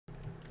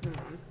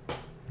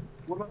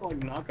What about like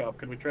knockoff?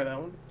 Could we try that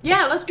one?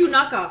 Yeah, let's do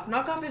knockoff.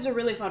 Knockoff is a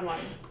really fun one.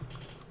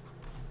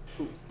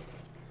 Cool.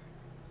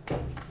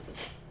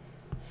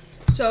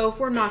 So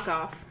for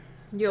knockoff,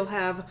 you'll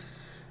have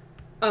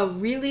a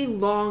really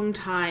long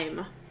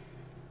time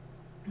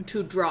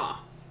to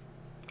draw.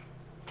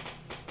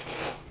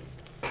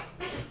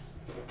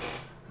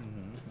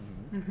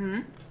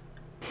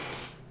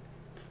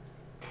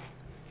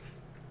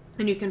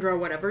 And you can draw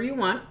whatever you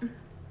want.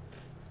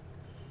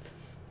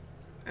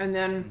 And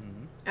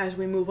then, as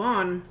we move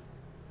on,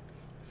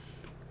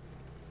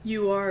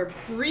 you are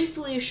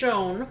briefly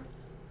shown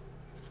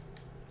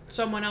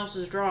someone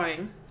else's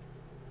drawing,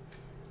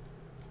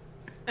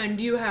 and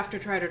you have to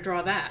try to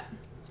draw that.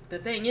 The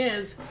thing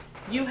is,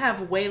 you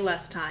have way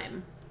less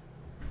time.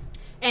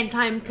 And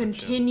time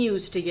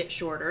continues to get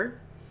shorter.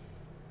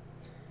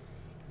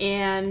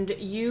 And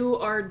you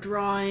are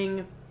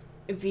drawing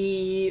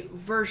the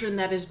version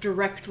that is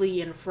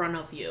directly in front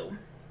of you.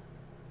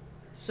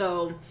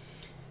 So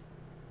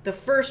the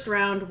first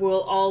round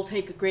will all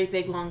take a great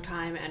big long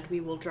time and we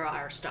will draw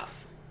our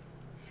stuff.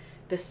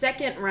 The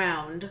second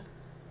round,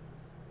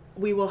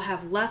 we will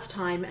have less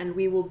time and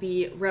we will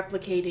be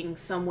replicating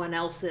someone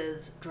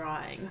else's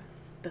drawing.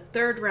 The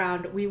third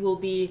round, we will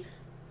be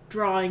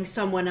drawing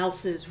someone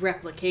else's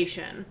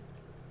replication.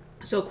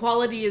 So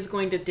quality is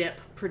going to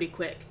dip pretty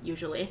quick,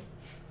 usually.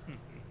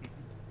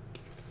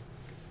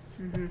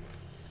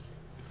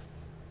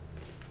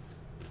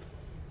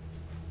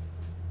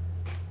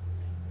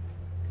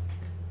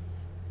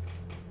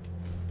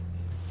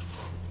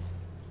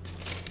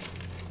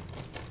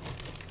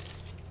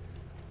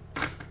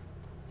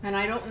 And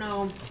I don't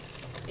know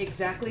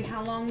exactly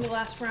how long the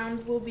last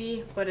round will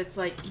be, but it's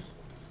like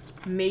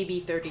maybe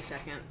 30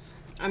 seconds.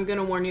 I'm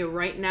gonna warn you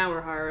right now,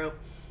 Raharu.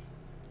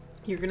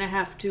 You're gonna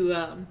have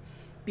to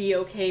be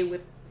okay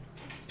with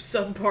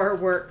subpar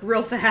work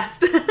real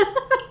fast. I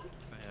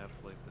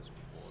have played this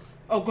before.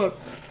 Oh, good.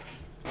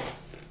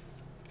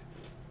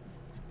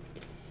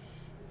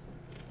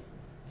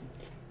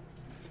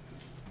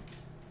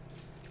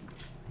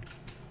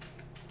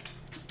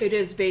 It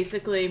is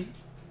basically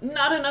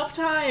not enough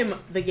time,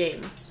 the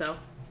game, so.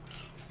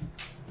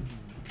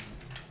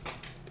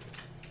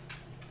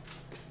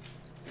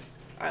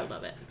 I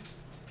love it.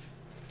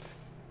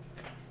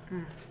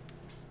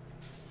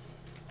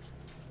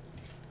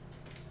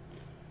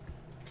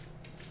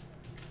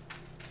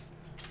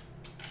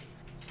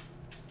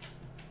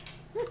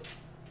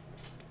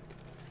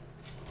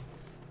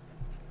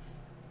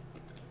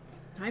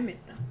 I made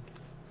them.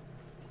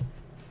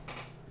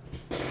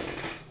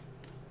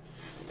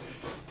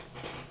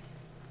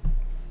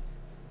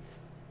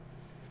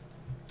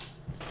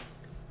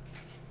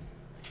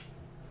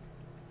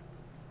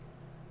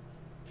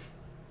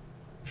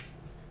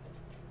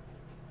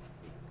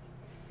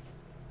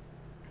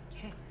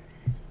 Okay.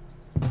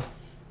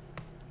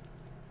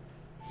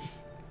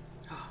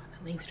 Oh,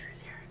 the Linkster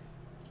is here.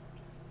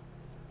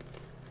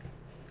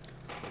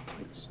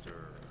 Stir.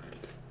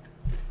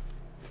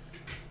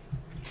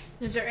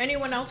 Is there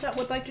anyone else that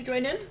would like to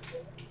join in?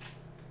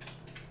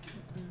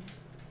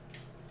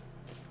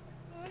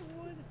 I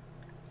would.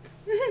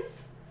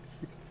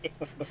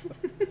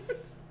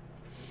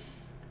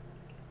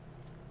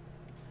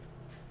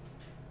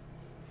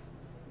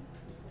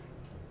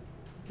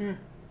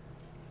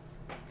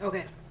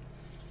 Okay.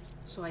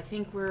 So I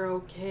think we're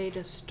okay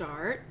to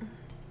start.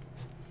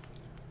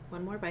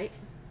 One more bite.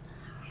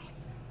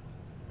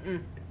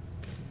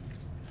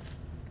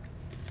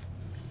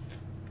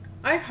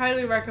 I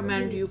highly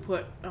recommend you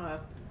put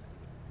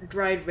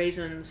dried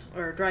raisins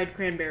or dried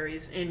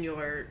cranberries in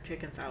your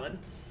chicken salad.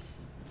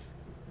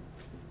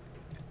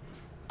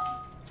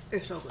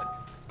 It's so good.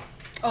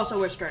 Also,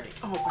 we're starting.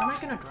 Oh, what am I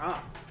gonna draw?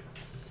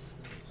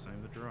 It's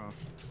time to draw.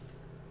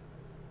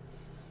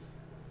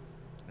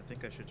 I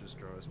think I should just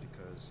draw this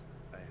because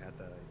I had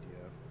that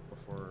idea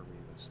before we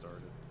even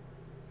started.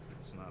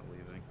 It's not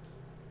leaving.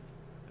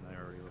 And I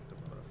already looked up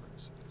a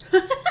reference.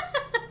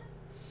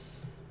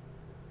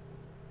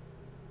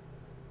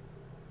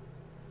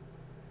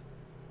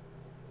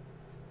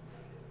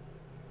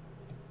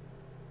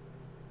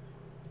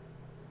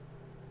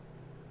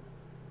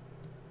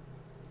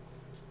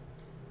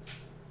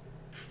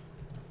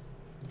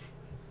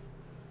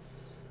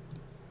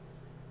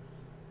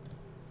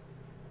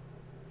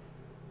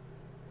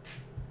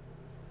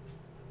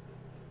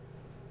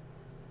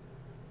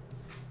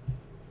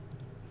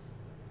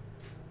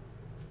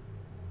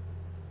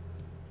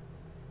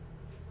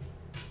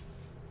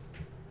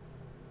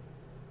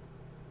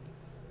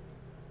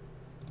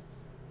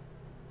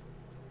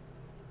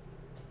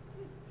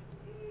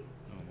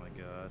 Oh my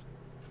god.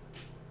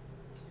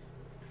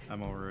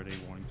 I'm already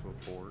wanting to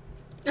abort.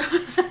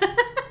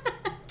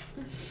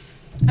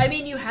 I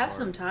mean, you have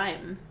some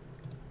time.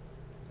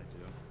 I do.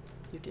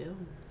 You do.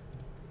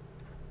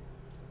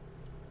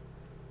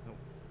 Nope.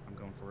 I'm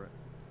going for it.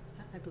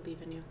 I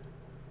believe in you.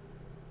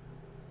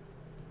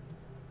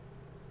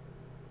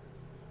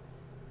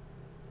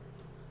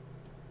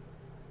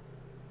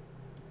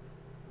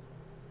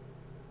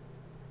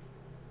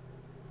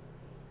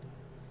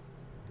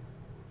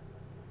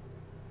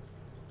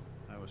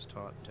 was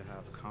taught to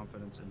have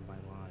confidence in my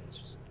lines.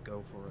 Just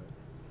go for it.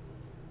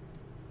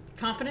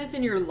 Confidence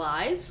in your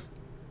lies?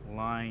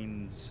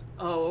 Lines.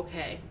 Oh,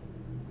 okay.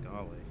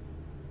 Golly.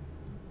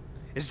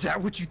 Is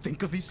that what you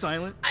think of me,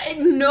 Silent?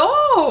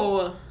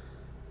 No!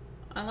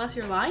 Unless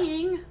you're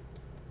lying.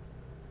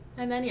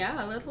 And then,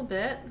 yeah, a little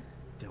bit.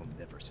 They'll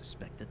never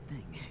suspect a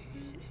thing.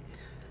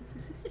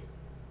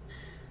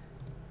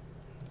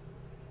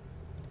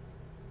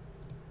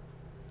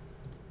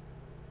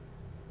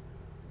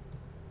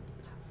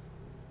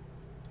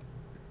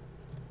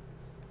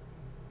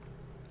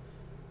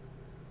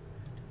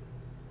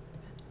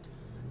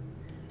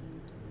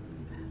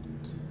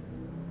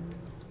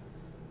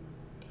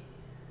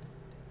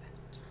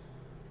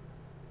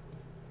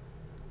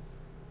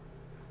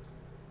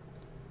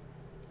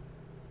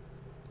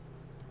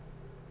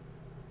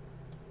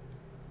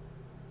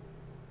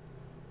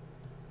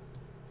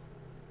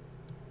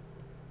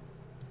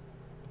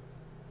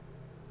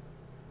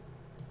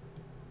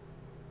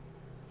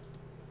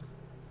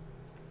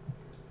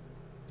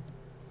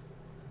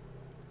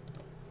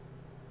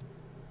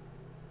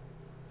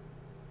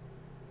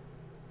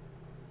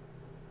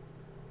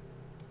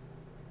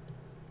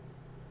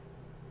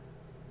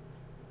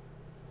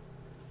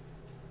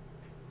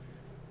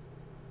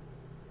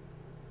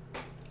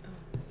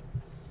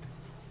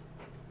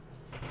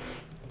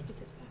 Put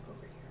this back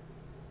over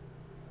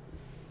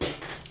here.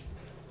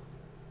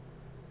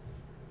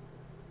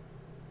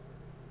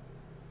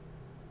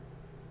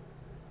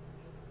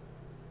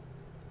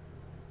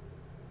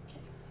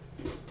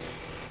 Okay.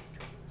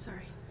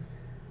 Sorry.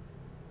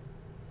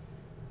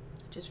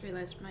 Just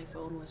realized my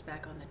phone was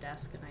back on the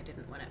desk and I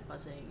didn't want it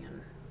buzzing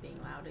and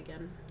being loud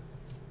again.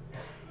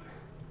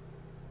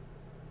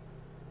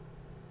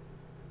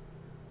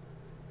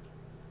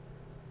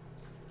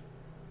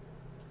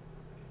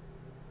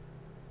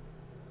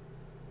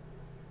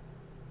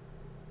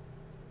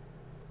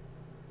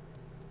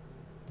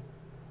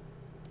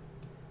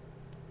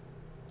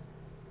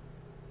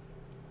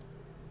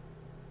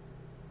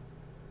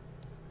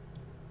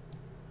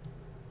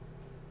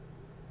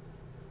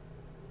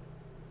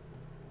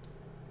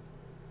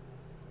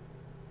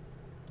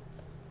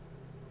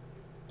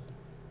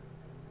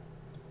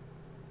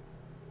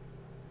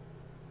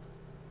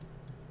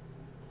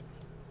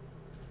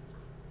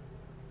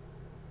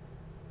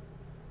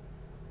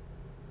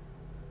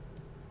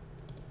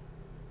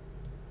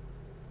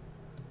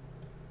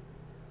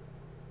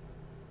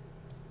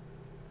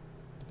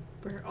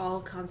 We're all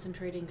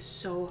concentrating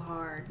so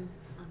hard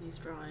on these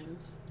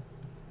drawings.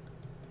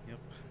 Yep.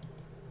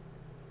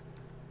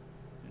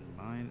 And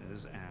mine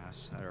is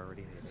ass. I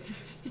already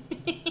hate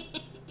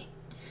it.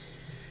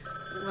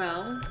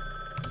 Well,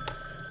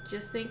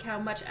 just think how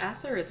much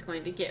asser it's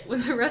going to get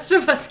when the rest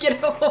of us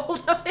get a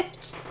hold of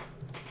it.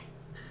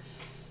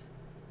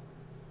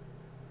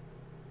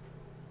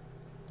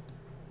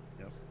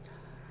 Yep.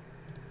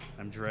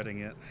 I'm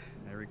dreading it.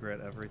 I regret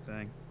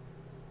everything.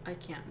 I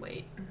can't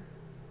wait.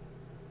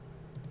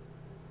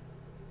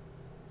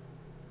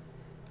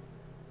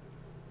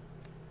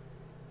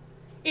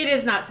 It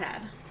is not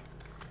sad.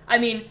 I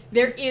mean,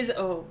 there is...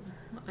 Oh,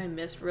 I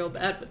missed real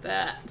bad with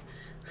that.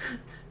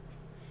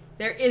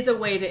 There is a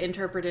way to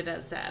interpret it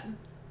as sad,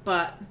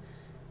 but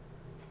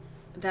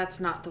that's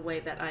not the way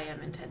that I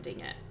am intending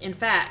it. In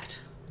fact...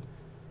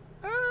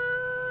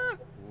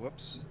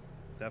 Whoops.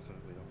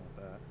 Definitely don't want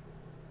that.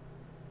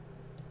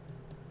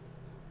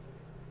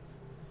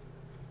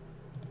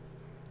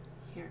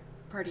 Here,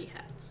 party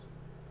hats.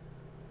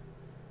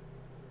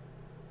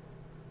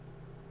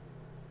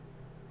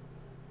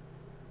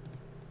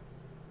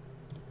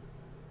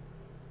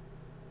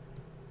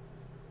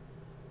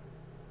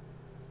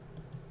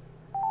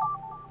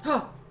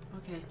 Oh,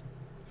 okay.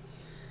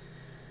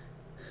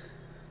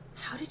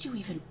 How did you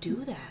even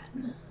do that?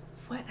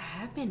 What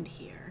happened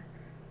here?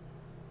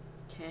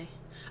 Okay.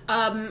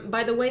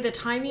 By the way, the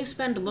time you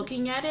spend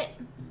looking at it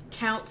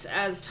counts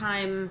as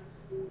time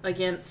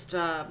against,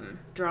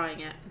 drawing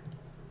it.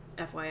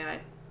 FYI.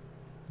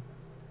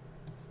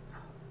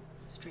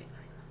 Straight line.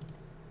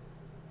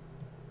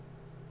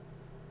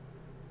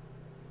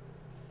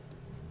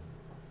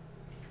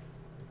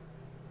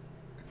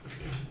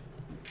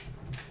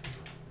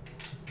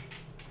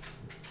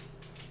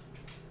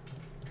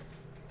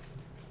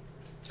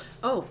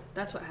 Oh,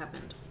 that's what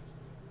happened.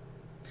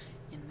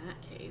 In that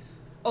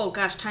case. Oh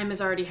gosh, time is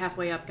already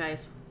halfway up,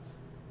 guys.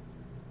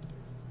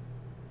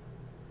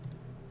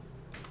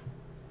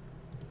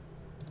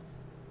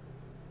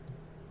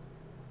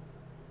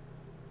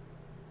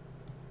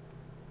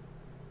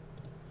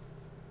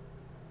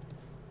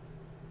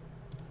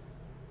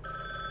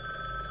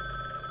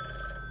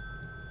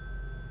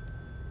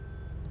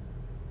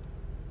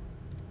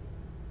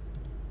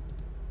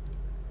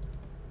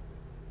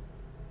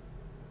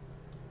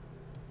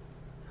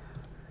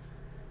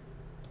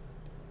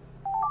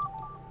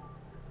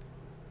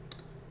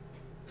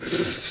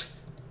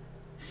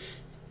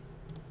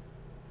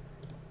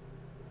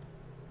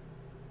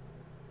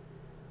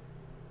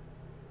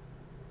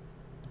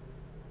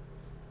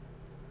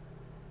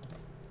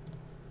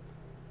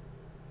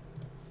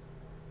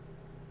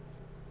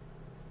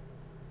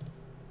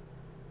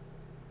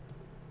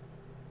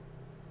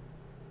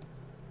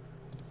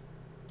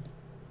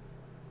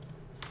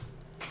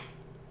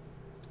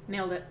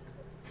 Nailed it.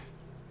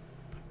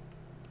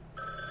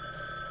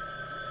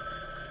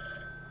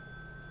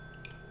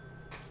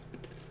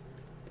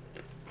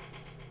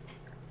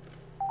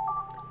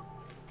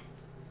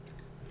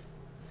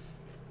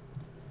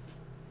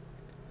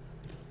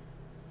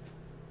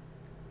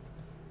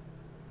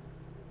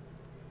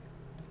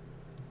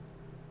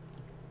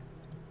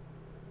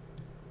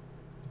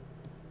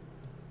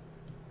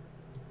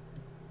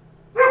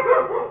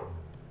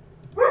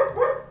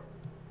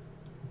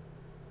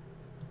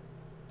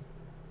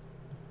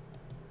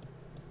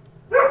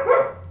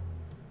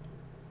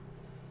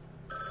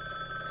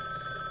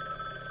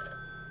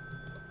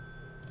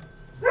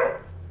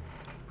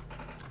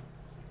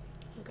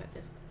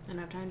 I don't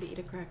have time to eat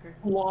a cracker.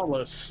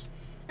 Flawless.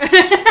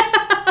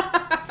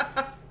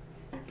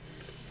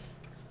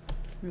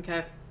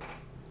 Okay.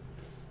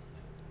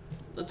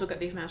 Let's look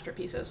at these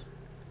masterpieces.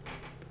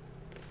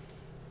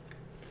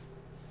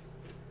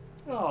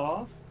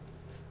 Aww.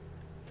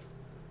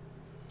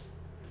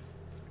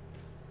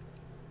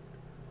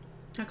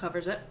 That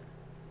covers it.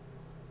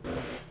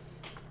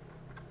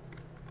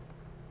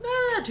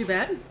 Not too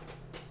bad.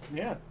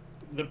 Yeah,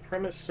 the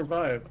premise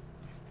survived.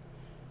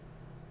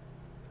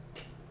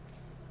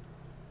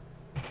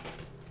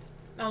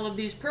 All of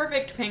these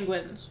perfect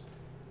penguins.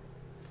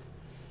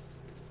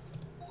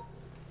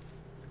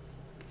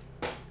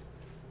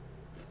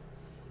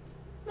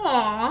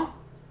 Aww.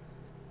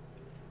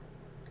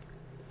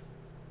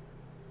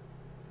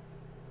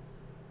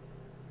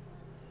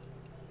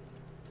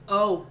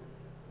 Oh.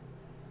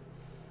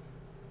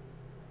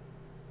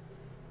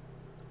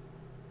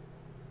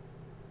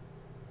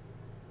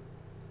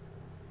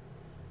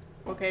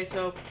 Okay,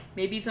 so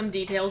maybe some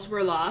details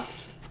were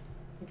lost.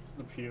 Just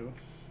a few.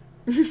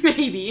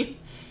 Maybe.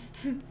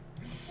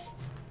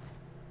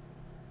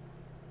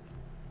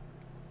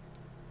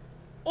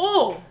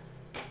 Oh!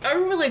 They're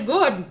really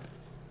good.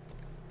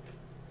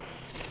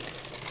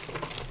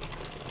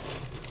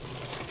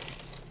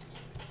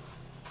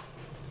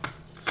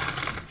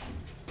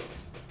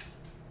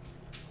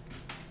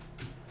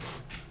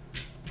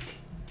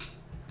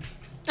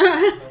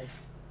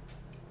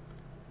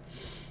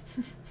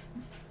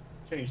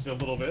 Changed it a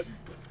little bit.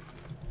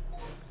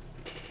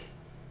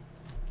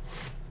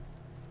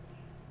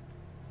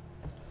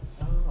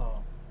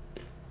 Oh.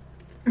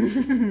 I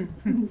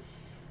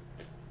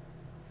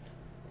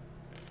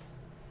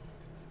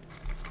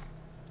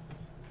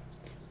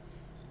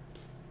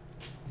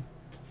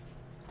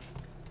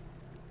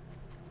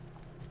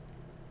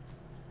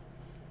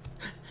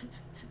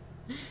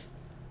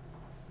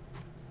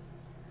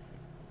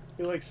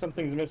feel like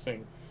something's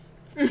missing.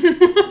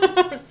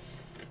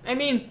 I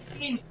mean,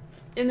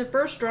 in the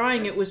first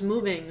drawing it was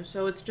moving,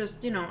 so it's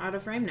just, you know, out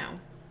of frame now.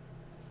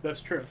 That's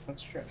true.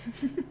 That's true.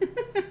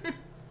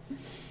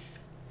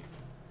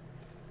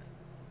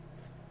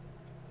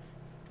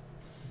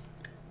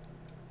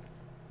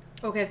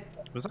 Okay.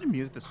 Was I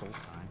muted this whole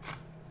time?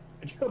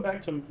 Could you go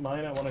back to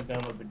mine? I want to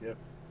download the GIF.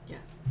 Yes.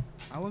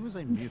 How long was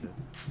I muted?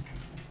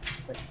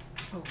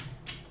 Oh.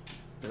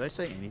 Did I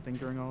say anything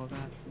during all of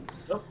that?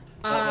 Nope.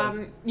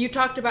 You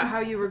talked about how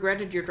you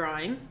regretted your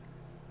drawing.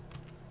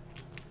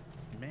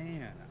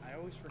 Man, I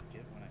always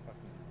forget when I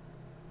fucking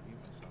mute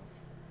myself.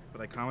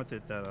 But I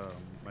commented that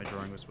my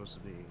drawing was supposed to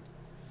be.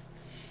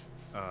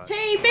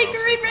 Hey,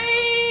 Bakery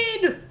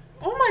Raid!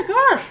 Oh my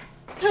gosh!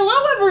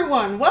 Hello,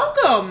 everyone.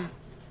 Welcome.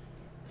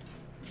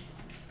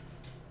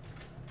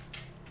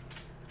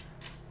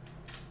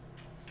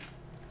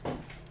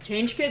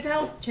 Change kids'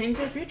 health, change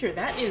their future.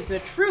 That is the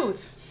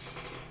truth.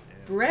 Yeah,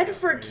 Bread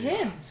for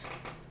kids.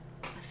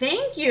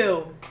 Thank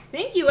you.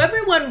 Thank you,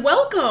 everyone.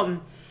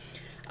 Welcome.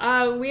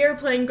 We are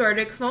playing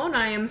Gartic Phone.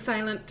 I am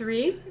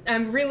Silent3.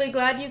 I'm really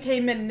glad you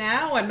came in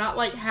now and not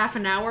like half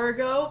an hour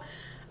ago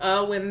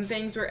when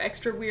things were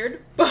extra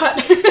weird. But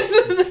this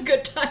is a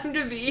good time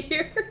to be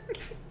here.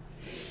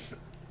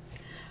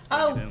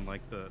 Oh. You didn't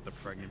like the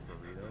pregnant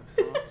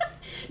burrito?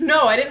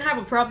 No, I didn't have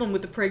a problem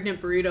with the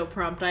pregnant burrito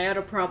prompt. I had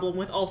a problem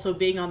with also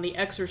being on the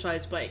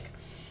exercise bike.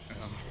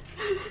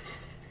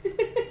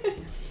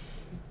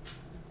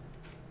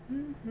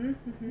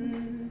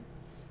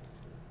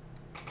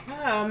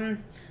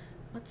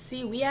 Let's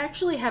see. We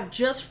actually have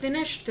just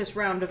finished this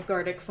round of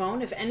Gartic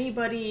Phone. If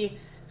anybody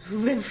who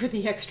lived for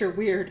the extra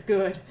weird,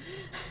 good.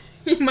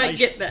 You might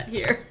get that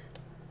here.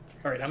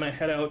 Alright, I'm gonna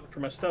head out for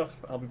my stuff.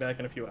 I'll be back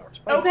in a few hours.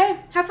 Bye. Okay,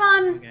 have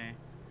fun! Okay,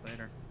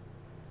 later.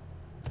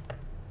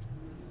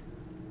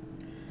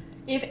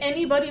 If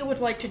anybody would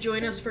like to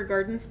join us for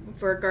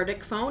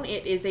Gartic Phone,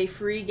 it is a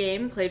free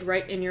game played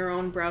right in your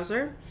own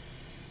browser.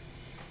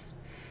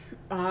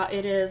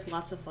 It is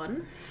lots of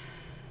fun.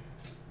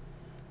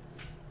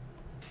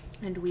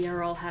 And we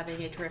are all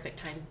having a terrific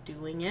time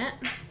doing it.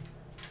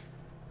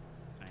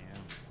 I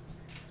am.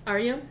 Are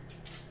you?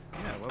 Yeah,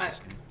 I love this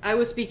game. I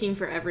was speaking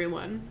for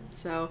everyone,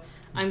 so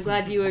I'm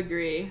glad you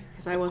agree,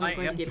 because I wasn't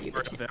going to give you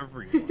the chance. I am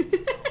part of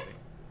everyone.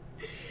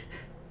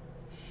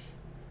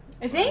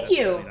 Thank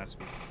you! Not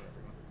speaking for everyone.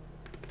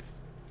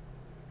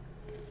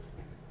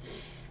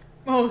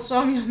 Oh,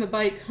 saw me on the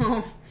bike.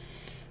 Oh,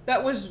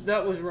 that was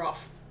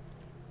rough.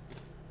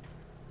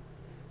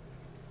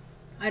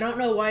 I don't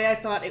know why I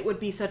thought it would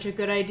be such a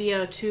good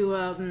idea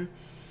to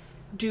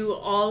do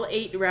all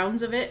 8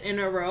 rounds of it in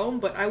a row,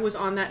 but I was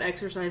on that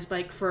exercise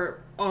bike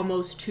for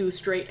almost 2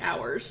 straight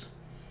hours.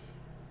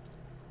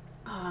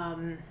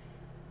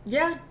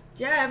 Yeah,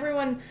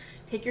 everyone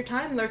take your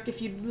time, lurk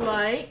if you'd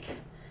like.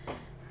 Okay.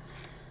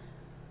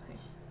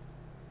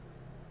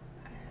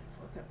 I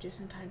woke up just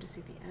in time to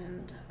see the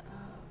end.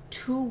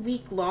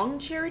 2-week-long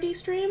charity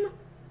stream?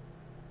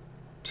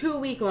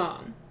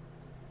 2-week-long.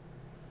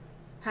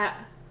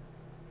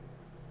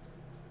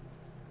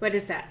 What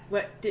is that?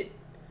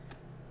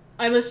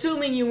 I'm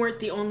assuming you weren't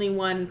the only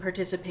one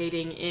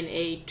participating in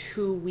a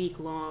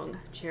 2-week-long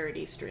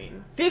charity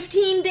stream.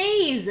 15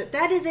 days!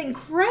 That is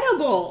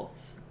incredible!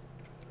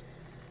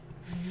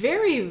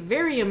 Very,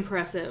 very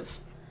impressive.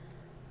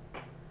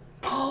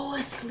 Oh,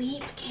 a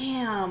sleep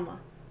cam.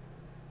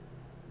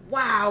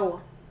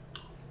 Wow.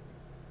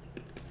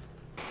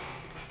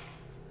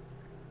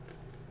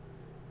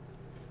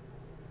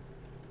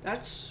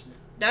 That's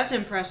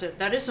impressive.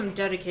 That is some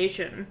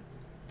dedication.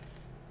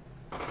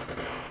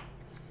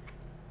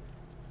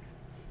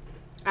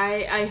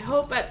 I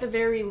hope at the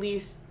very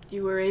least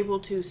you were able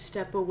to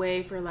step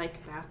away for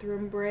like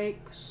bathroom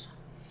breaks.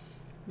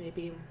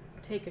 Maybe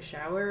take a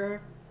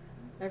shower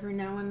every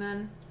now and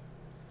then.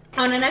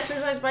 On an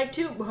exercise bike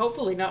too,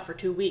 hopefully not for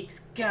 2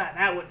 weeks. God,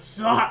 that would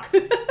suck.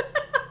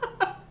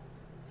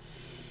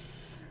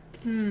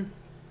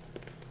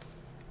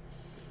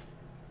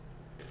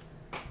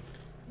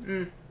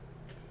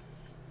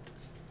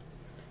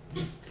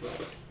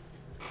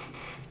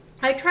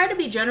 I try to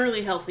be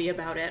generally healthy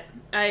about it.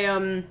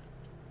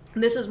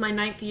 This is my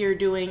 9th year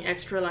doing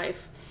Extra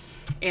Life,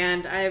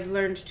 and I've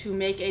learned to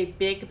make a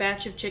big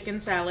batch of chicken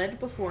salad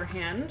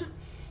beforehand,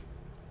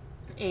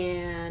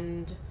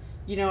 and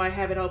you know, I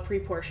have it all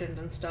pre-portioned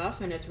and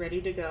stuff, and it's ready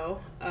to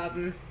go.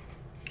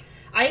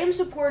 I am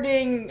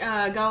supporting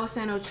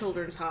Golisano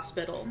Children's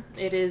Hospital.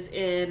 It is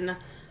in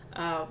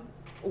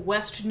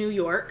West New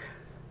York,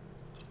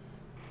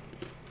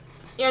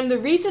 and the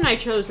reason I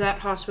chose that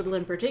hospital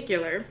in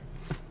particular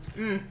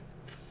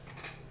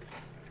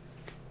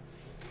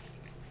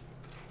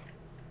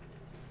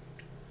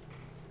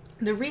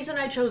The reason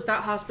I chose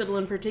that hospital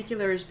in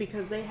particular is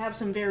because they have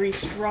some very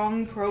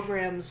strong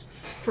programs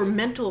for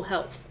mental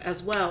health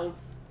as well.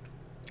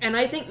 And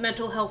I think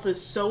mental health is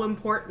so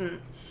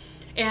important.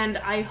 And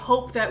I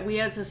hope that we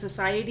as a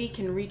society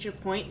can reach a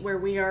point where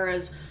we are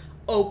as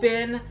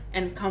open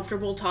and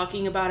comfortable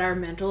talking about our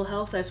mental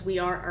health as we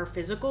are our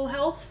physical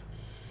health.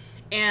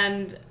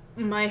 And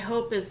my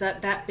hope is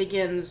that that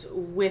begins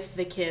with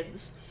the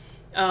kids.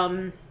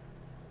 And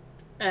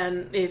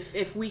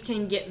if we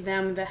can get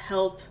them the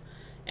help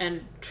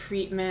and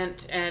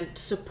treatment and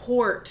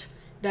support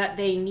that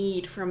they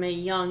need from a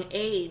young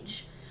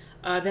age,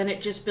 then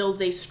it just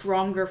builds a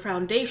stronger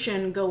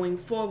foundation going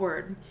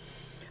forward.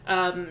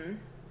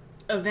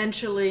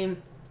 Eventually,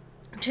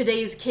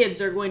 today's kids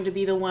are going to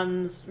be the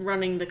ones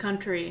running the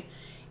country,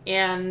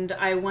 and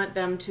I want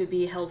them to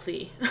be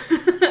healthy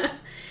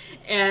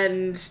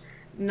and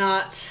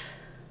not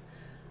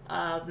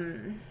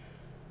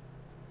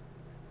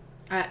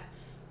I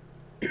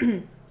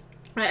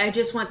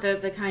just want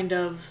the kind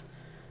of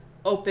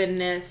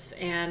openness,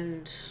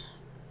 and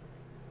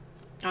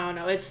I don't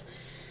know, it's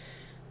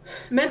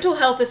mental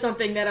health is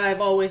something that I've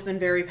always been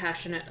very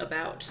passionate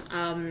about.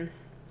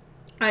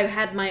 I've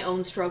had my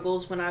own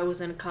struggles when I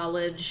was in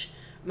college.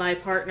 My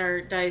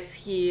partner, Dice,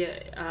 he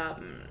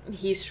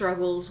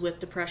struggles with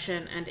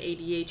depression and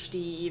ADHD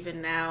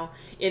even now.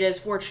 It is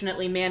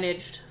fortunately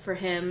managed for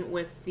him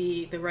with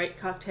the right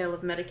cocktail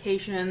of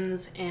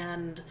medications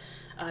and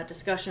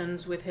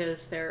discussions with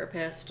his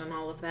therapist and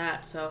all of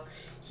that. So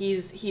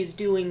he's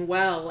doing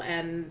well,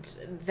 and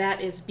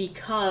that is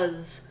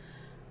because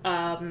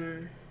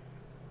he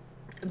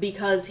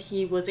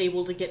was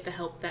able to get the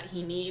help that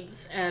he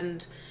needs,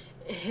 and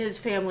his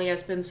family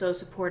has been so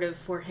supportive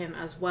for him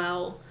as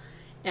well,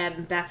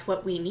 and that's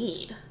what we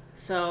need.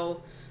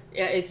 So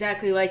yeah,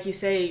 exactly like you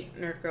say,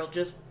 Nerd Girl,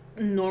 just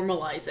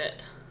normalize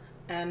it,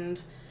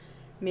 and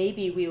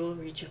maybe we will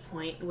reach a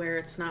point where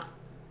it's not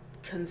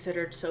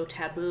considered so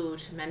taboo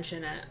to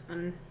mention it.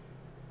 And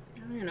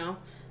you know,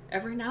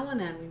 every now and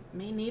then we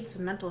may need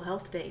some mental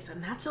health days,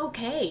 and that's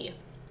okay.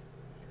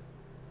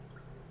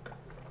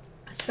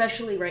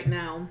 Especially right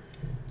now,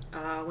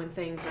 when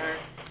things are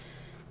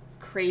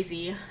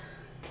crazy.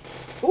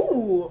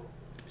 Ooh,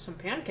 some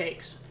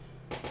pancakes.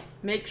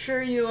 Make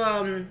sure you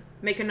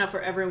make enough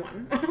for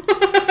everyone.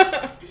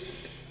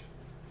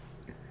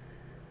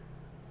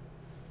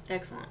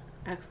 Excellent,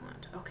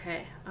 excellent.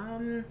 Okay,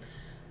 I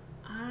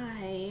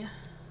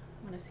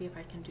want to see if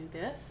I can do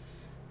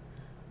this.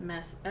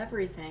 Mess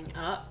everything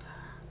up.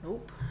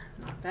 Nope,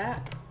 not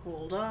that.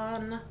 Hold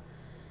on.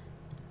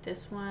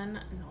 This one,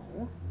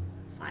 no.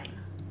 Fine.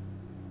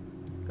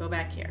 Go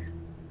back here.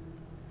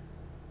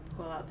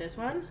 Pull out this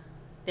one.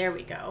 There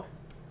we go.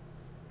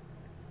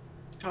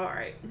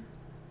 Alright.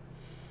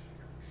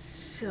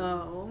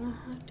 So,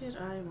 what did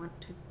I want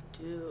to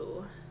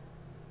do?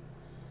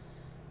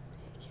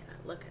 Taking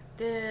a look at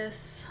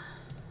this.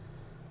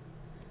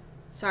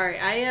 Sorry,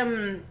 I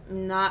am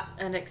not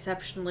an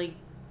exceptionally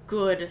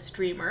good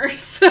streamer,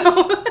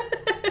 so...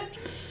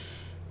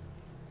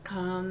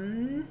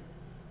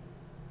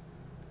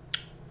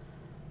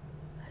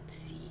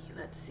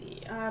 Let's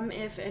see.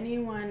 If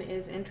anyone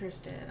is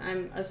interested,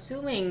 I'm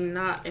assuming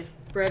not if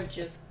Bread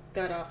just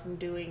got off from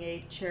doing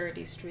a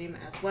charity stream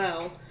as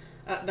well.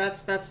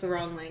 That's the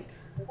wrong link.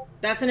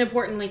 That's an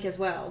important link as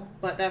well,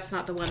 but that's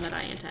not the one that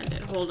I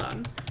intended. Hold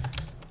on.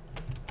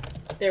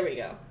 There we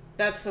go.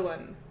 That's the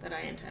one that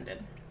I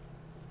intended.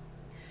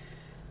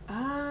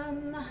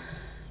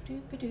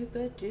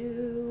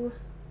 Doopa-doopa-doo.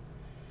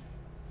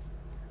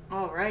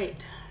 All right.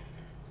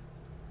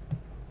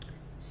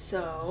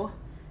 So,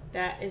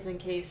 that is in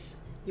case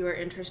you are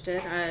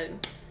interested.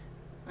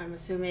 I'm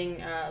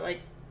assuming,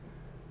 like,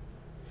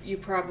 you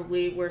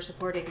probably were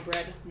supporting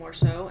Bread more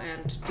so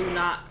and do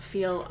not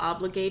feel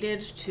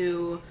obligated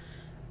to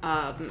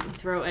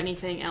throw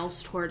anything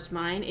else towards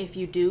mine. If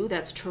you do,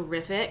 that's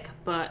terrific,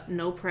 but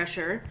no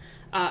pressure.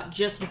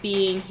 Just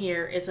being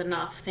here is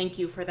enough. Thank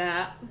you for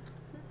that.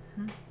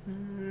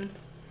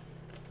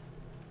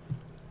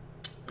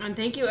 And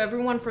thank you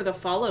everyone for the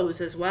follows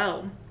as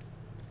well.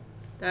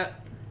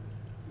 That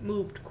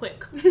moved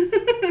quick.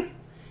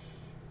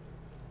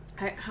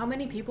 How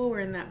many people were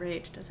in that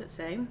raid? Does it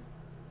say?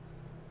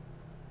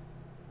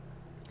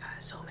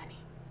 So many.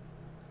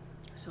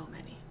 So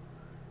many.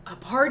 A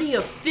party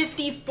of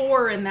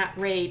 54 in that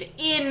raid.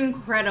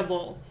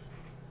 Incredible.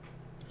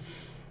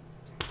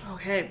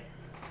 Okay.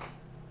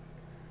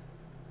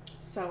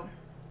 So,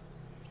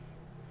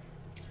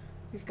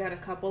 we've got a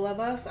couple of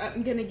us.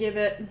 I'm going to give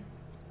it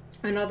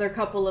another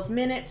couple of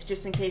minutes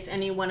just in case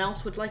anyone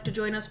else would like to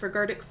join us for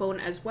Gartic Phone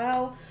as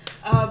well.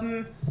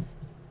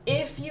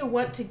 If you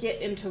want to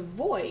get into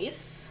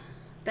voice,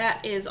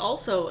 that is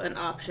also an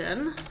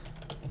option.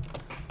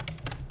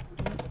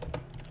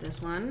 This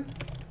one.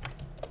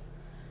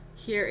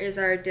 Here is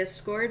our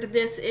Discord.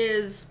 This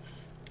is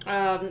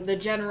the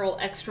general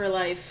Extra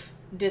Life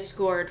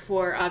Discord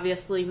for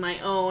obviously my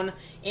own,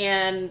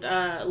 and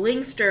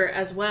Linkster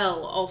as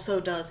well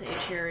also does a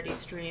charity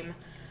stream.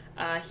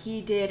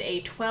 He did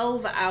a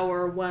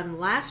 12-hour one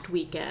last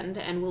weekend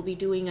and will be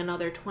doing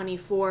another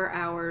 24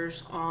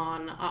 hours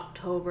on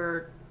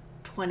October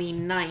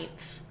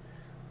 29th.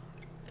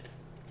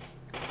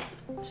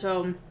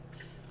 So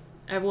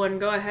everyone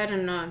go ahead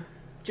and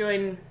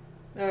join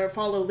or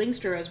follow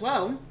Linkster as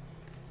well.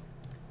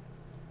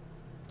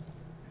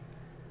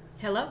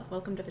 Hello,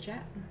 welcome to the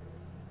chat.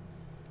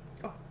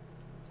 Oh,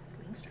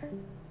 that's Linkster.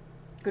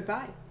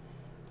 Goodbye.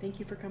 Thank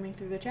you for coming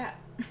through the chat.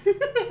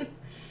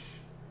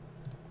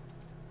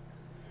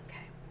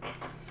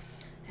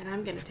 And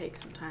I'm gonna take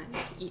some time to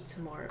eat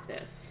some more of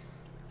this.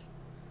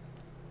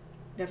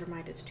 Never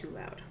mind, it's too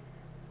loud.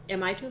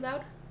 Am I too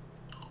loud?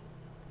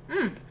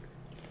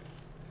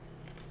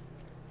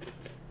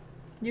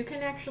 You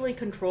can actually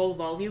control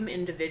volume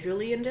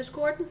individually in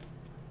Discord.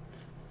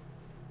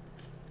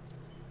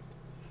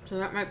 So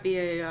that might be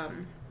a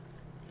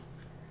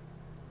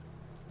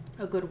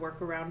good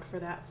workaround for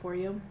that for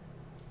you.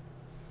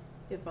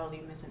 If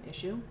volume is an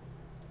issue.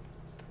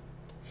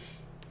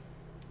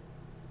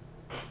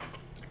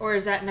 Or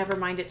is that never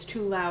mind, it's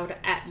too loud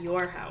at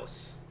your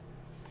house?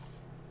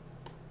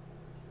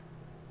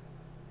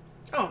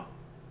 Oh.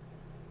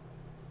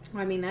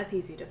 Well, I mean, that's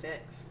easy to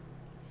fix.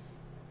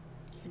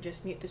 You can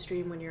just mute the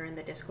stream when you're in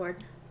the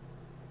Discord.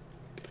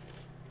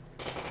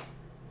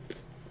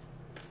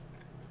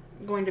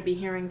 I'm going to be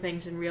hearing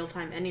things in real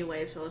time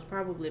anyway, so it's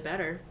probably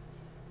better.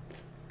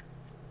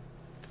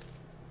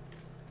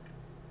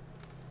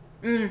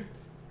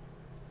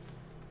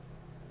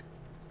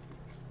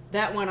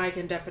 That one I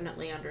can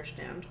definitely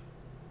understand.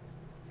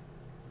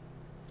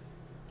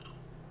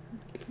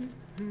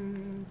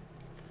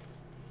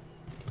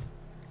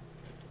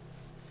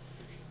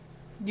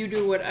 You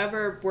do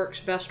whatever works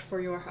best for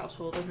your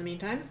household in the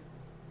meantime.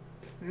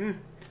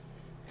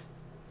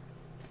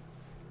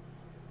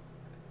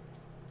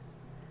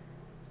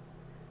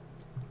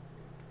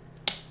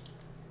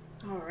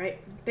 All right.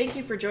 Thank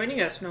you for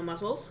joining us, No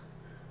Muscles.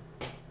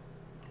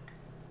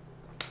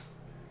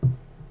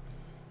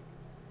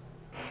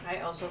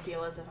 I also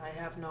feel as if I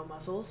have no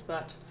muscles,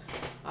 but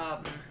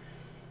that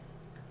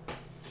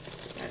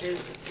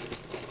is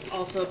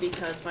also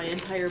because my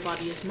entire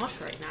body is mush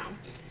right now.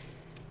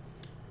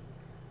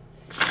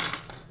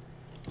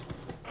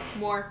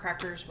 More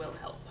crackers will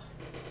help.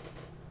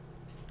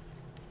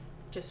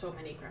 Just so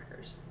many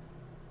crackers.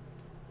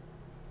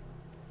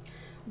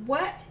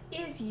 What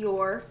is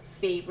your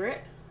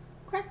favorite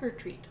cracker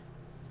treat?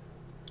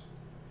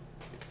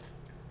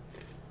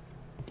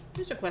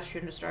 Here's a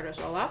question to start us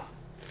all off.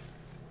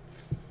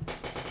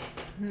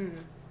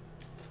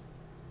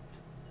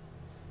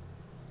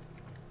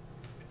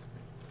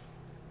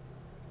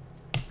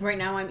 Right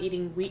now I'm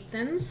eating Wheat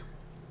Thins.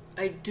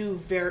 I do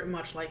very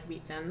much like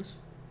Wheat Thins.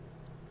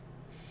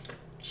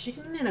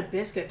 Chicken and a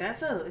biscuit,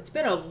 it's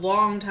been a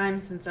long time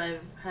since I've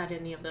had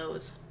any of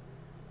those.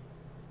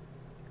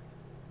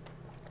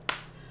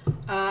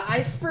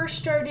 I first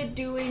started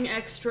doing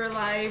Extra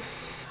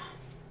Life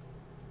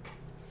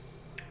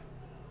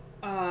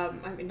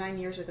I mean, 9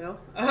 years ago.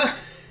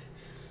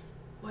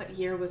 What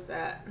year was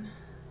that?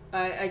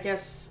 I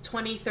guess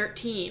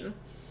 2013.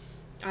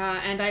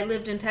 And I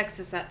lived in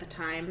Texas at the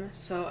time,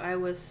 so I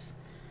was...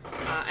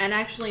 and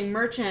actually,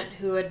 Merchant,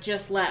 who had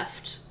just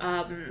left,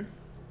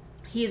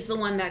 he's the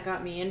one that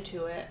got me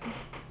into it.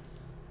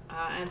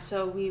 And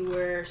so we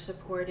were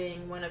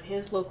supporting one of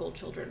his local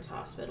children's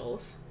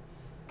hospitals.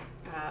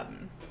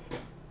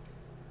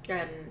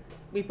 And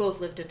we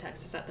both lived in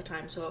Texas at the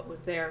time, so it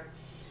was there.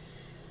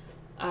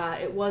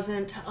 It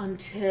wasn't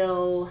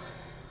until,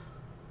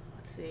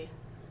 let's see,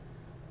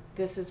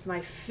 this is my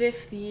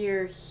 5th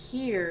year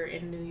here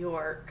in New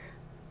York.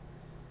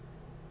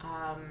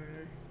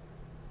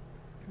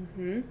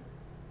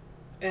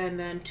 And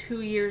then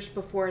 2 years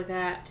before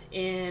that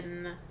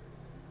in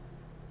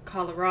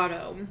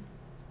Colorado.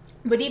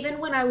 But even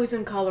when I was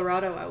in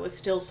Colorado, I was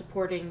still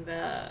supporting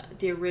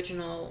the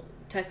original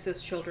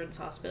Texas Children's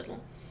Hospital.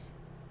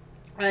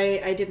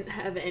 I didn't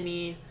have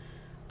any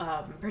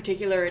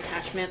particular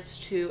attachments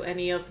to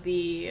any of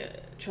the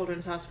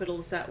children's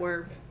hospitals that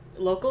were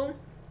local.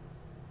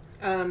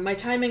 My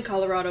time in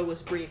Colorado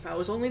was brief. I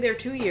was only there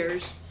 2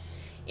 years,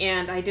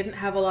 and I didn't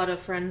have a lot of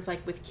friends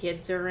like with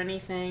kids or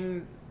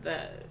anything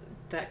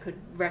that could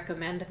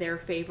recommend their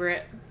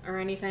favorite or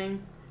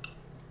anything.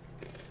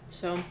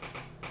 So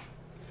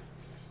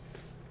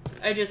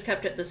I just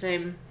kept it the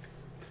same.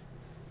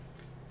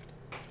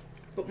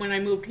 But when I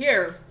moved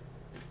here,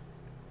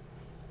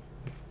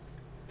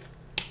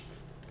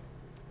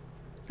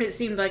 it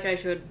seemed like I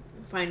should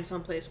find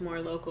someplace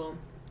more local.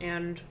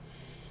 And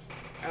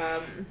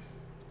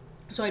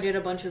so I did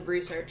a bunch of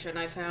research, and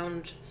I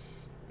found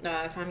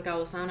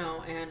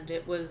Golisano, and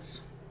it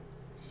was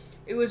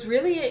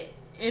really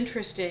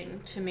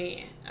interesting to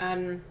me.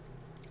 And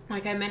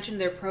like I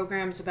mentioned, their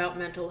programs about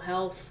mental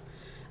health,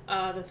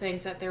 the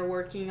things that they're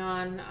working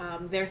on,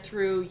 they're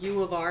through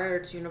U of R,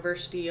 it's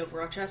University of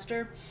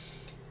Rochester.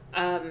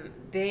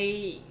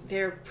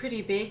 They're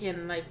pretty big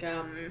in like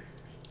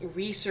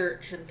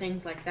research and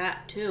things like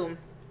that too.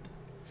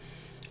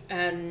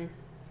 And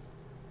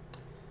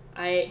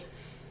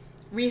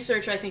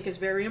research I think is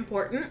very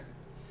important.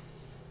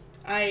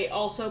 I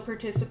also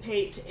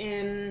participate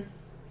in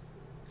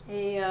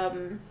a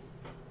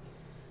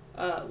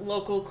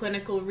local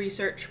clinical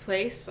research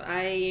place.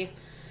 I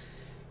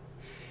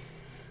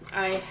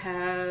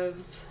have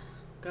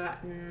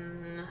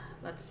gotten,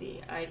 let's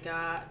see, I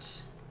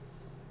got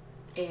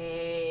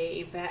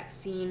a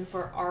vaccine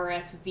for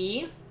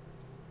RSV.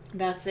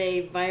 That's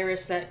a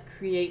virus that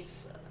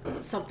creates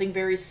something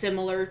very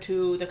similar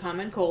to the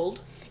common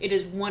cold. It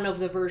is one of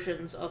the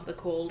versions of the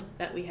cold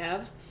that we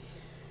have.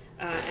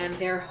 And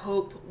their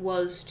hope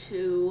was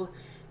to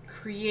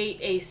create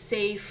a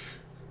safe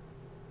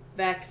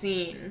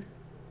vaccine.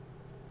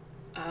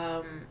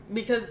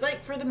 Because,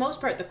 like, for the most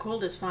part, the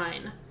cold is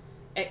fine.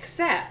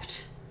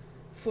 Except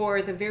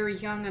for the very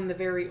young and the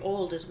very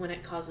old is when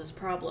it causes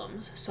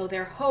problems. So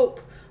their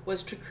hope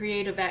was to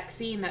create a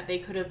vaccine that they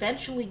could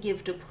eventually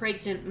give to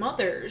pregnant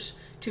mothers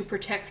to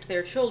protect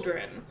their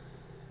children,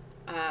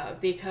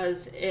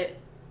 because it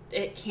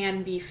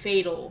can be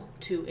fatal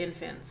to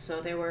infants. So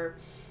they were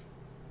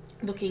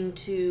looking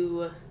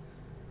to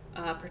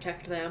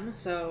protect them.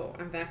 So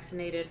I'm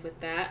vaccinated with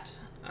that.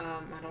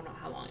 I don't know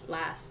how long it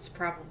lasts.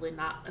 Probably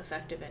not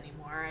effective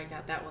anymore. I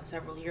got that one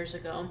several years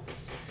ago.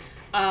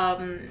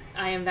 I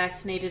am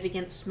vaccinated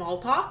against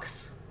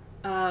smallpox.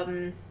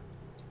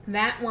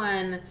 That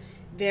one,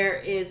 there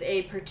is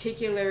a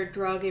particular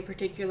drug, a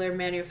particular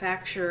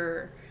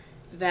manufacturer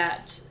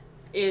that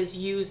is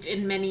used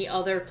in many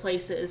other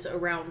places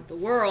around the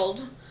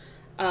world,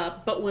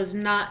 but was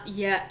not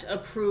yet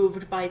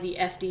approved by the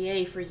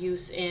FDA for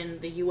use in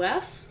the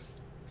US.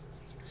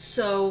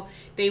 So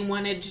they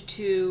wanted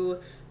to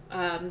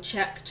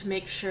check to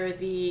make sure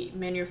the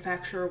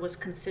manufacturer was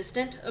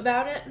consistent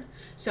about it.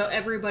 So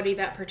everybody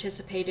that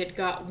participated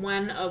got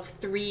one of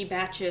 3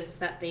 batches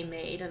that they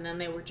made, and then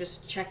they were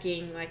just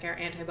checking like our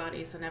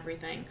antibodies and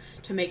everything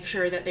to make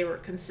sure that they were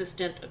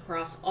consistent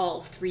across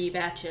all 3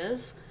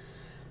 batches.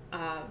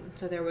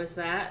 So there was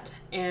that.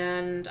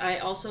 And I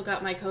also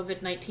got my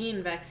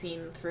COVID-19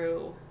 vaccine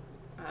through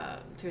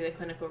the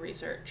clinical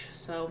research.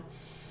 So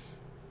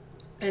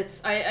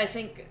I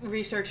think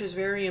research is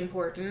very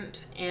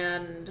important,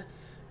 and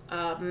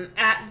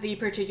at the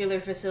particular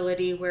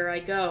facility where I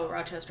go,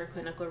 Rochester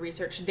Clinical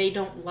Research, they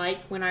don't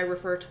like when I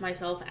refer to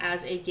myself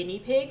as a guinea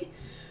pig,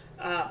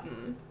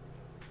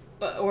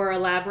 or a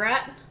lab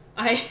rat.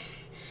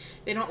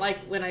 They don't like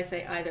when I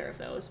say either of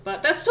those,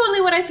 but that's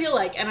totally what I feel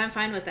like, and I'm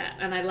fine with that,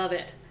 and I love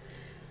it.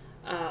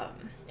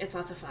 It's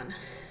lots of fun.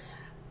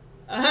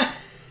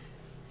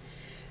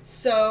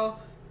 So,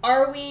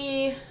 are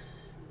we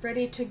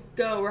ready to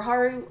go?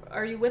 Raharu,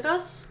 are you with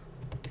us?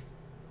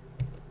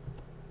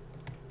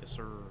 Yes,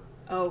 sir.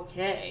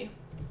 Okay.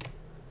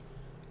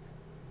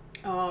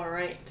 All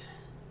right.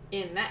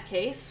 In that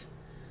case,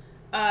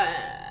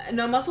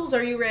 No Muscles,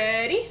 are you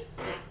ready?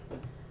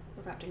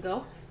 We're about to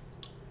go.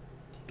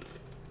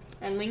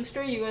 And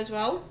Linkster, you as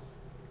well?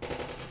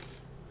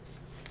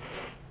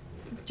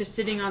 just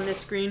sitting on this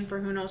screen for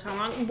who knows how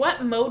long.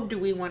 What mode do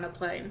we want to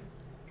play?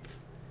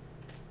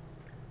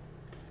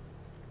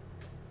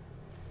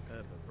 I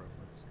have a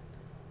preference.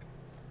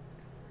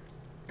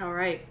 All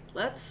right,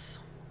 let's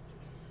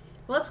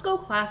go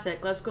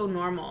classic. Let's go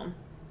normal.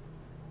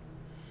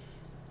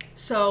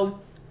 So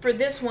for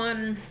this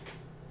one,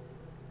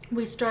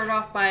 we start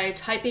off by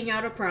typing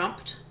out a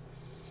prompt,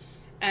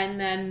 and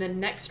then the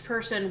next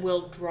person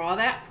will draw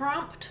that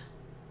prompt,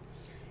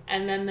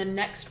 and then the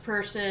next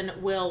person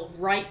will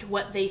write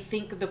what they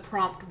think the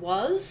prompt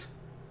was,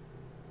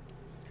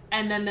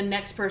 and then the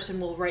next person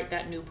will write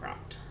that new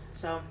prompt.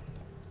 So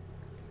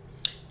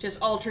just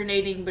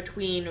alternating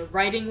between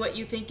writing what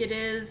you think it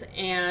is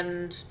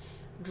and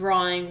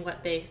drawing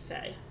what they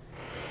say.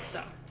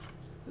 So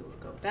we will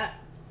go with that.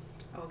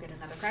 I will get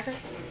another cracker.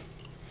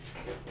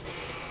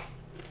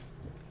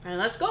 And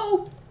let's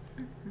go!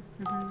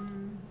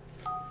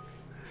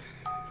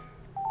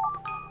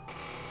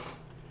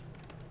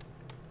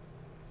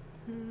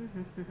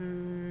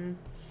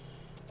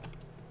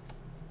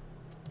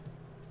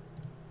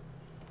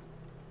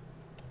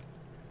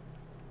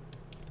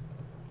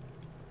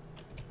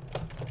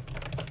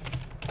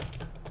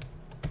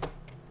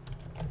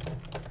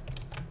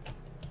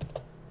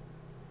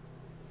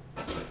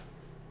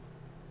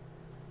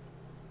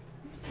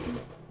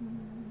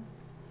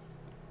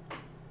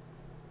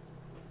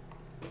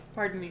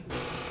 Pardon me.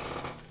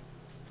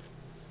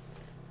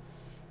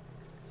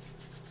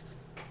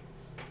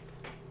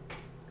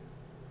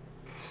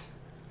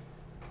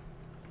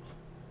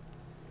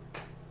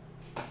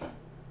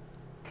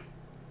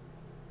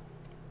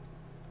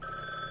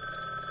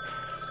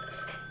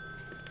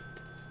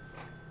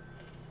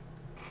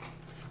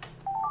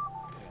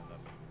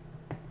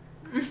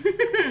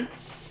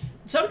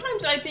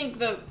 Sometimes I think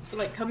the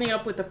coming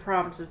up with the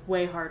prompts is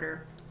way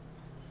harder.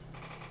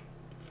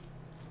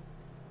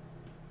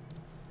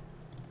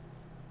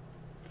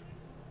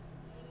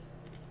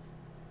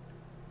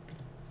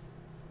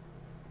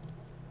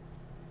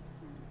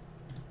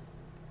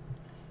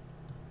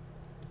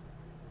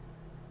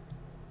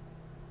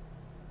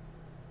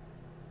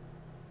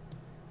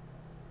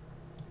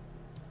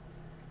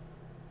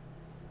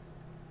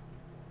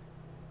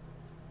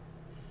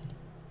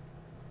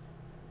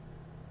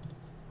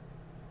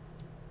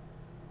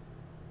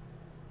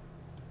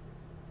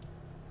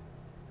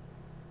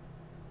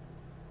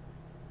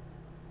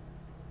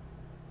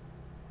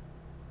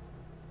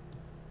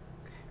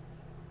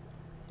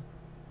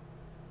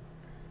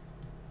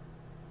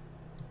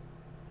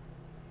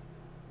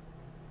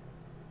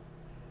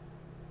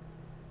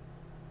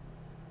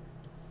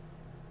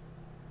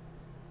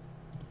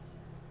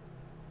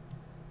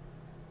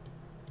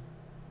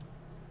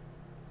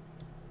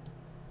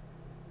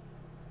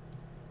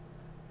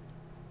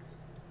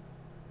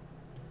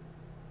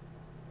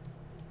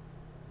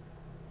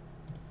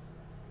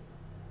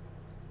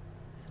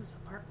 This is the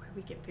part where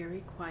we get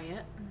very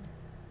quiet.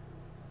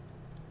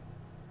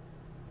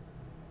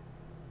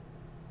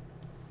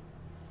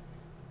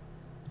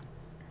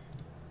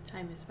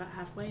 Time is about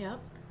halfway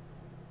up.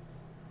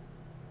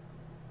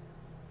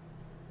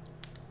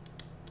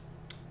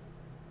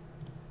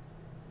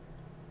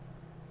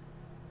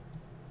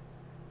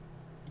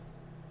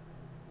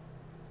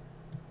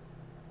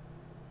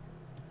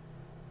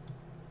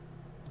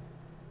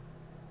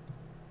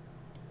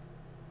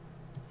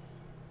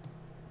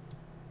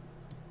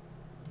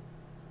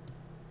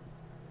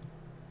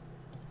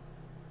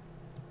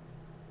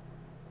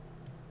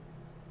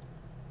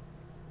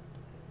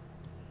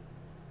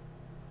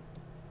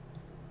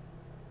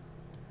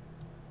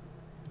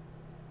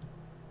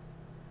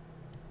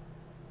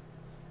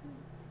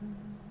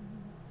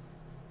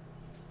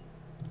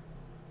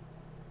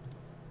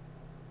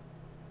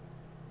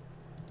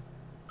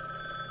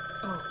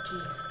 Oh,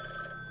 jeez.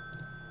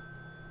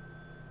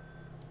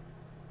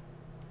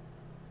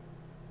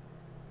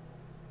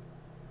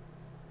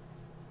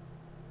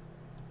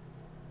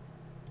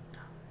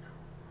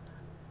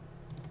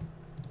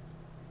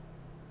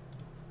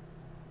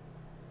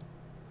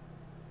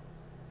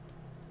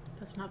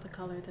 That's not the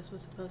color this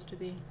was supposed to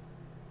be.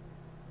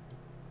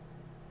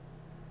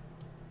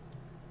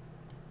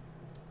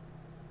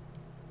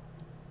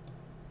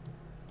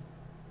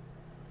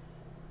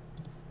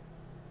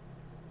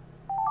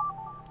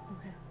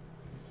 Okay.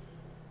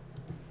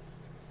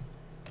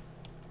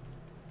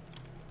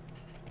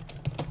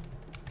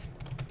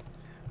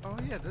 Oh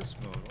yeah, this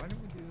mode. Why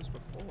didn't we do this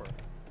before?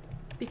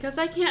 Because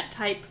I can't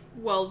type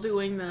while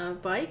doing the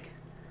bike.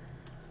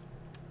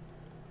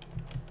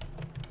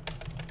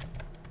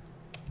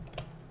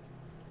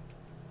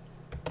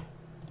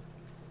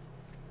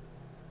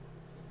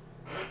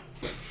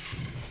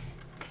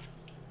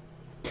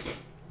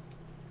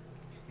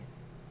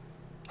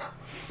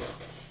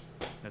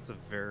 That's a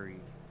very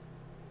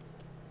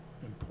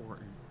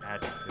important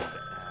adjective to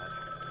add.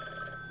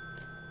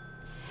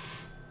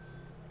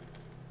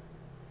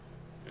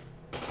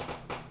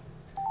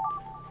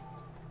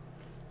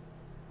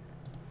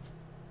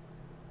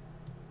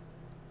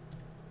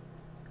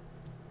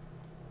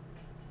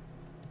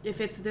 If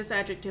it's this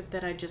adjective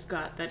that I just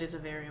got, that is a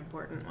very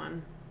important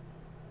one.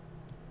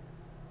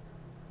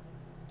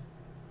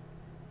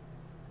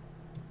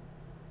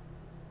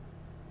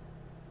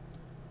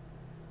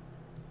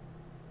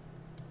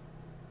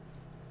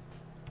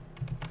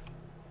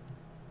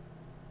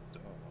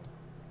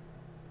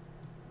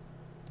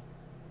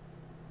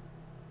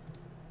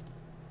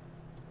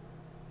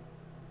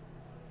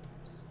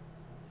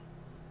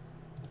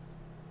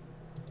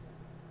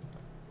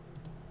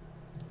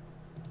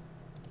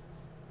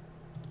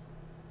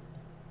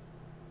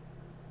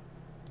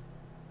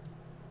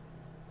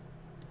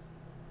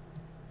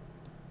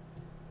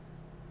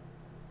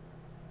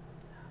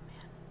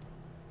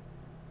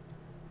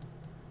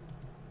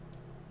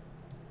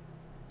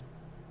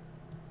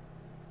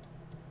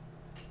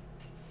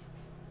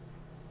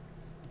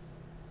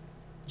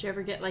 Did you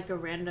ever get like a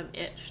random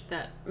itch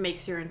that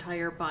makes your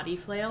entire body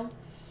flail?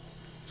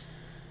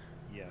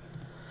 Yeah,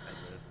 I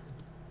did.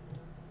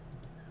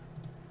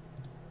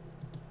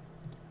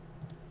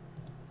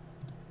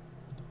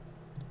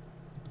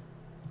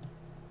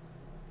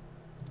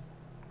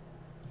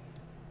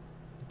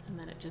 And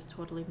then it just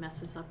totally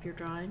messes up your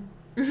drawing.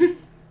 That's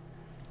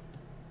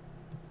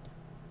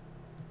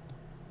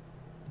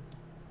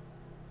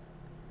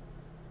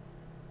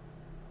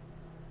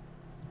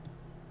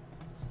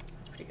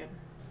pretty good.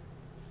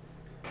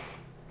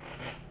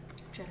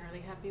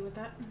 Generally happy with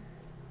that.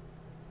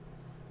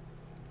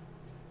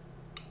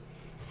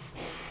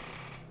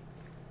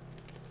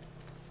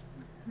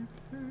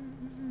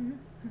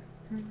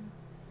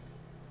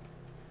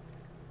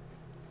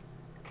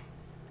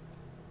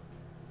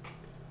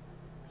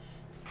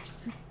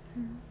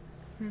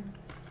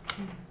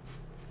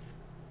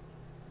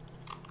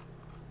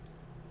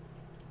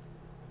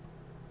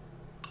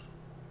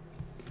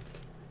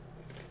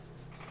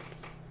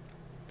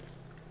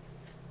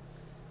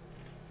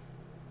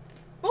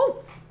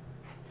 Oh!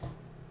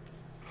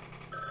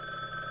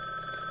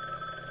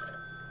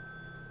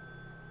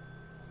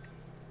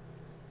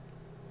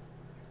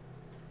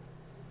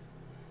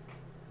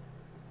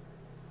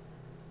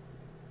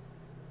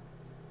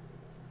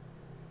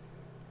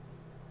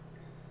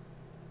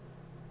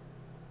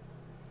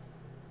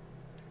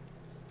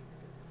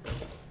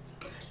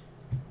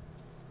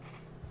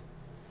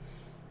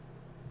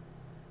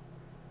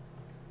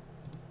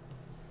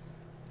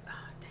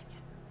 Ah, dang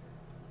it.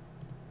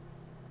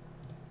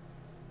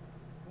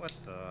 What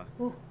the?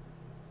 Ooh.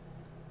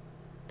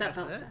 That That's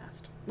felt it?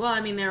 fast. Well, I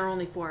mean, there are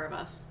only 4 of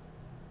us.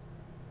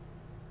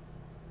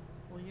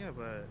 Well, yeah,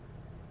 but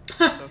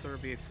I thought there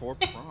would be 4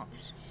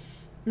 prompts.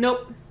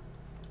 Nope.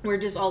 We're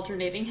just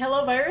alternating.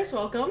 Hello, Virus.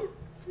 Welcome.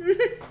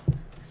 Hey,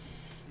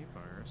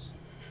 virus.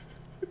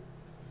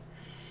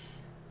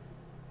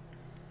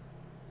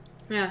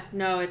 Yeah,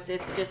 no, it's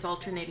just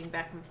alternating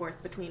back and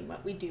forth between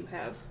what we do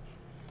have.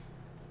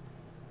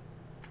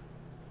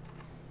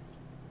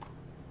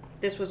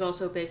 This was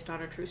also based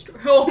on a true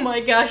story. Oh my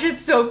gosh,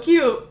 it's so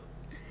cute.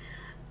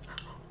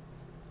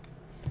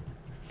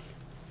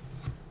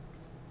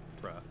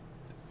 Bruh.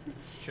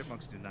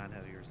 Chipmunks do not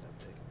have ears that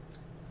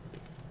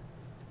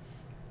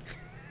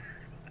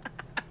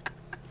big.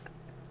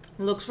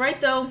 Looks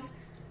right though.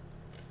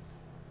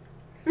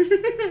 I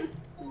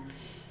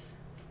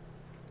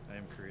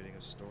am creating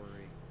a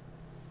story.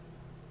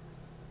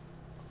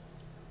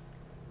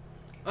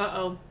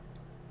 Uh-oh.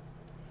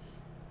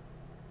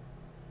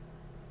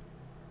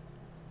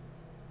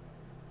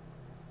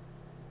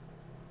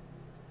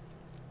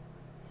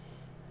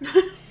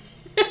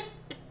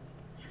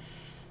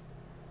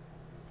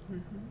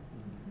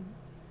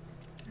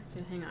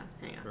 Okay, hang on.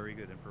 Very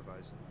good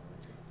improvising.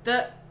 I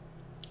like it.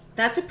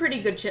 That's a pretty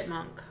good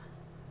chipmunk.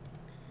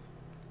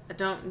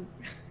 Don't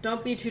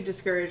be too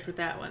discouraged with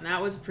that one.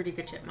 That was a pretty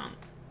good chipmunk.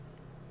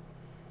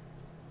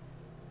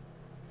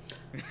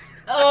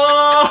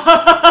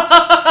 Oh!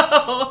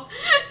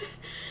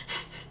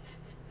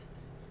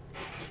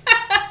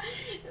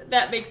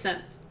 That makes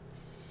sense.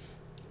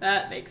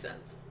 That makes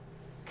sense.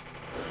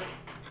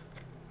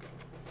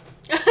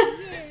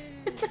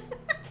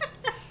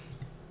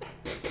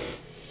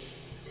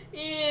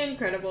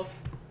 Incredible.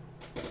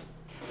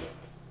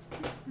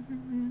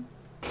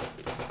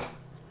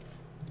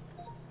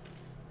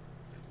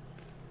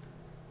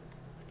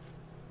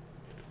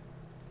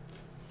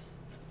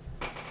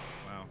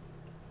 Wow.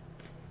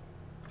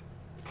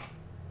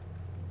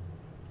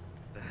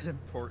 That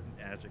important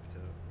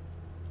adjective.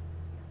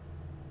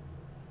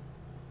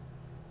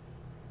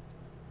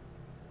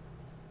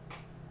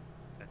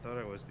 I thought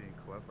I was being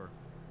clever.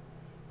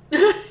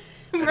 I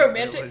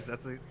Romantic. realized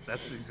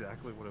that's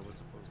exactly what it was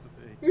supposed to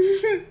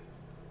be.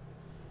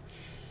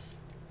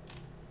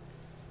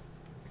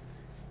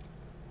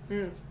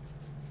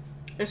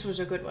 This was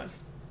a good one.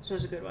 This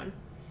was a good one.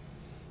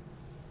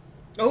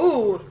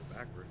 Oh!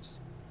 Backwards.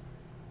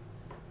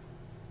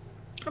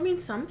 I mean,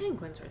 some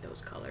penguins are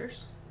those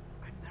colors.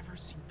 I've never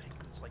seen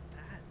penguins like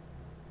that.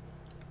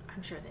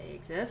 I'm sure they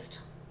exist.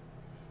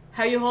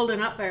 How you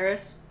holding up,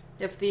 Varys?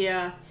 If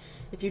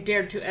you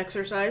dared to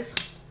exercise.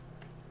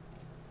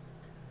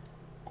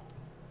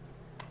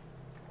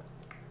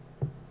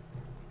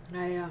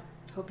 I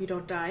hope you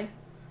don't die.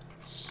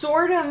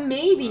 Sorta,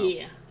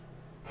 maybe.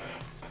 Wow.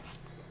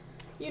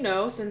 You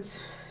know, since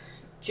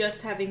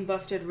just having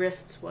busted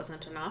wrists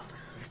wasn't enough.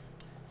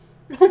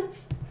 Why does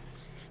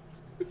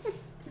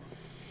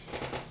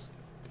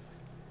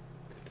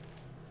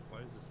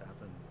this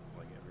happen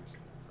like every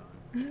single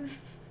time?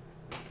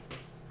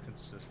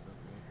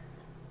 Consistently.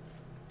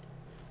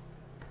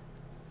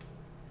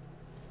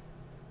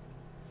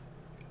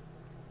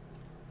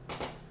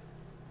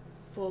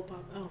 Full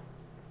pop. Oh,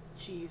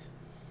 jeez.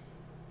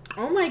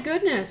 Oh my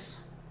goodness.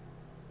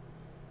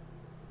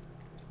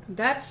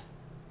 That's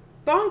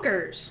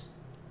bonkers.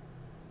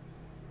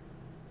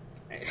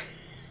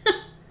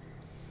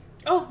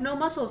 Oh, no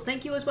muscles.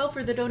 Thank you as well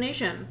for the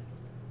donation.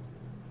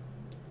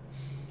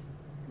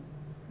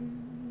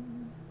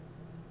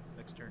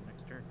 Next turn,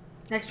 next turn.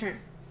 Next turn.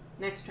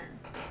 Next turn.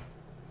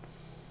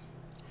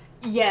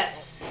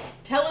 Yes.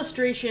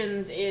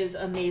 Telestrations is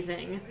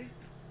amazing.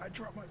 I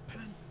dropped my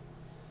pen.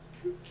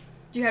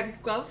 Do you have your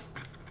glove?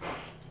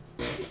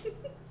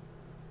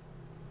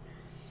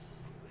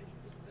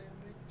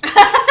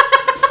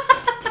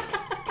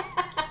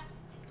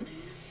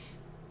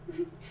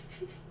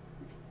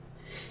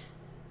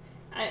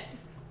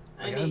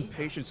 I got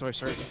impatient, so I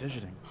started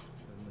fidgeting.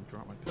 And then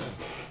dropped my pen.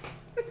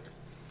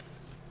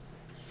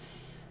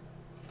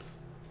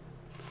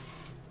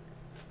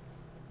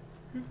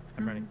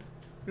 I'm ready.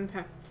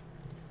 Okay.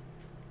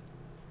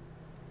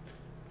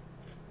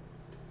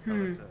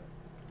 Oh, that's it.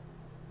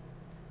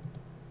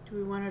 Do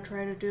we want to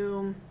try to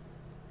do...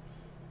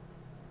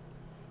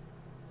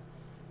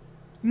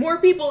 More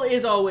people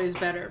is always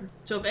better.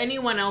 So if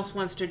anyone else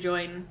wants to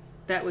join,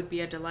 that would be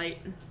a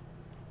delight.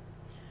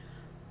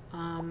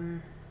 I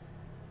would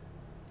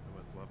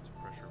love to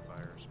pressure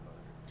buyers, but...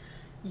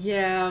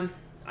 Yeah,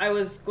 I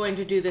was going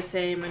to do the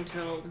same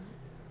until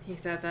he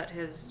said that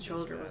his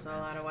shoulder was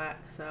all out of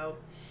whack, so...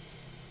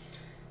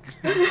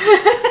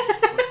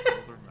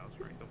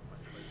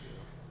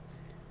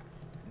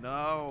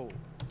 No!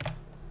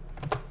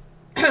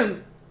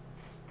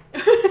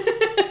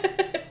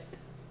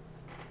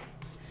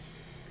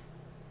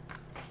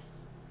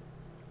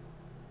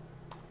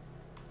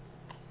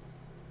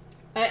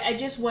 I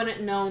just want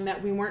it known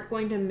that we weren't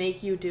going to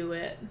make you do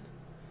it.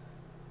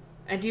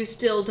 And you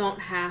still don't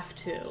have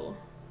to.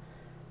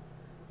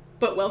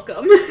 But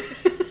welcome.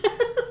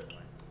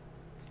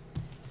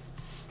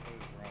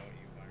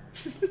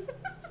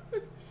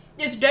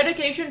 It's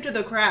dedication to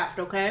the craft,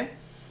 okay?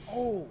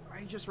 Oh,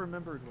 I just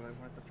remembered what I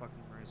wanted to fucking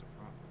write as a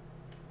prompt.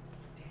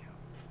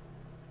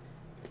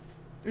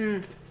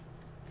 Damn.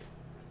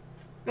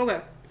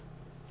 Okay.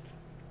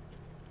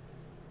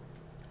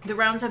 The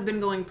rounds have been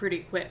going pretty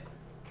quick.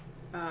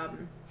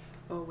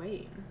 Oh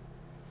wait.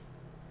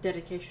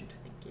 Dedication to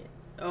the git.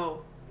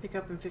 Oh, pick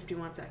up in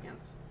 51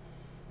 seconds.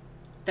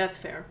 That's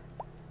fair.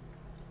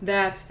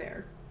 That's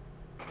fair.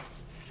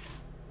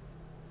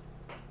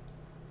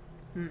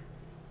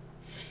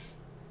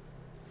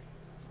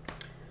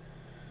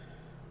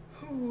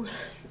 Ooh.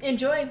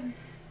 Enjoy.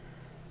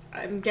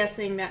 I'm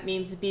guessing that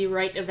means be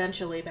right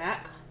eventually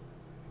back.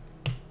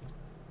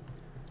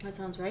 That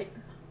sounds right.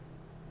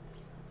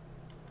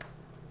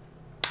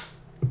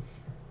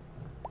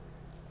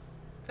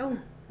 Oh,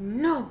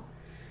 no.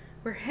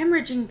 We're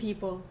hemorrhaging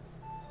people.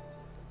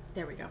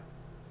 There we go.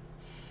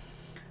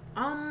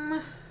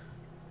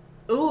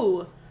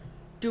 Ooh.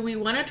 Do we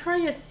want to try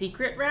a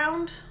secret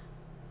round?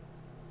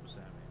 What's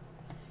that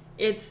mean?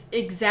 It's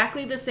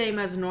exactly the same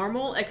as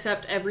normal,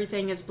 except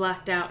everything is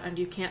blacked out and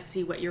you can't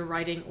see what you're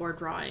writing or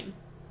drawing.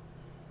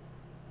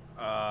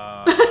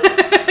 I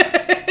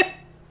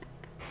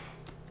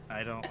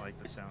don't like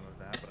the sound of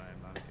that, but I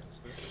am not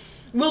against it.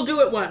 We'll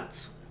do it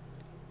once.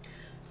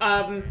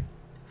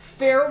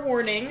 Fair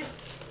warning,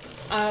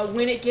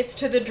 when it gets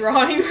to the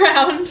drawing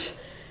round,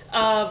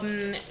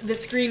 the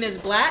screen is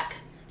black.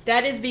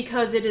 That is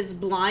because it is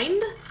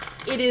blind.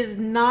 It is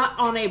not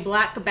on a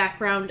black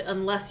background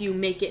unless you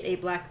make it a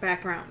black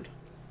background.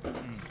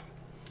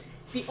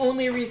 The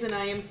only reason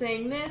I am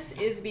saying this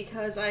is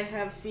because I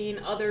have seen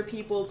other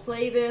people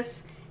play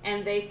this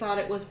and they thought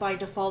it was by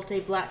default a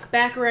black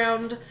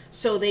background,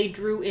 so they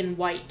drew in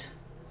white.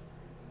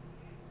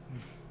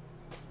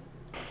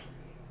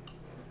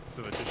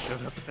 So it just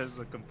showed up as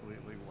a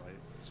completely white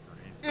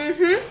screen.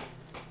 Mm-hmm.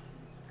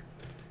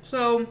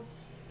 So...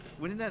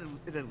 Wouldn't that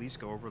it at least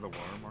go over the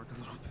watermark a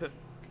little bit?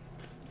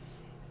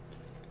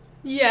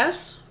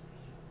 Yes.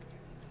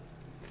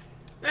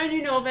 And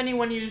you know if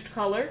anyone used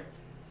color.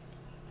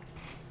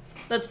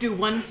 Let's do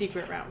one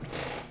secret round.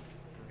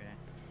 Okay.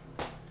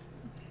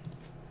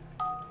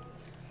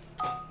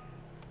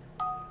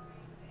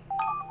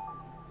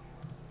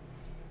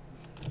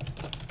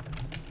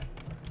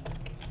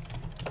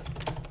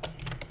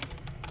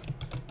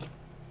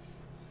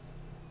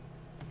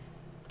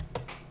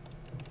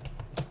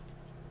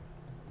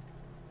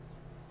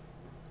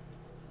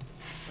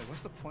 Like,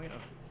 what's the point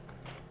of...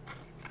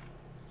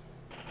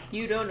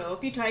 You don't know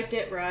if you typed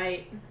it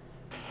right.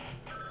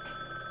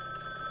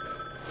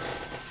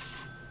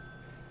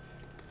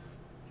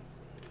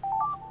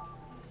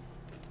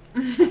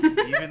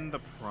 Even the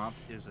prompt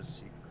is a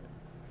secret.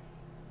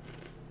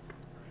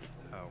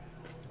 Oh.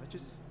 I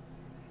just...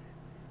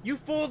 You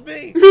fooled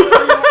me!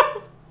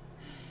 I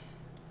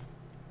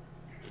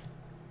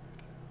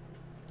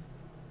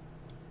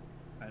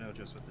know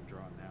just what to draw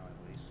now,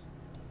 at least.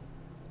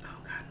 Oh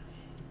god.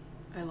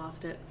 I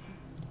lost it.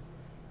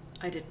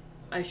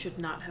 I should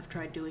not have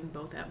tried doing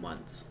both at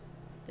once.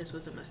 This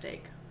was a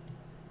mistake.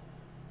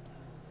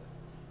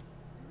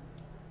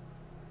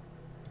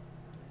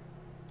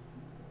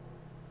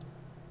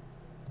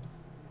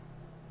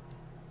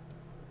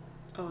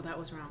 Oh, that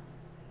was wrong.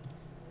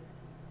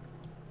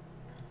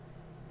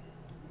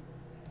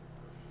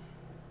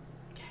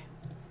 Okay.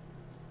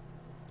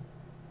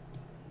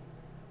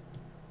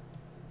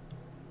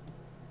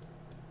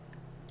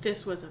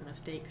 This was a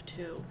mistake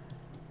too.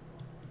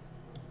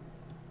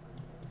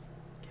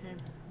 Okay.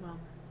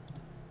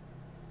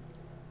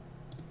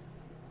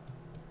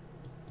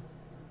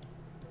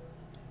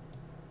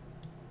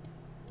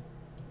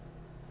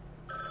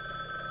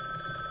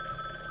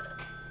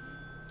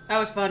 That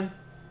was fun.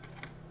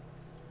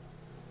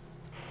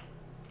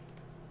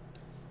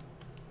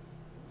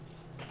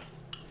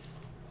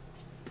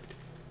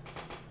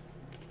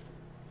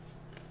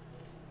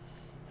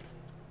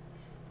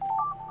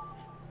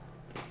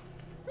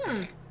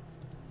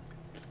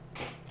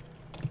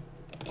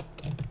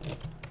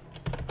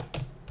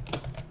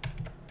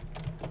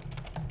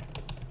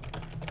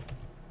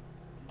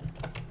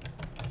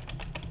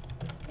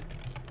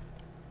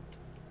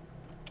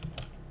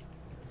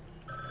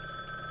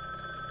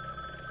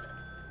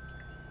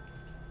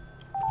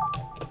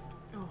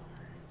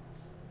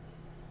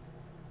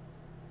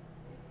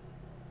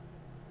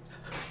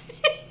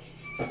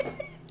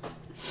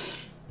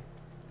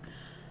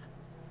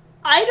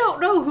 I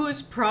don't know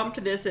whose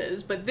prompt this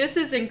is, but this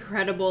is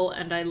incredible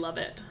and I love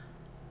it.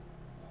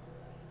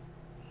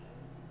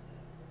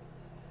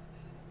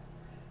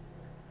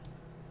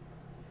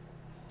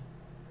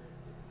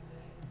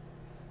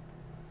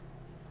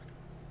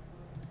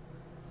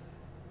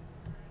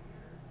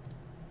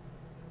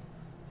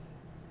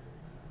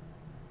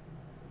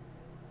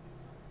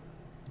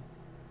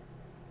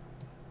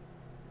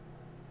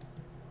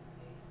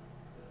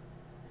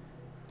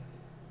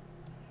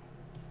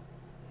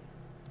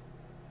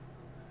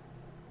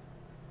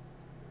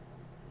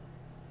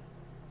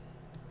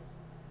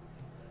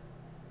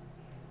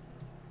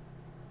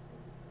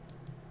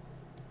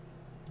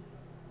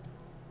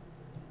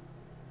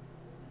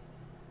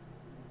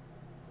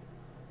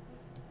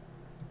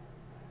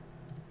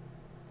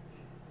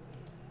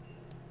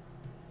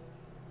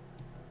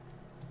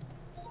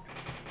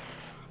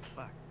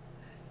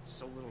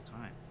 So little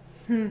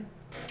time.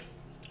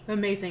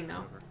 Amazing,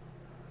 though. Whatever.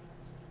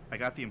 I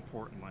got the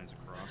important lines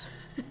across.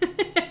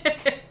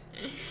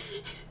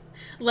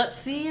 Let's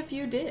see if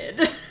you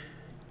did.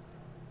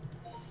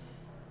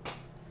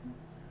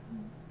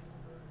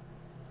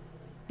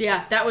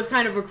 Yeah, that was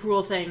kind of a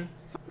cruel thing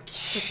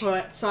to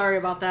put. Sorry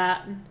about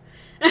that.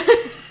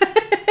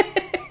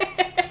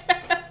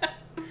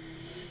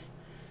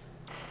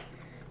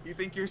 You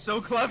think you're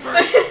so clever?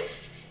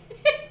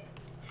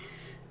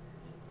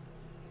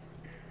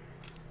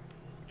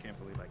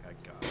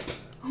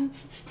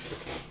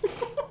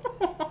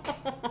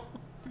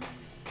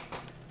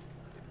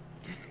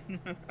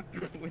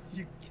 When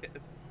you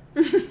get...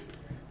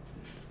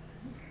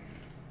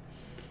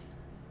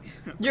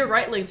 You're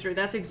right, Linkster.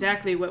 That's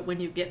exactly what when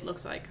you get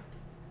looks like.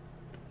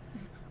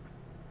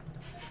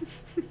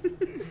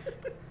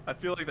 I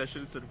feel like that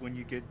should have said when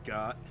you get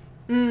got.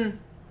 Mm.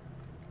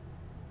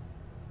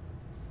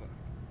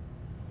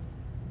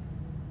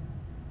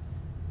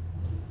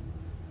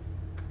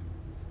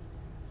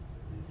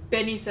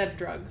 Benny said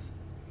drugs.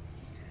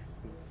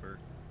 Oofer.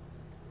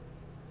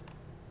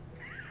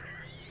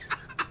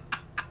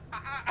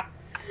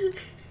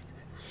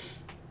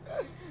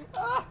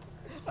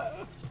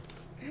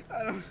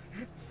 I don't...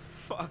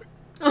 Fuck.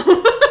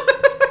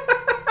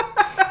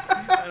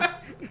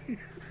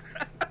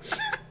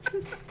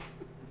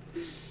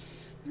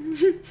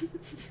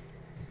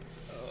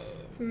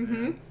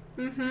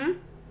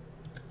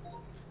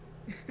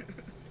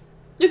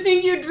 You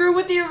think you drew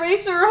with the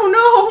eraser?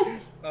 Oh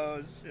no!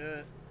 Oh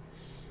shit.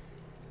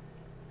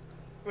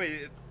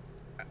 Wait,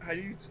 how do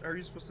you... Are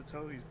you supposed to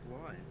tell he's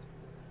blind?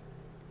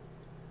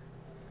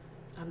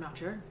 I'm not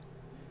sure.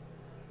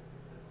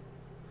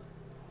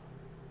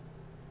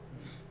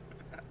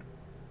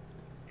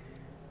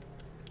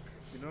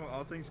 You know,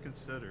 all things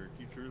considered,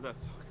 you drew that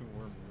fucking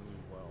worm really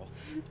well.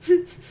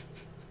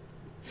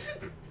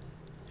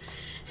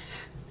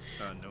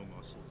 No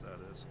muscles, that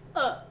is.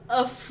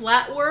 A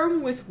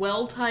flatworm with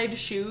well-tied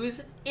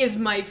shoes is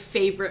my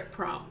favorite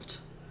prompt.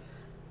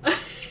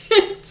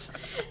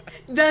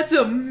 That's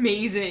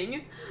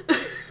amazing.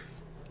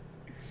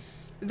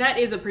 That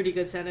is a pretty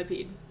good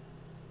centipede.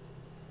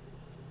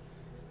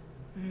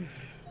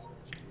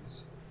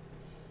 Jeez.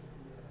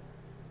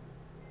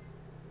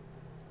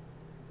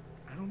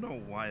 I don't know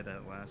why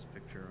that last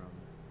picture on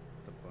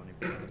the bunny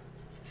bed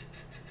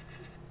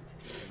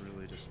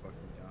really just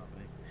fucking got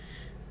me.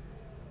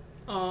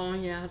 Oh,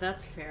 yeah,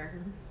 that's fair.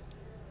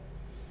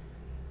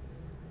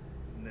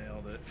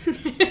 Nailed it.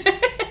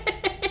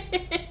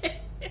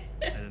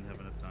 I didn't have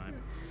enough time.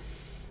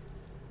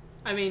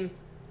 I mean...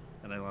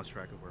 And I lost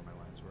track of where my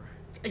lines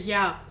were.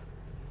 Yeah.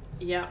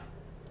 Yeah.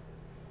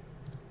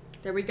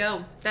 There we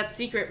go. That's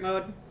secret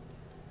mode.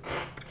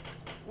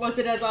 Was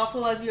it as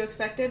awful as you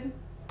expected?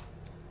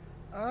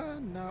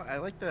 No. I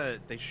like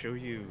that they show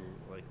you,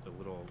 like, the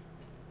little,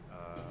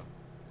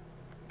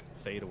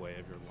 fadeaway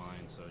of your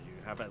line, so you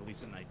have at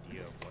least an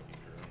idea of what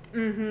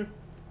you're doing. Mm-hmm.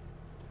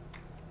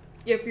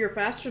 If you're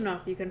fast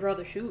enough, you can draw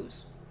the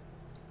shoes.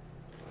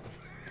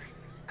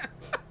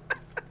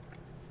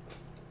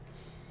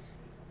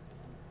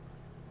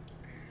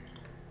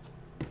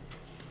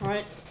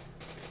 Alright.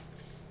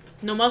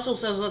 No Muscle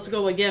says let's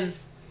go again.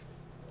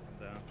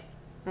 I'm down.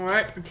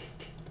 Alright.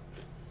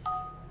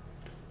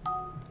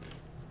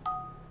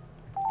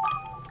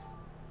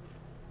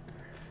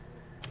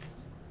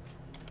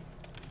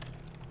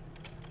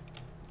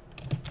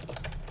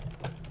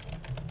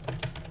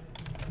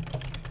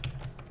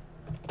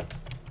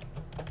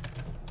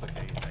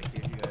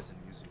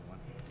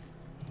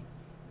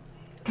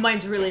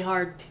 Mine's really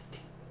hard.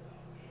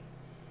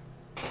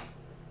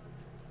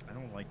 I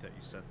don't like that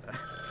you said that.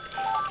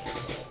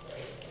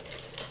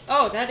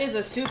 Oh, that is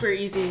a super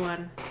easy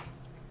one.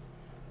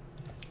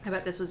 I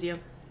bet this was you.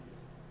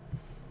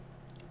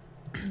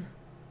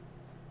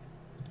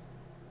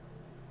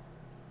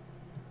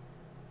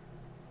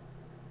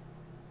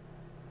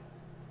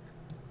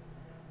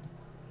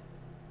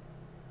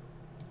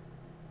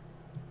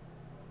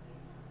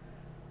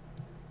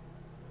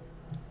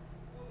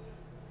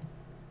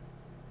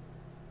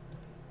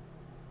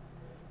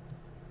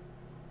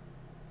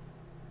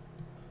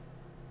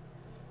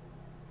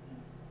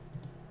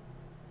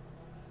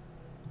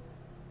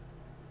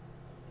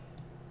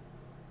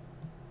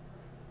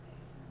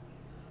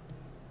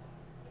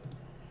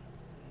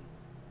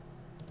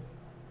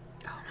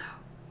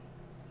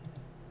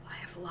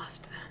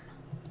 Lost them.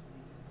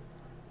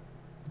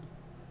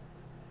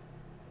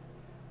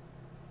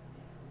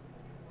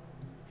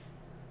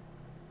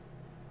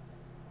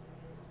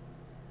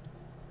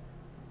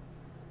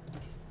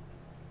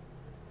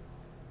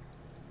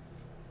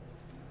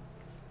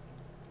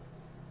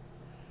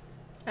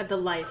 Add the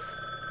life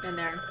in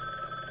there.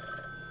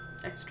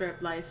 Extra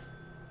life.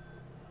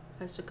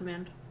 As to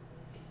command.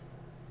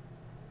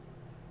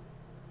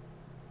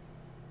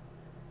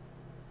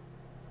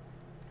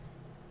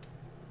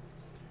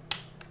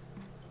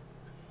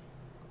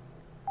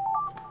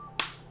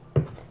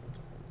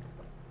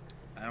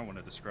 I don't want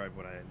to describe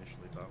what I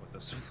initially thought what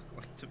this would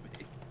look like to me.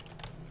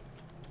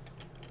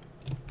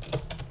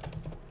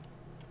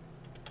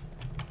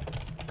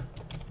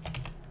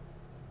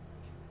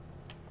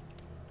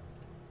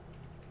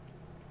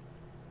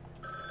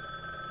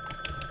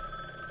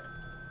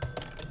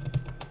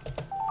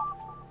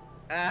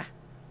 Ah!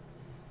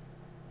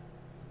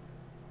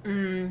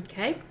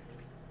 Okay.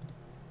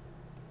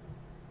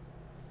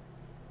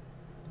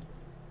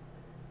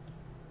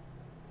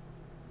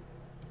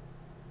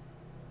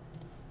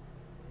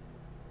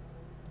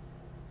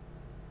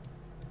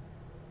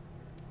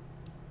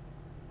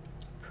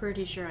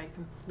 Pretty sure I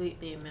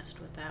completely missed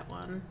with that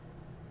one.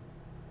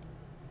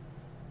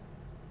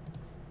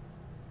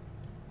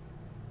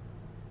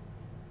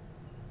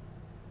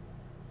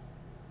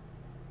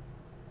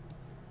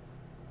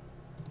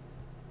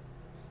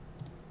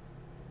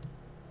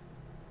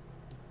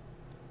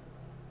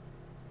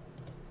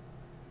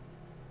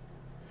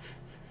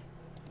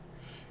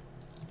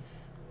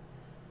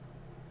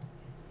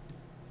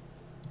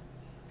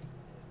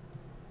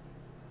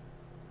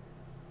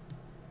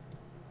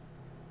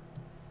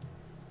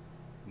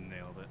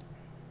 Nailed it.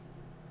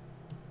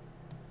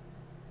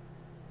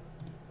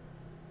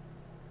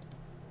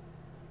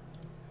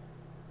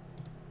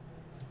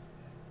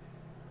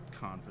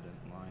 Confident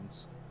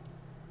lines.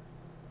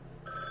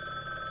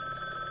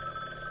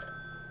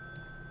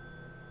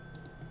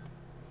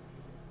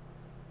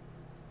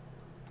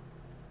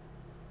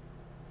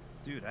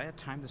 Dude, I had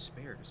time to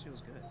spare. This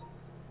feels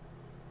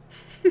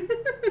good.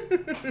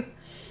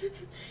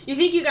 You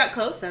think you got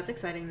close? That's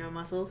exciting, no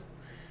muscles.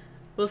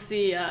 We'll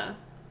see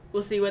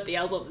what the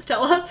albums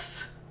tell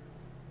us.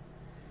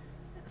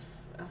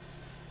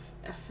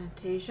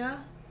 Aphantasia?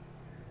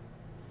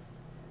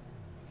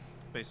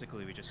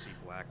 Basically, we just see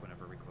black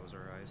whenever we close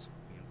our eyes.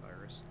 Me and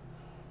Virus.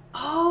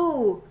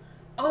 Oh!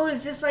 Oh,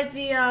 is this like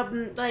the,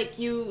 like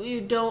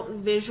you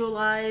don't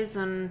visualize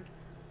and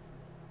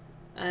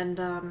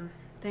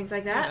things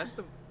like that? Yeah, that's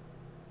the...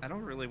 I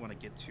don't really want to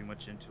get too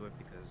much into it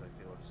because I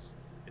feel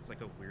it's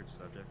like a weird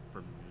subject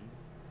for me.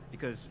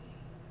 Because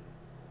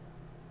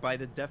by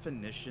the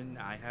definition,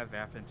 I have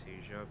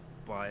aphantasia,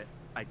 but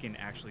I can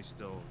actually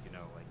still, you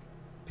know, like,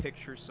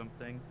 picture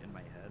something in my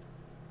head.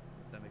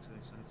 If that makes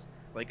any sense.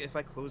 Like, if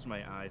I close my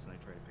eyes and I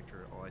try to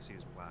picture it, all I see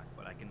is black,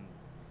 but I can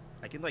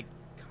like,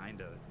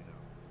 kind of, you know,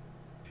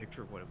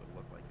 picture what it would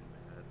look like in my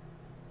head.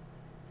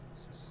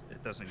 It's just,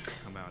 it doesn't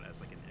come out as,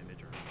 like, an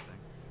image or anything.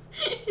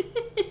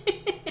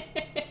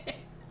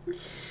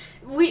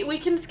 We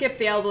can skip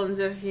the albums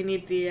if you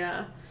need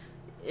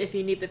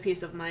the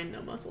peace of mind,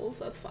 no muscles.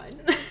 That's fine.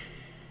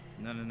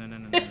 No.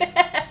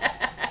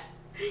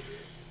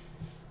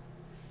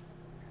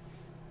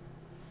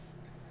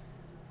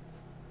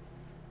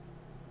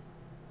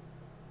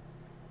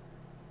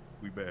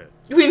 We bet.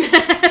 We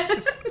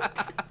met.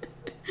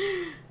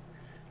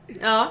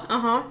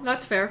 Uh-huh.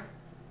 That's fair.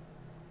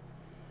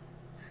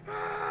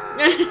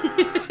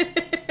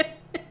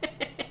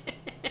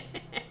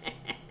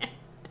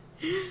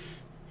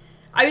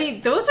 I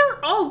mean, those are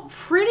all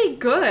pretty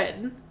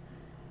good.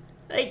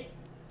 Like,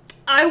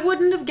 I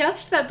wouldn't have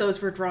guessed that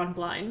those were drawn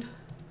blind.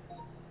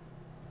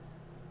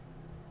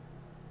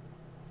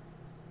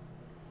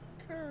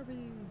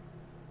 Kirby.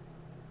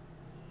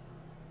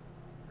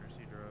 First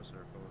you draw a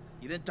circle.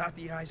 You didn't dot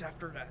the eyes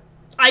after that.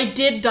 I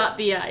did dot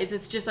the eyes.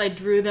 It's just I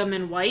drew them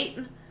in white.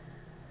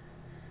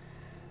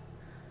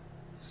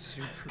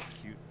 Super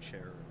cute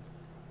cherub.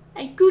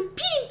 I could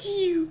beat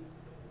you.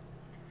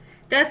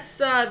 That's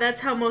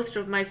how most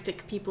of my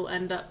stick people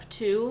end up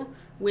too,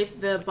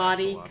 with the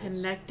body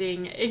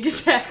connecting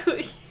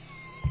exactly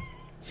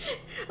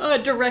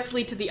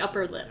directly to the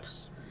upper lip.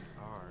 Yes,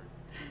 we are.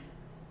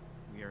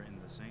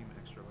 the same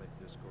Extra Life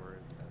Discord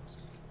that's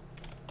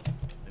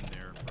been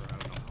there for I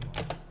don't know how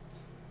long.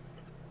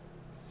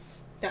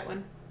 That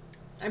one.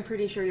 I'm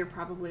pretty sure you're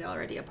probably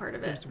already a part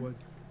of it. This one.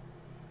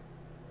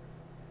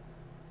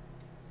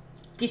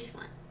 This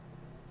one.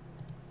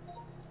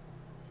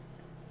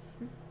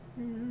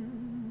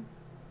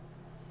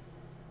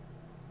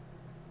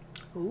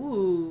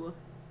 Ooh.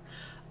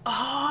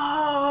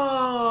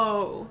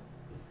 Oh!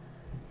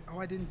 Oh,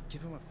 I didn't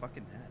give him a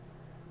fucking hat.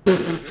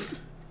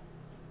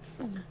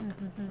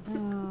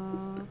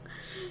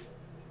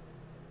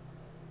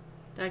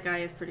 That guy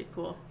is pretty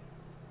cool.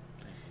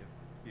 Thank you.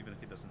 Even if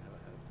he doesn't have a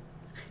head.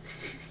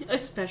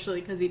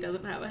 Especially because he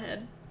doesn't have a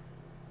head.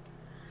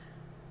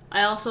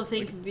 I also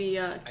think Like, the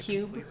I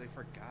cube... completely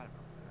forgot about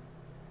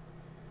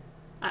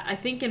that. I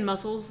think in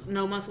Muscles,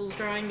 No Muscles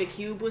drawing, the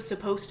cube was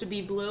supposed to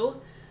be blue,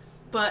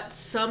 but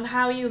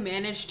somehow you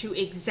managed to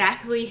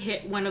exactly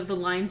hit one of the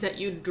lines that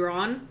you'd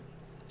drawn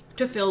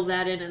to fill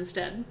that in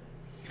instead.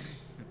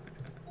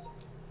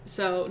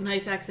 So,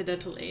 nice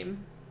accidental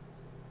aim.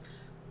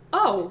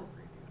 Oh!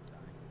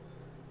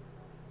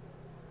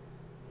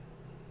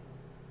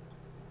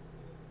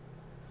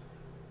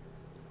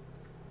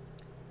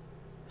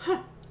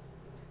 Huh.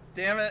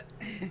 Damn it!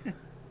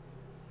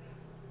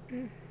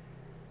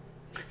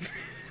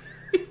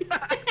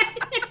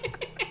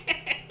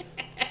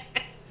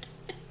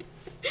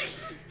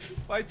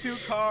 Why 2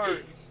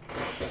 cars?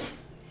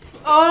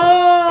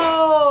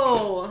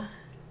 Oh!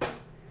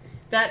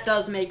 That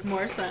does make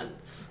more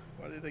sense.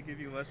 Why did they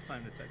give you less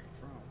time to type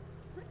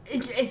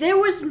it from? There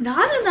was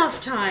not enough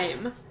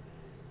time.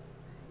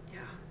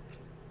 Yeah.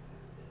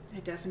 I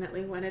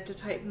definitely wanted to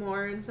type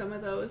more in some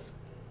of those,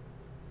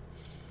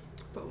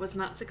 but was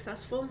not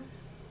successful.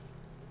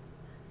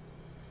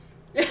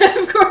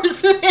 Of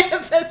course, the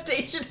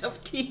manifestation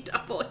of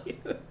TW.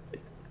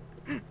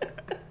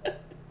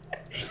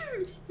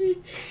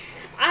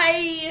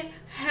 I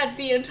had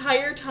the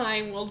entire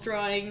time while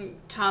drawing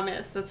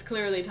Thomas, that's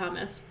clearly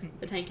Thomas,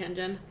 the tank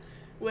engine,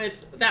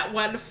 with that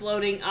one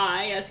floating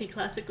eye, as he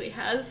classically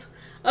has.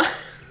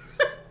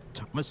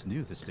 Thomas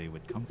knew this day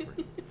would come for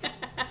him.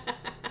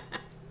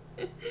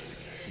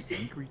 The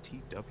angry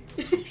TW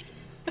approached him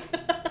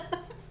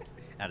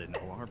at an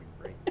alarming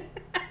rate.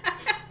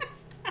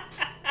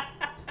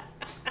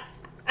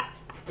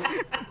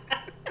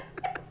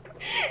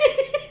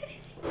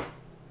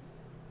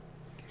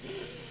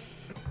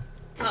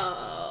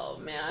 Oh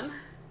man,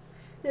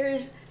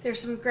 there's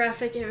some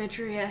graphic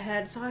imagery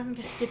ahead, so I'm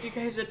gonna give you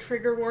guys a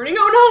trigger warning.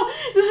 Oh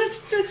no,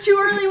 that's too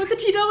early with the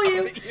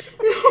TW.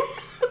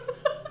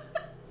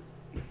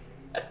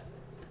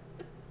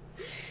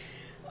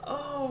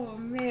 Oh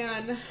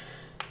man,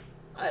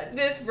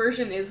 this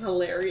version is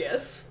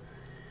hilarious.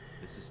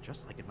 This is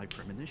just like in my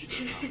premonitions,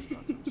 Thomas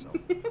thought to himself.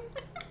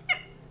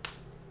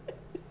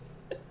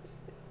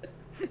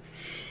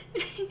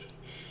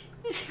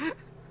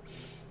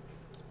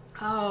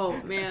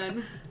 Oh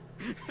man.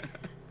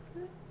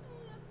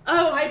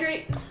 Oh,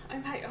 hydrate.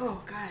 Oh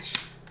gosh.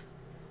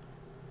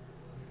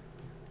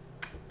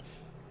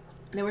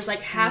 There was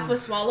like half a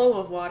swallow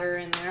of water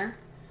in there.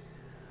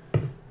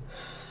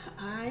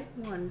 I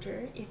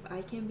wonder if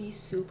I can be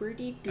super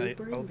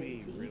duper I'll be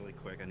lazy. really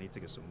quick. I need to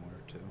get some water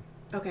too.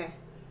 Okay.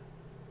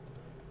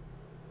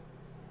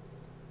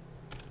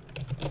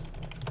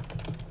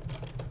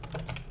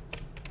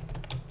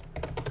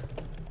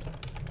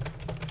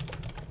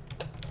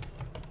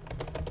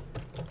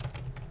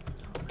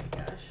 Oh my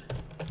gosh.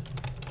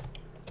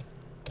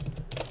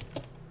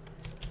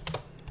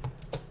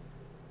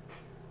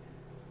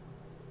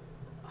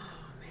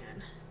 Oh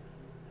man.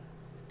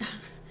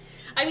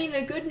 I mean,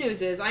 the good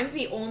news is I'm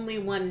the only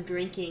one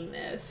drinking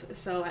this,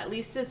 so at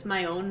least it's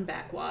my own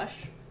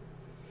backwash.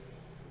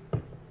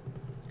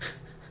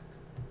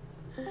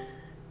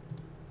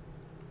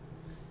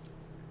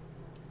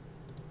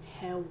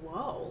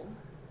 Hello.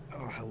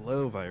 Oh,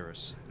 hello,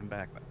 virus. I'm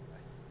back, by the way.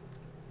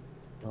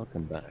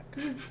 Welcome back.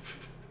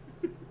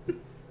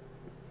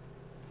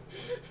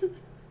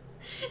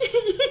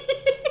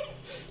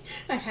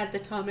 I had the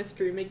Thomas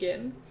dream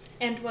again.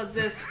 And was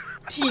this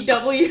TW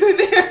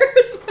there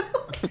as well?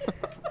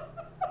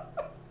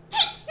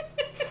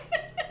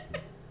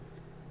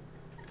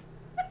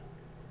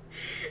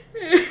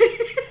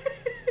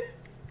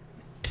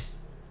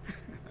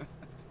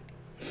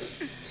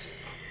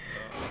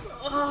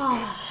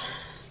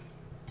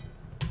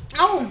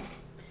 Oh,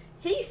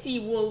 hey,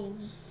 Seawolf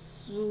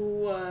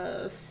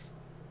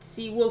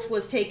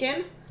was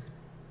taken.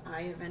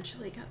 I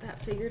eventually got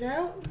that figured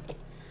out.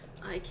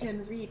 I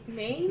can read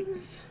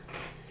names.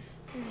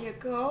 There you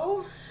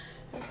go.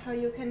 That's how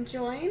you can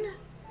join.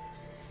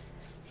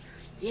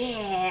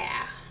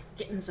 Yeah,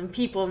 getting some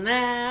people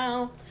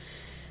now.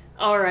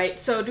 All right,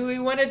 so do we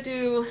want to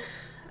do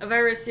a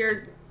virus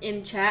here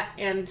in chat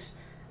and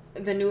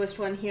the newest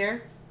one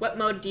here? What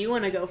mode do you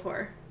want to go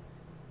for?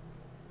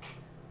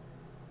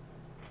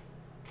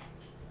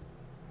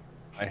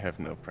 I have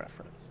no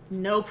preference.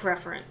 No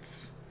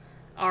preference.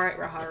 All right,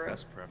 What's the Raharu.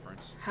 best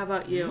preference? How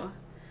about you?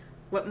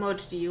 What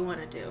mode do you want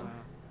to do?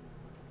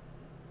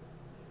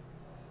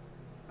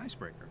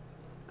 Icebreaker.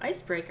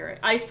 Icebreaker.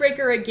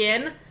 Icebreaker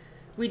again?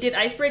 We did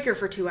Icebreaker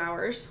for 2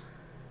 hours.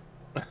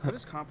 What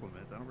is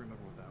compliment? I don't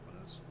remember what that one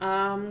is.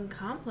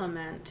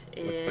 Compliment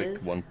Looks is...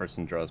 like one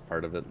person draws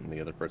part of it and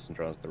the other person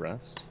draws the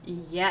rest.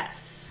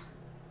 Yes.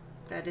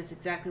 That is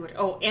exactly what...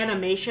 Oh,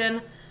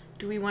 animation.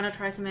 Do we want to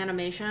try some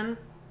animation?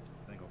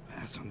 I think I'll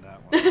pass on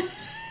that one.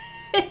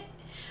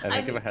 I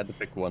think if I had to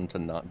pick one to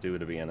not do, it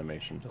would be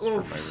animation, just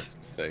for my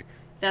risk's sake.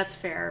 That's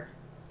fair.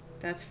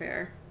 That's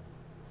fair.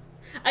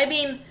 I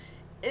mean,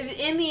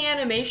 in the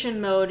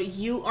animation mode,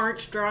 you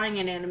aren't drawing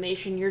an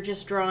animation, you're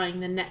just drawing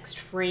the next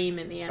frame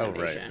in the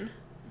animation.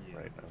 Oh,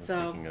 right. Right. I was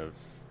So- thinking of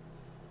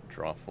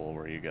Drawful,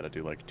 where you gotta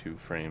do like 2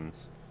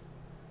 frames.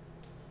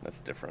 That's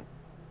different.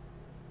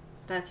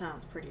 That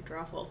sounds pretty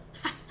drawful.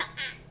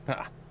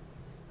 Ha!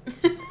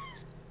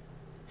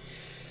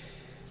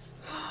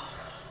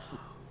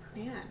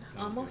 Man,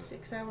 was almost good.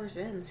 6 hours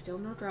in, still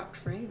no dropped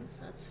frames.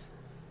 That's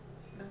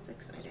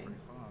exciting.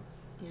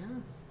 Yeah,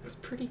 it's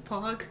pretty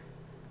pog.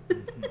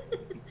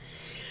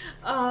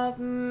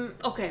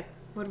 Okay,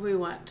 what do we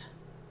want?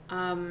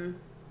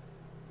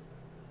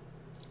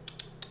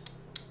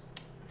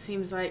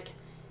 Seems like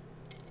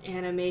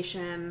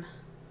animation.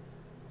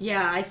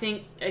 Yeah, I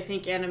think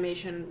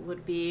animation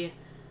would be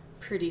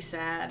pretty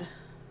sad.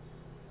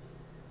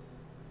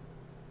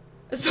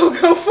 So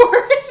go for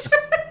it.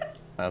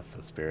 That's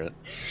the spirit.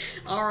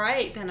 All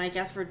right, then I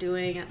guess we're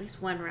doing at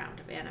least 1 round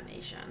of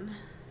animation.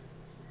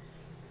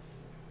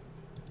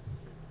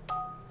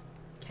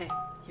 Okay,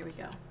 here we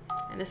go.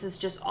 And this is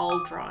just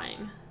all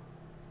drawing.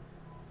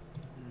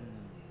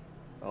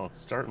 Oh,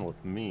 it's starting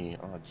with me.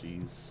 Oh,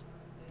 jeez.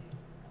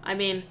 I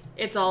mean,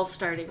 it's all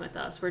starting with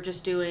us. We're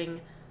just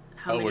doing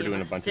how many we're of doing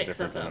a us? bunch of 6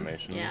 different them.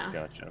 animations. Yeah.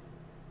 Gotcha.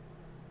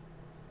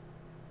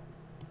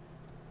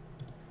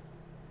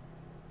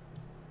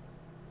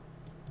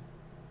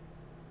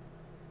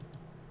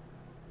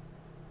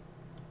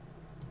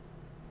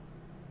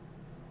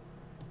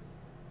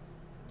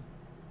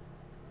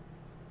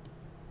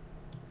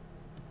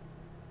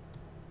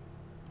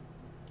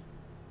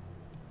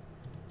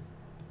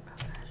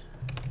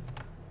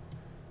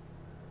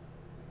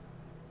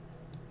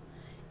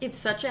 It's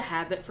such a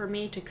habit for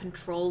me to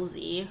Control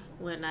Z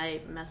when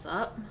I mess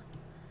up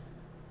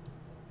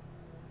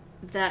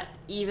that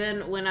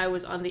even when I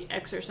was on the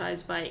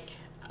exercise bike,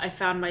 I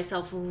found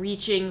myself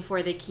reaching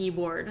for the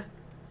keyboard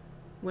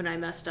when I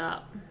messed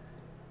up.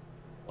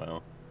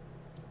 Well.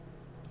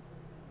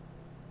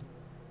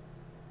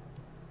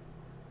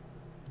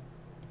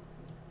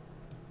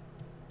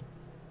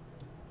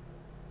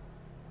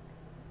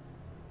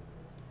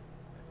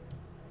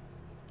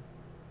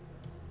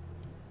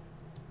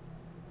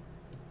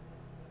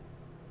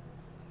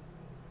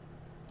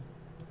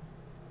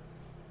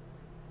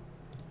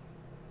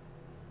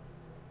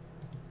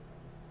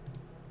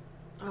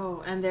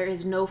 Oh, and there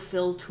is no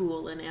fill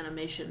tool in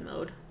animation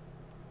mode.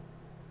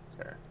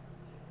 Fair.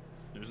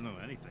 There's no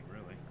anything,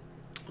 really.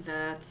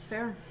 That's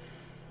fair.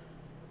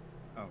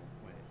 Oh,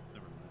 wait.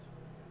 Never mind.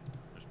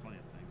 There's plenty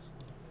of things.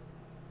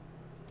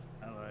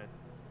 I lied.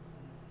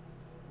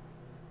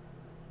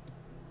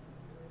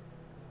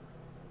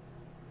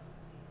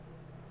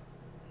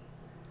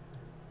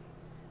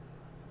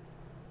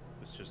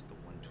 It's just the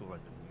one tool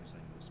I've been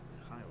using was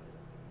highlighter.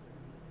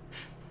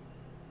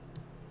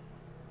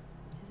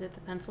 Is it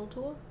the pencil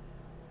tool?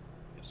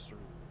 Yes, sir.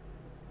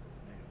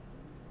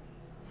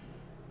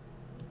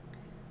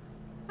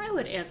 I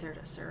would answer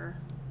to sir.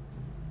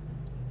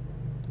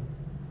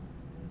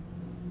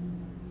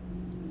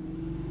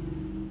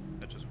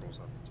 That just rolls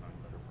off the tongue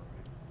better for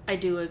me. I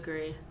do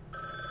agree.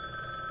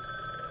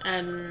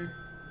 And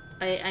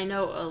I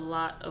know a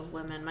lot of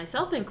women,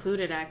 myself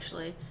included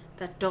actually,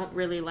 that don't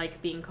really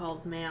like being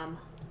called ma'am.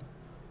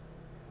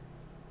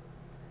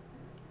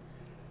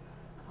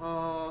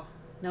 Oh,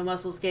 No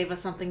Muscles gave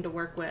us something to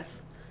work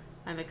with.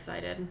 I'm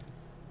excited.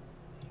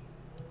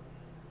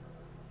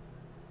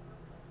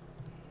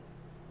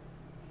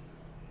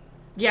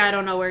 Yeah, I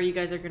don't know where you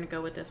guys are going to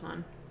go with this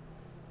one.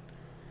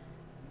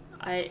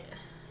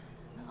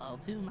 I'll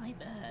do my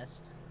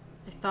best.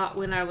 I thought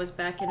when I was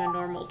back in a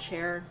normal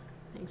chair,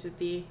 things would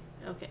be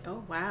okay.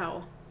 Oh,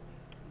 wow.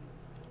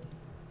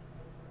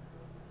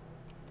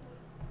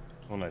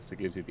 Oh, nice. It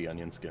gives you the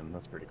onion skin.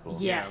 That's pretty cool. Yeah.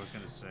 Yeah, I was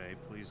Yes. gonna say,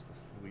 please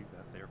leave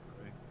that there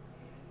for me.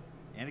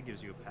 And it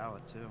gives you a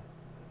palette too.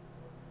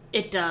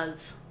 It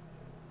does.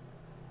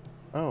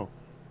 Oh,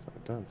 so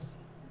it does.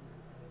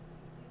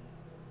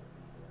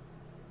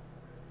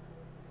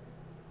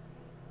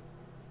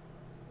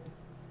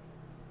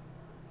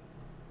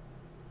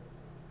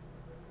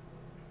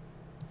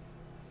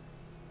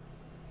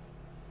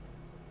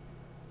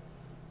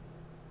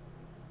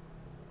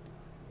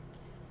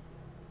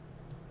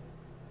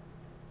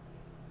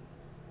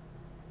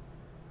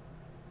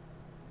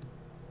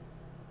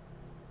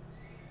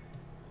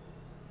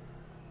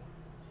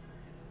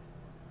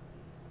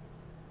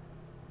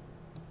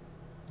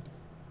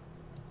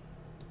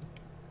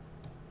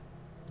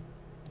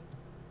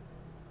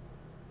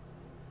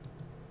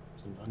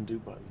 There's an undo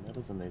button. That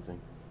is amazing.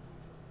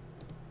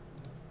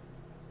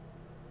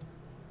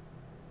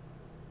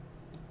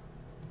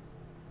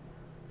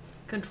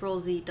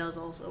 Control Z does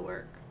also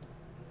work.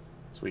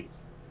 Sweet.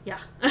 Yeah.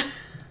 Oh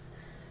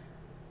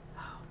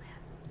man,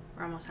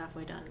 we're almost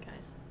halfway done,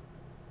 guys.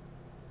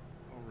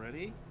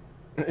 Already?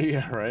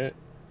 Yeah, right?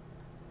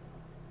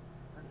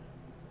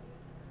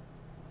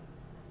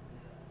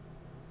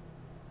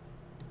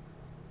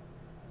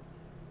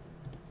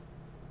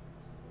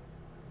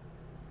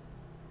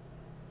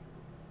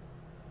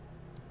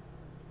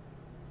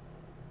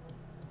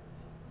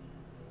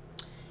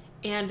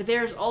 And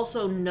there's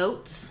also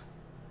notes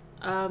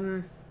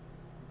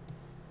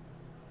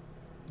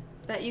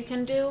that you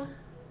can do.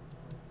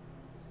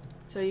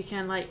 So you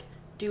can like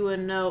do a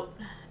note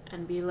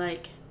and be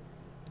like,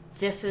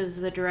 this is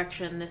the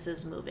direction this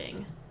is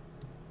moving.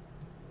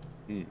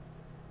 Hmm.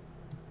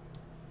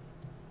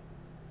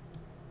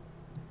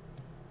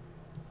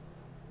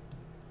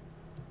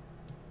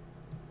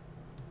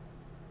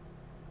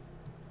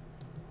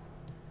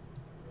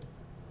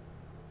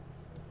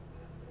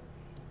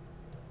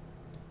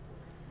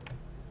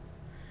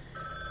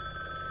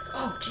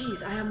 Oh,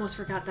 geez, I almost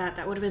forgot that.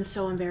 That would have been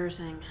so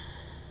embarrassing.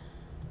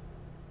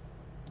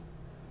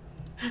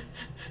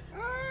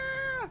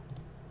 Ah!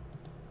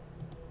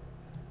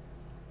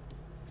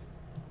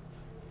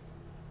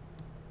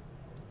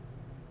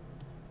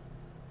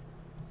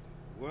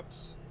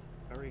 Whoops.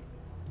 Hurry.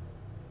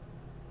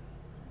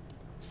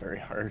 It's very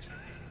hard.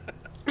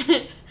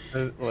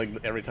 Like,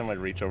 every time I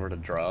reach over to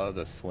draw,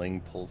 the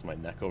sling pulls my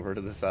neck over to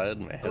the side,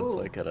 and my head's Ooh.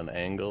 like at an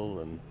angle,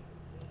 and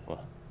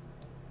well,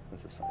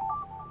 this is fine.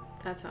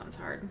 That sounds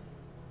hard.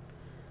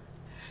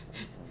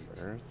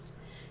 Earth.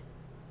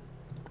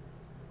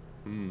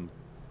 Hmm.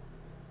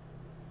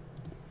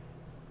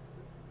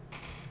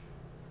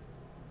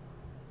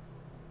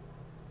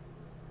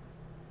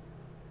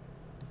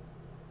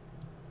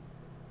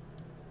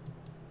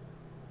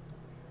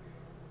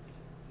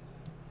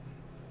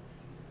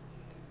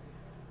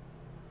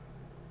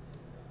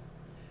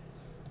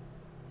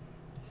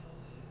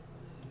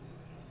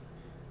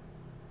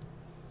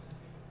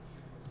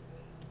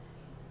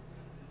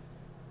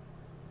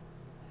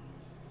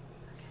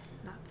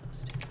 Not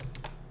those two.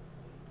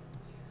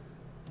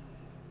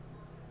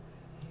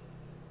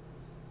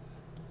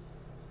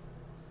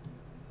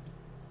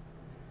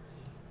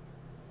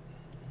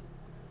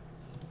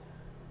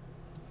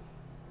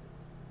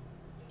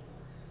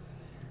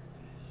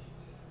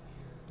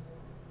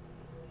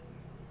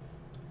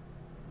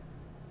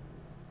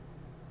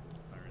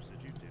 Iris,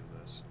 did you do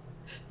this?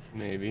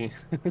 Maybe.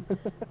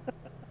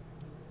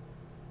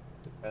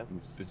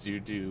 Depends. Did you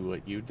do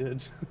what you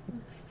did?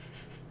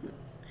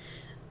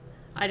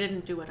 I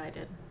didn't do what I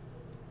did.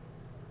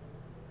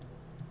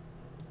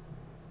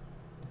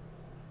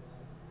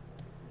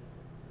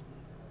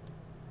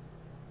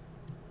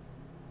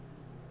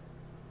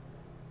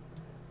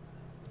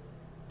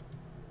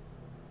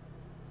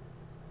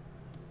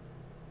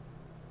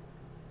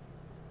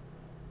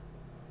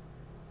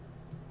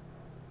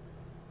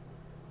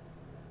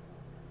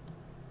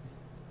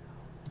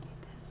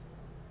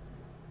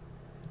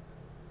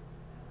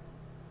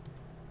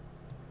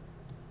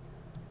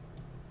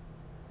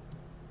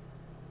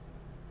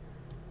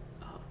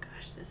 Oh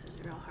gosh, this is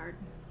real hard.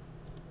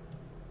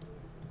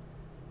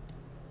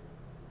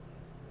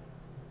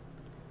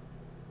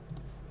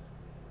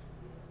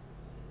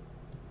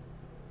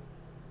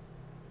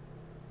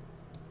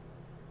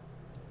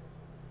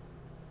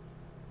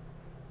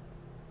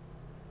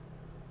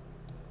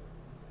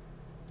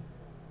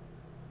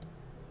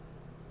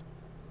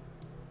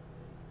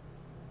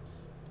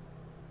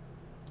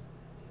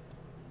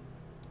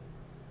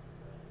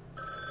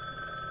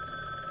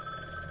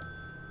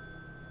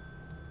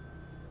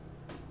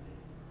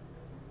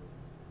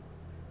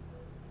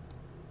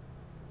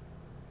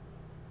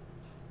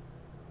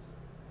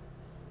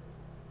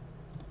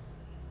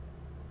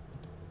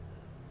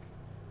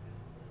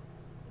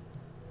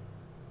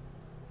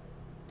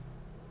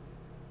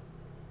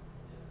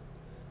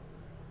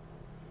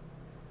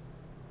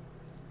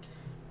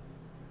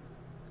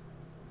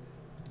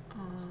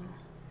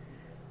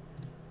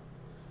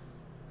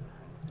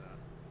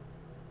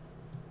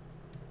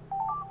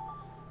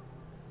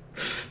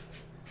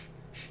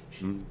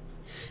 Mm.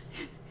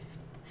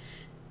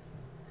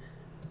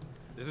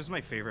 This is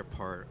my favorite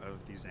part of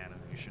these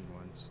animation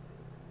ones.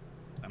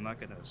 I'm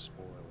not gonna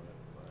spoil it,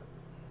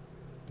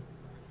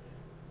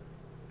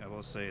 but I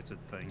will say it's a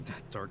thing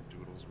that Dark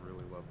Doodles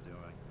really love doing,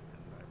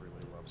 and I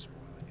really love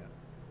spoiling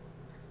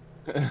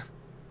it.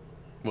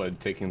 What,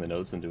 taking the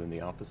notes and doing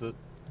the opposite?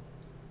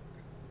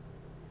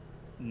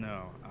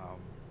 No,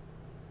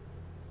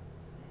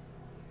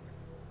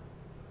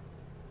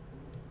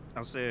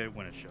 I'll say it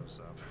when it shows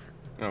up.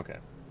 Okay.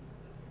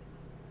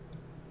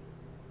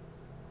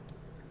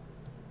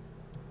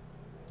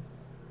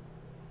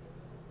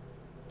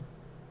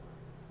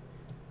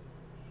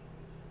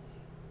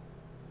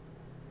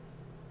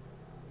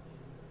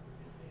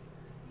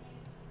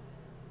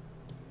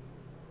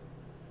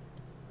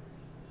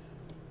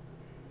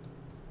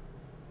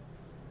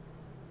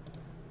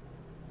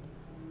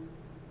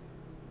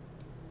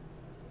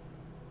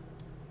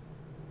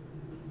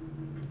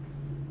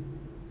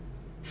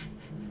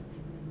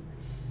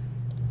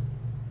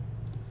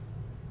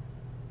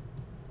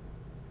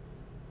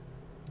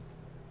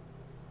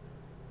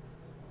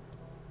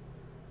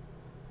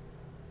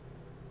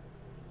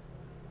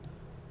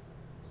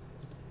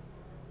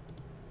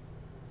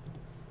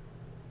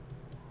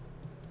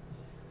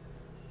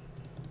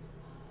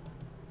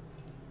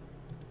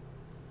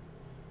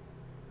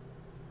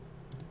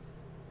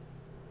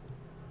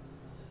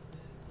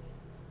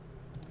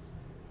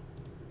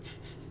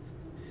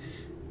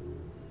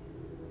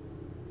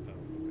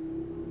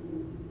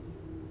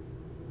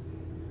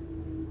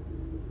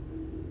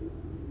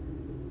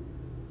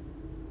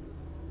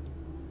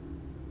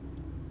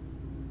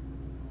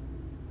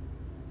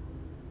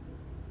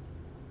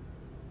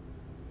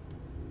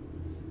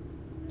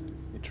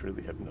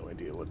 truly have no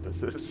idea what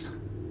this is.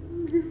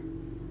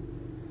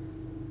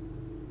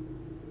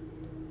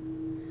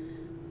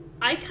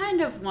 I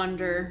kind of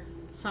wonder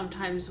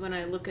sometimes when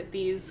I look at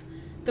these,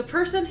 the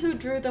person who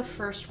drew the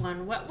first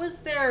one, what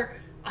was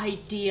their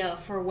idea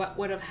for what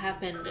would have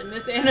happened in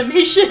this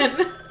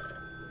animation?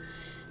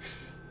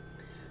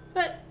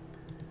 But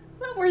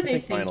what were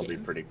they thinking? Mine will be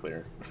pretty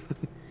clear.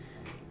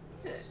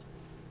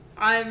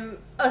 I'm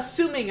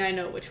assuming I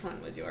know which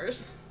one was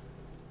yours.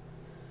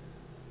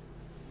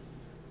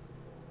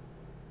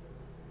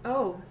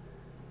 Oh.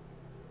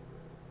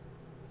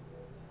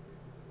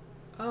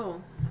 Oh,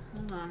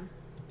 hold on.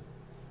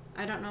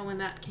 I don't know when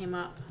that came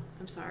up.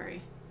 I'm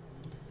sorry.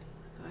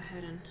 Go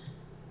ahead and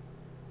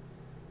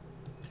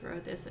throw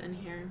this in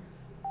here.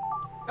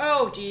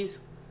 Oh, geez.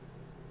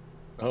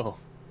 Oh.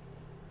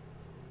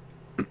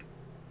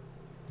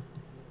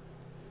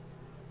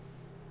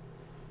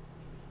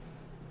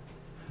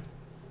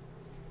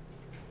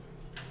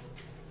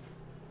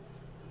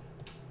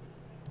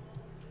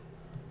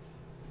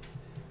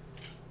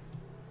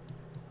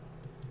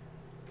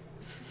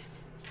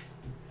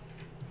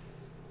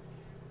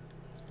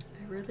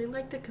 I really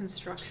like the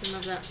construction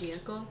of that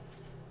vehicle.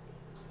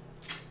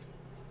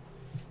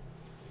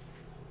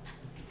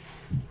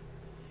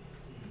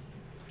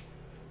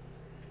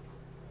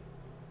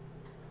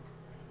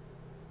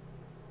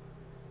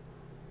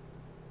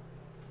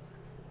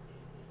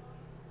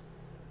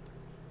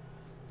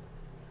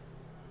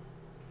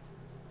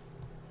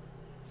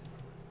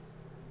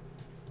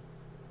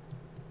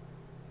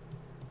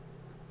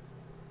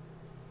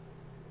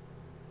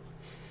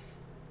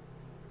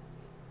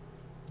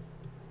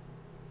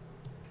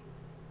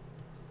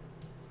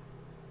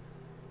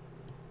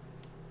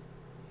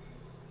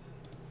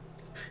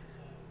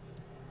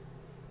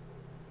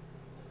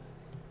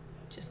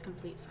 Just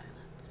complete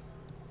silence.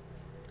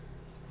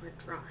 We're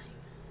drawing.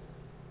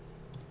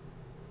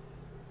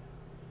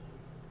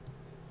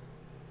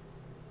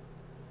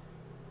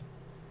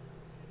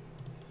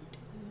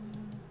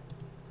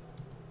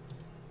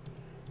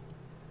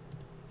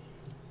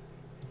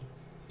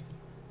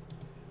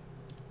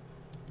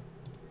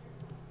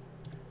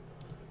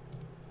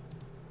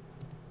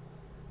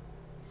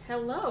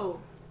 Hello,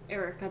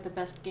 Erica the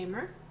Best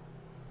Gamer.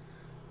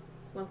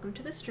 Welcome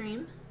to the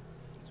stream.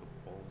 It's a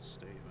bold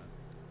statement.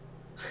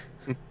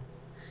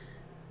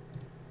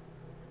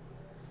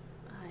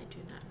 I do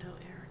not know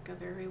Erica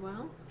very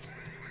well.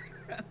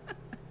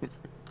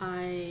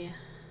 I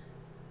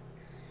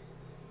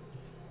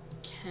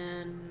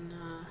can.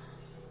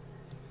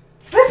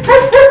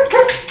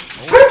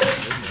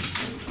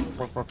 Oh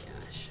my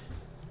gosh.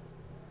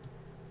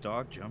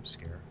 Dog jump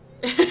scare.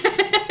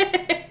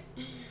 Sorry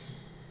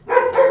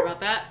about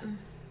that.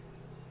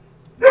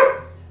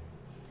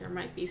 There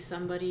might be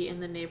somebody in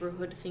the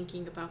neighborhood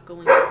thinking about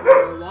going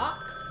for a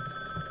walk.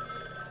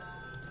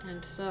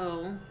 And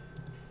so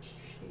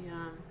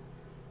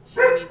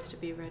she needs to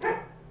be ready.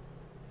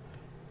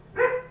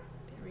 There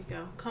we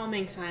go.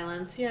 Calming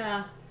silence.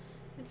 Yeah.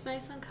 It's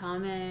nice and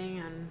calming,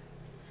 and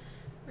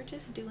we're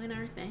just doing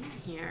our thing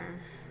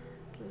here.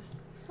 Just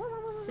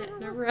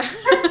sitting around.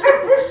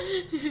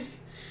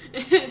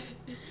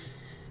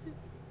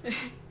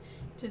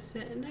 Just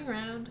sitting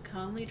around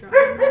calmly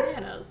drawing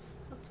bananas.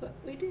 That's what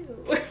we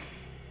do.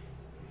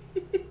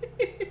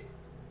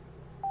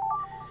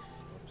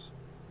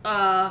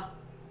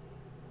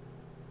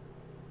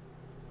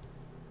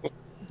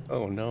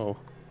 Oh no.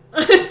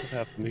 What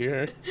happened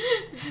here?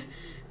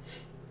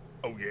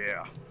 Oh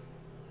yeah.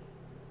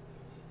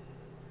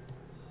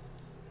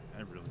 I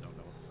really don't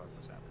know what the fuck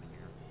was happening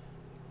here.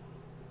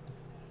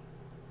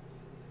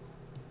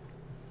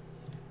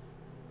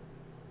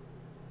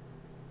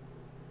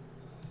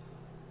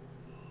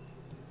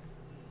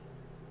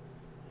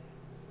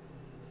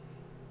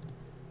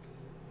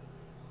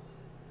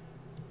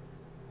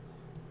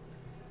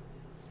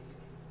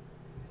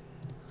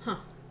 Huh.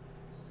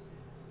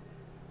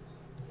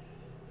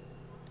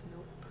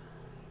 Nope.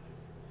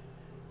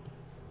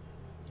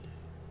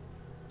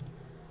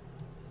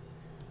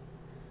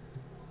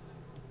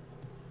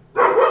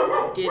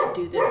 Did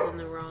do this in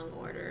the wrong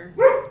order.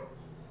 Let's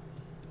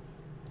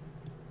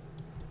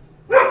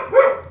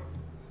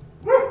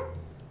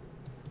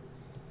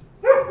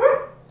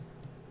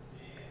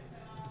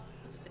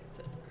fix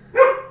it.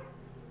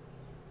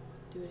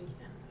 Do it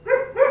again.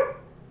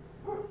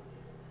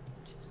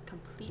 Just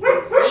completely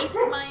waste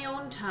my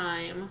own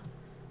time.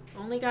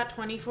 Only got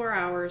 24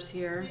 hours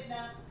here.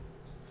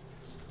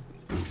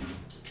 I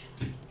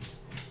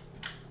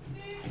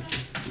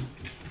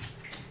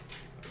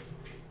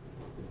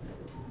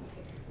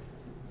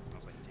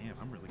was like, damn,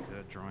 I'm really good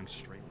at drawing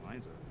straight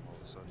lines all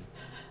of a sudden.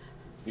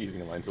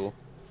 Using a line tool.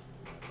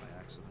 By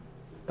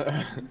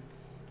accident.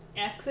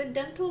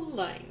 Accidental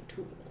line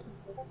tool.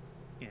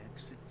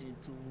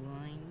 Accidental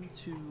line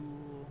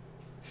tool.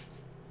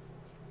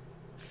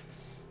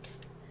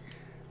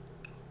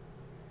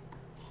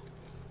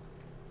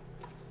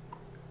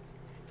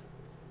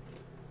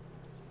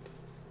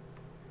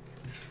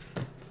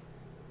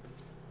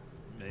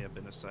 May have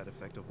been a side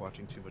effect of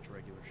watching too much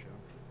regular show.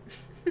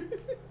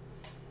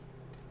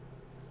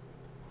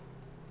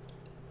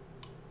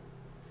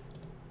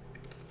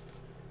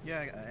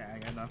 Yeah, I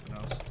got nothing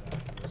else to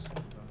add to this.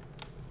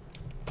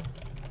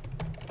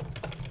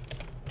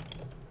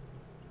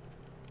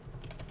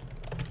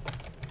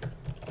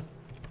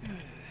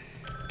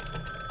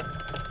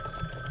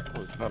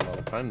 Well, it's not a lot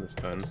of time this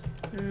time.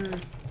 Hmm.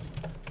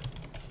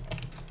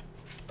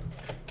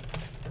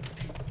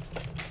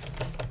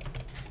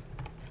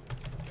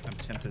 I'm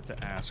tempted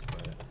to ask,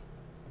 but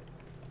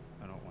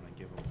I don't want to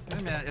give away. I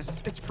mean,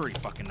 it's pretty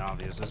fucking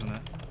obvious, isn't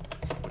it?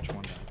 Which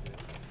one I did.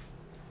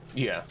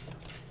 Yeah,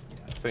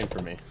 Yeah. same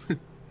for me.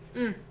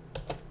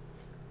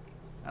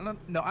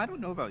 I don't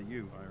know about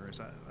you, Iris.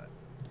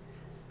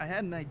 I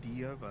had an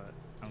idea, but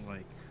I'm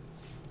like,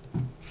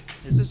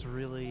 is this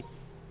really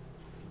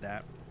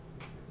that,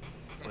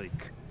 like...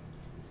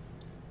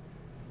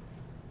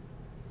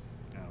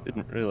 I don't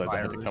Didn't know, realize I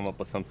had to virus? come up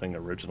with something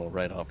original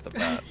right off the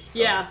bat. So.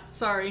 Yeah,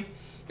 sorry.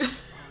 Oh,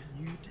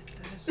 you did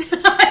this?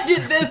 I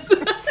did this.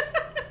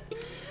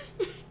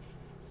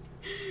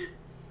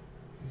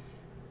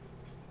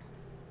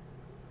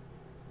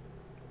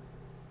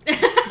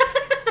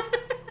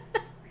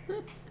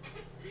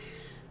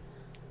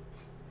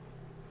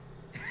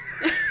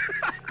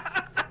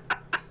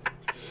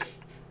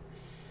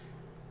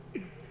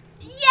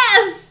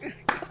 Yes!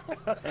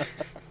 Oh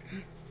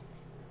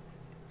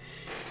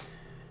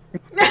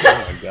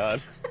my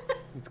god.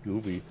 It's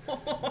Gooby.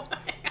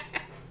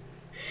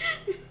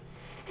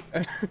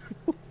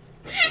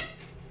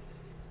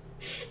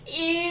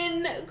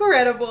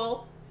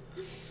 Incredible.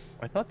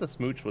 I thought the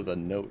smooch was a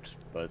note,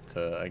 but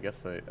I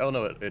guess oh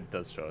no, it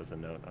does show as a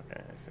note.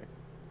 Okay, I see.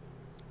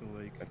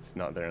 Like, It's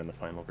not there in the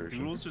final version.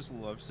 Doodles just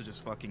loves to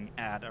just fucking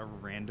add a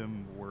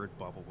random word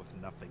bubble with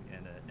nothing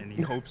in it, and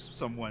he hopes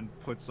someone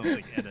puts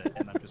something in it,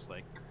 and I'm just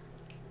like,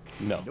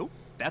 No. nope,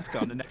 that's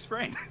gone to next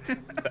frame.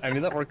 I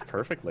mean, that worked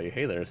perfectly.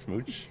 Hey there,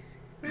 smooch.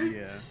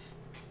 Yeah.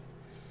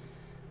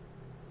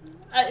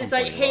 It's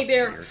like, Somebody hey lost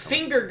there, the ear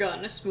finger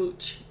gun, a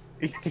smooch.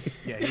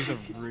 Yeah, he's a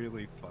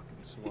really fucking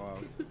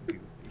suave goofy.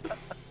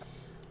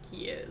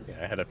 He is.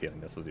 Yeah, I had a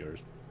feeling this was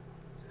yours.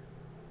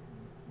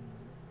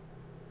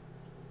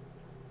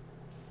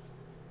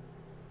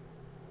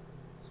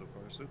 So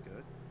far, so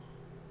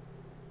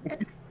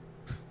good.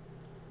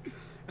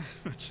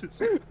 I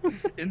just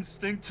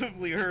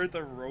instinctively heard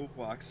the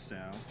Roblox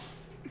sound.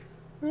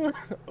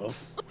 Oh.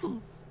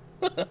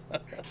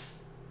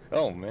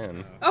 Oh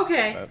man.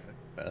 Okay,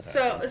 That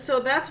so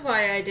that's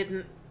why I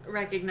didn't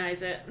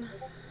recognize it.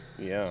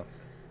 yeah.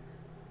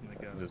 I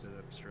got a Just- bit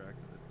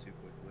abstracted it too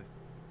quickly.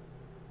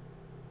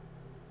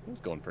 It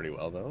was going pretty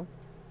well though.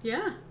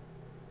 Yeah.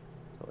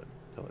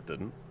 Till it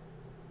didn't.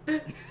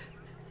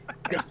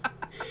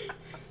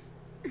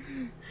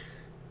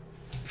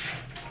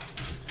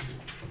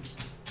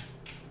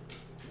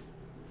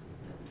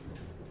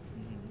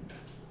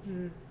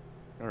 Hmm.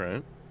 All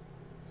right.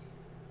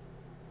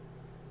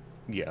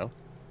 Yeah. I don't know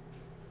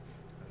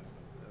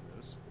what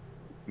that is.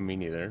 Me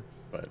neither.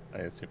 But I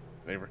assume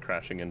they were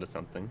crashing into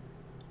something.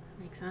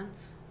 Makes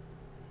sense.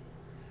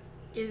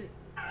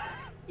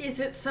 Is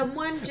it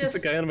someone It's just a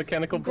guy on a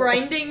mechanical ball.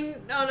 grinding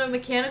on a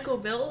mechanical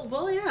bill?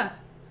 Well, yeah.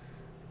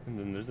 And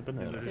then there's a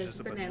banana. There's There's just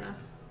a a banana.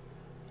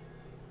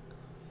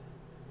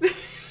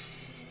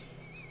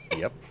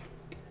 Yep.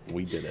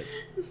 We did it.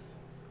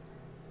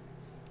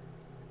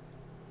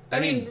 I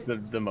mean,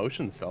 the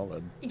motion's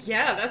solid.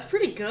 yeah, that's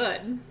pretty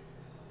good.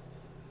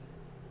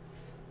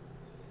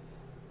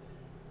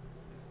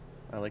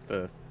 I like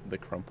the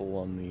crumple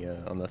on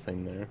the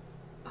thing there.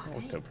 Oh, That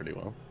worked out thanks. pretty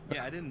well.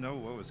 Yeah, I didn't know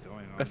what was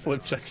going on. That flip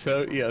there, checks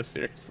out. Yeah,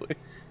 seriously.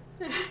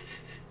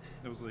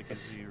 It was like, is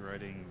he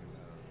writing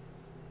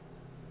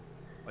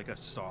like a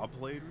saw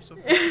blade or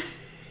something?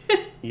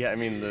 Yeah, I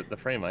mean the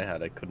frame I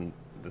had, I couldn't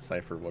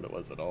decipher what it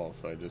was at all,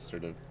 so I just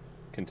sort of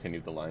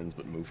continued the lines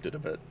but moved it a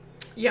bit,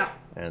 Yeah.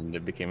 and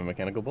it became a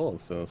mechanical bull.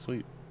 So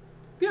sweet.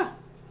 Yeah.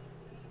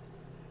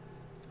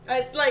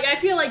 I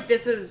feel like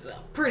this is a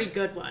pretty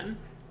good one.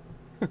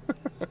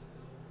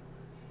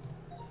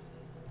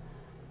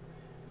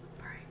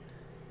 Alright.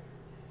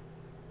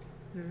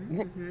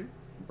 Mm-hmm.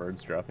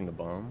 Birds dropping a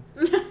bomb.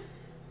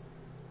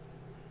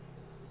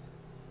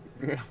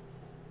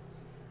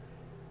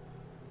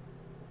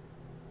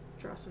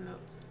 Draw some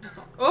notes.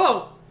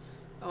 Oh!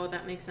 Oh,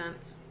 that makes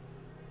sense.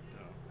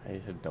 I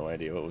had no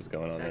idea what was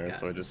going on That there, guy.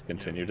 so I just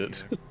continued me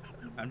it. neither.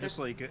 I'm just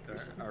like,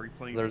 are we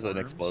playing? There's an Worms?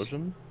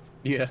 explosion.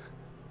 Yeah.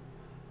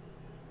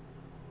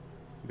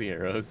 The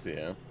arrows,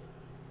 yeah.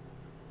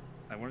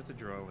 I wanted to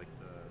draw like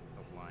the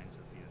lines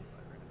at the end, but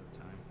I ran out of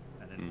time.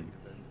 I didn't think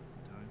of it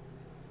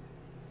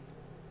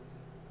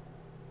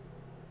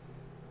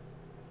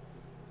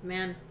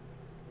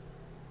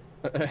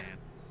in time. Man. Man.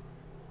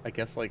 I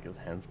guess like his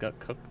hands got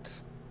cooked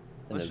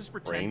and Let's his just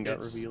brain pretend got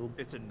it's, revealed.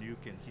 it's a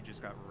nuke and he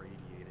just got radiated.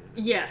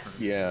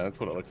 Yes. Yeah, that's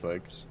what it looks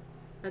like.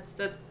 That's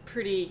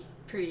pretty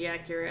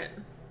accurate.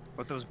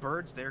 But those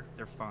birds, they're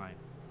fine.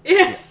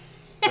 Yeah.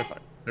 They're fine.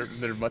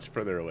 They're much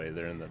further away.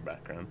 They're in the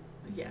background.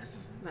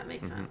 Yes, that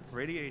makes Mhm. sense.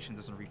 Radiation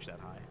doesn't reach that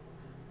high.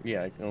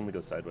 Yeah, I can only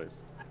go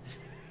sideways.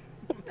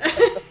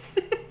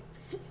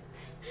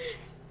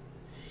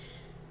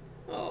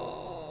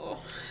 Oh.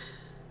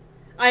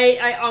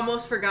 I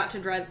almost forgot to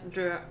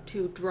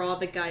draw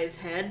the guy's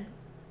head.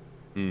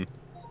 Hmm.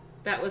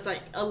 That was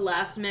like a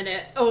last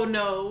minute, oh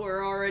no,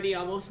 we're already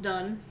almost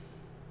done.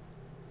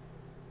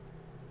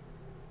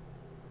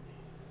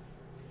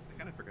 I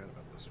kind of forgot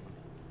about this one.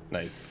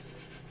 Nice.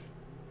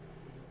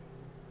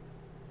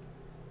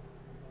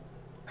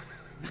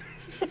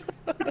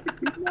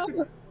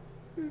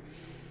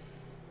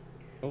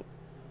 Oh,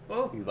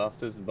 Whoa. he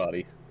lost his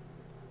body.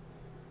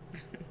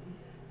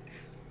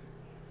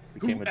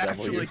 Who Became a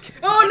W. actually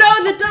Oh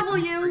no, the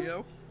W!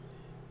 Rio?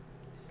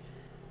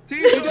 TW!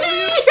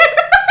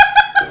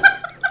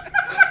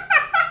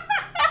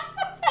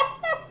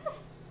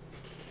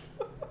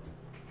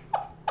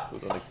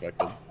 Was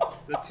unexpected.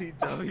 The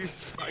TW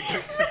saga.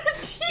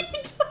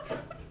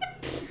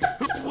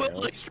 Who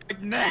will I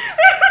strike next?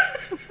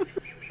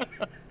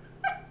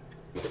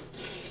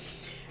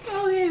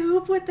 Okay,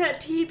 who put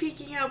that T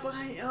peeking out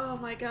behind? Oh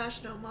my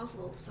gosh, no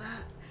muscles.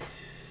 That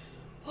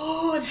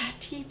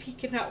T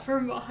peeking out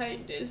from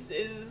behind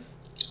is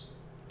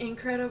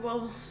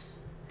incredible.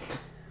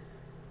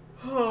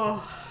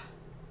 Oh,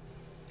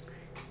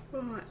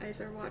 my eyes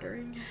are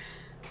watering.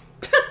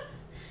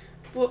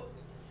 Well,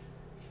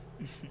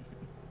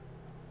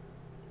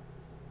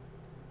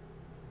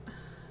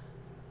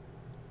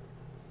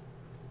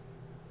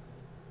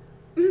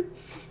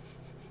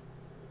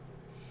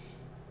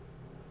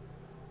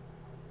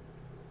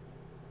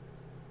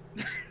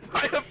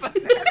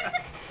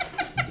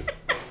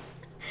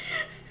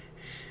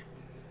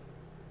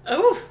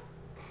 oh,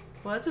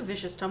 well, that's a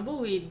vicious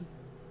tumbleweed.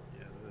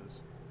 Yeah,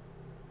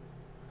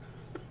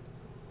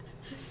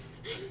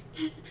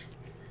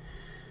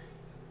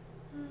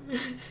 it is.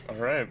 All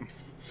right.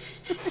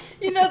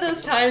 You know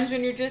those times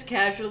when you're just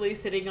casually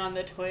sitting on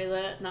the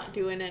toilet, not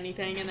doing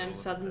anything, and then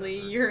suddenly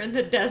you're in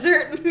the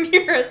desert and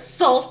you're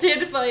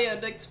assaulted by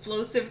an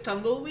explosive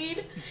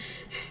tumbleweed?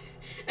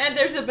 And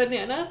there's a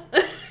banana?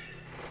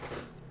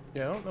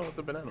 Yeah, I don't know what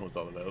the banana was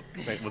all about.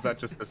 Wait, was that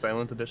just the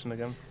silent edition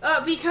again?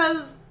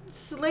 Because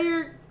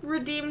Slayer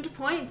redeemed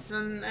points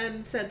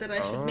and said that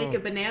I should make a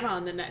Oh. banana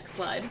on the next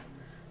slide.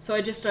 So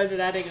I just started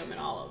adding them in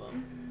all of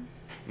them.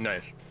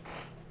 Nice.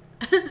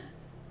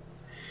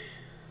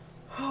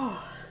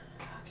 Oh,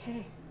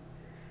 okay.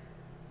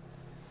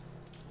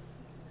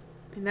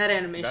 And that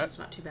animation's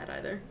not too bad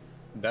either.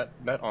 That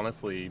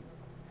honestly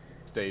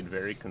stayed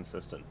very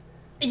consistent.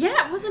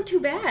 Yeah, it wasn't too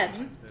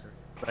bad.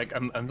 Like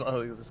I'm like,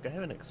 does this guy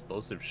have an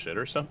explosive shit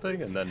or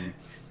something? And then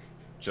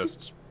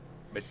just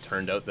it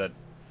turned out that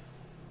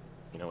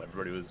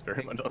everybody was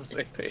very much on the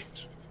same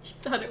page. He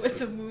thought it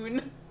was a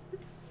moon.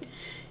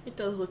 It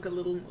does look a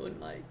little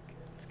moon-like.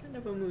 It's kind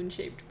of a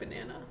moon-shaped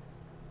banana.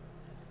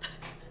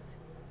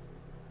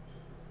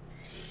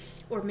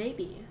 Or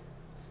maybe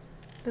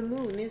the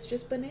moon is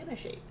just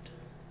banana-shaped.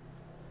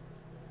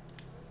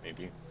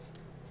 Maybe.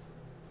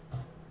 How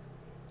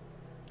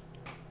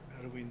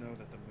do we know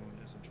that the moon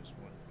isn't just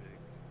one big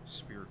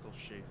spherical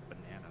shaped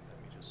banana that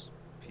we just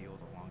peeled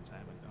a long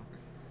time ago?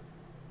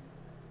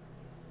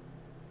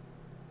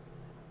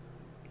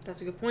 That's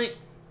a good point.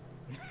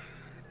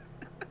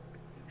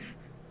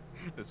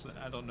 Listen,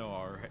 I don't know,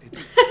 alright.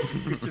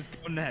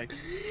 Just go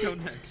next. Go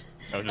next.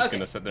 I was just Okay.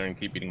 gonna sit there and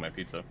keep eating my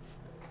pizza.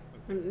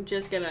 I'm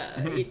just gonna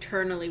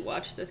eternally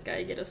watch this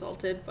guy get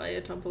assaulted by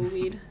a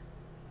tumbleweed.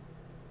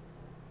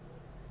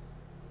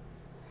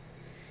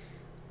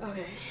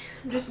 Okay,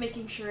 I'm just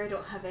making sure I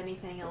don't have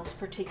anything else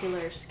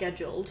particular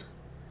scheduled.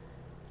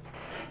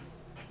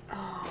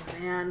 Oh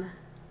man.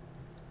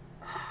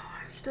 Oh,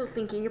 I'm still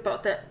thinking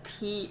about that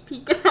T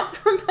peeking out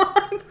from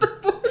behind the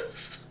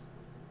bush.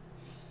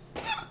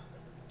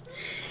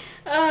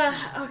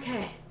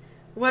 Okay.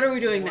 What are we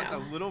doing A now?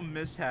 little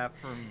mishap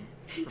from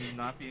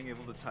not being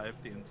able to type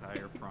the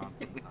entire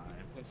prompt in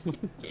time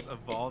just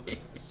evolved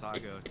into the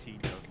saga of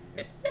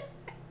TW.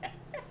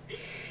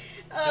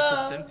 Just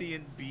a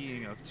sentient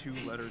being of 2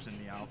 letters in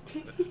the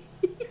alphabet.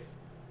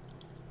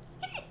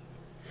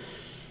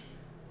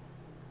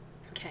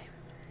 Okay.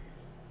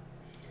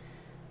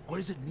 What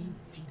does it mean,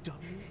 TW?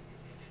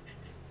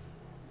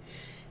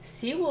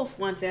 Seawolf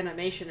wants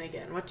animation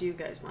again. What do you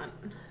guys want?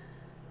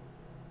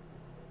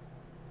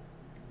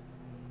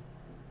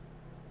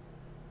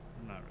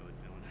 I'm not really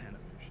feeling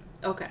animation.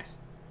 Okay.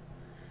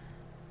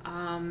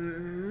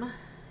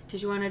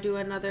 Did you want to do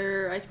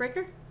another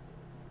icebreaker?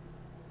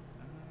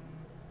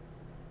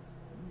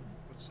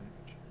 What's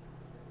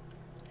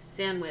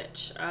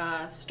Sandwich. sandwich?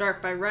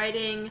 Start by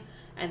writing,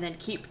 and then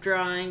keep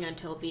drawing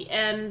until the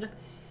end.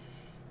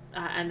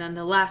 And then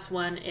the last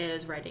one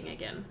is writing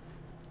again.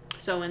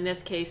 So in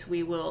this case,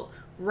 we will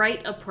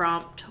write a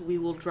prompt, we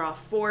will draw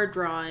 4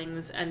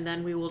 drawings, and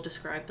then we will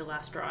describe the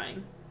last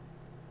drawing.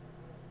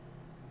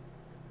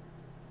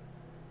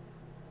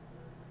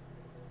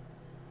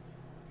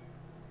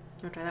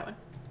 Want to try that one?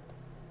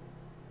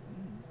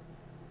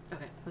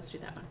 Okay, let's do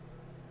that one.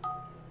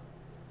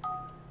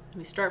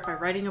 We start by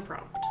writing a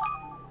prompt.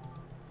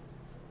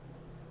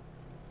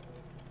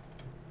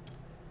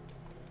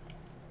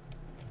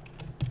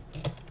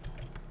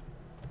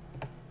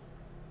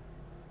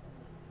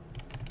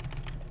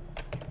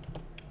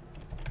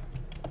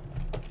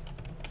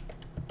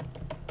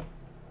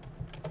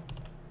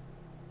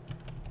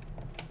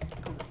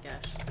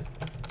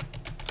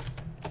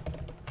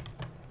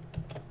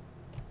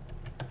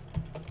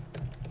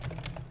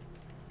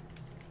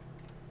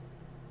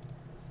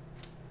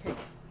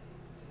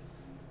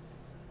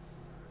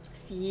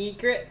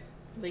 Secret.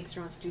 Linkster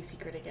wants to do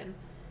secret again.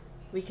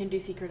 We can do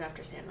secret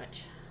after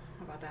sandwich.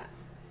 How about that?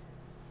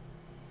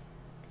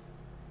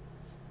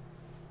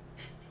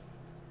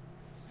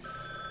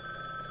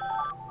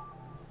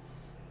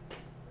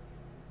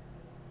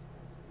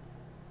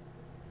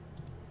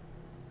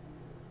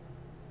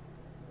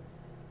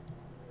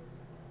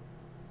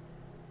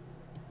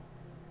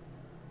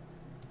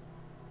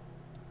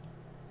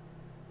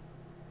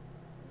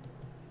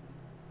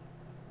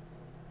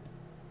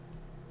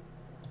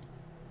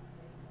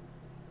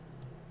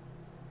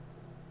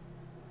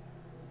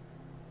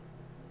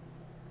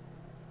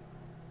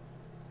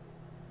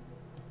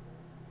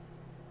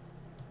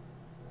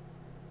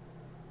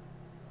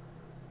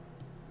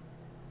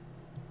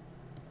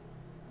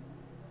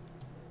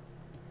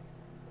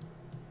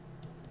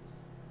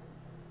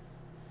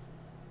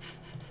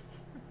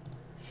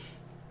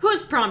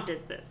 Whose prompt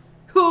is this?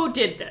 Who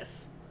did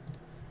this?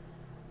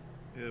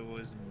 It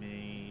was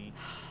me.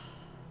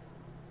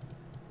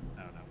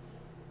 I don't know.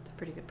 It's a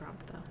pretty good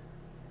prompt, though,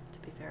 to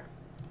be fair.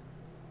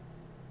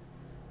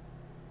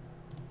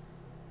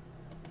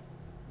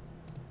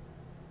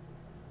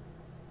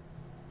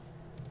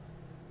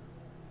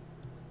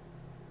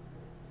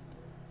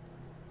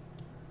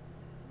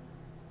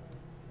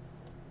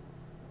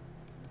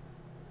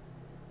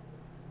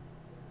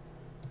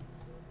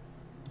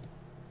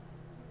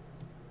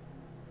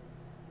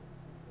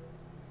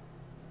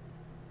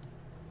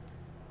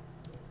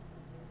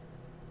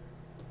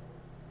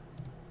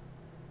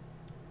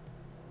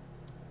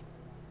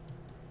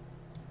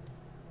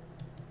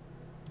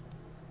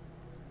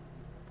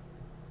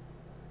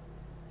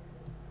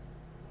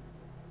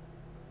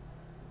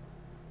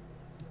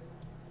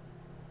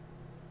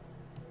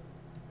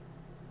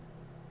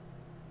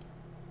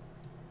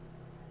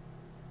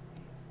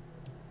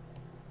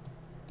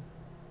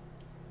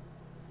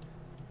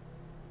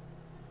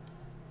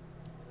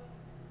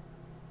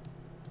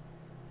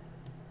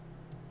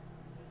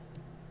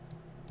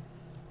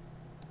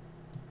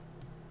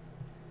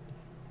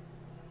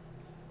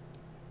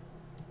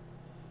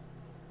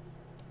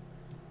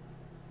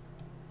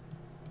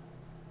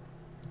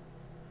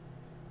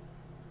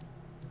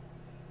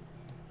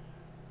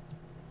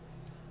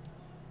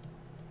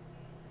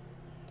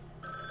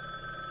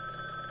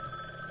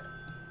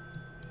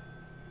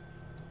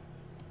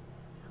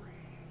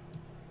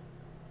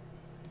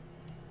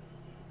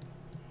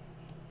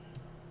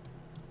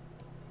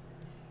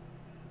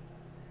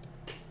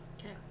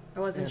 I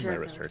wasn't And sure my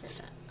if wrist I would hurts.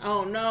 get that.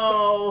 Oh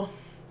no!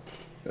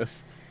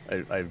 This,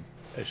 I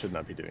should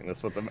not be doing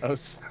this with the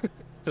mouse.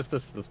 Just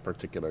this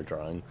particular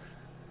drawing.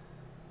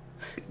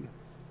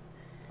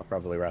 I'll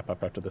probably wrap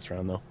up after this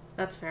round, though.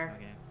 That's fair.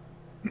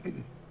 Okay.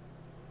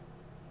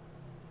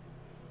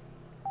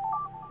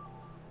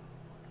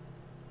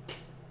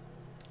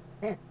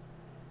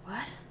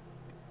 What?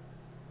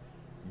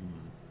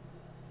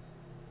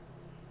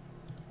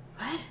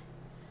 What?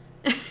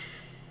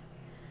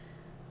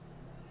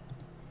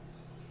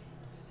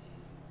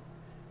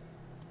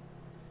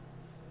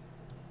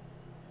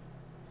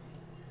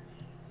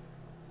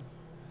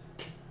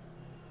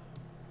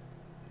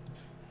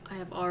 I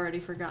have already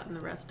forgotten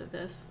the rest of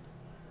this.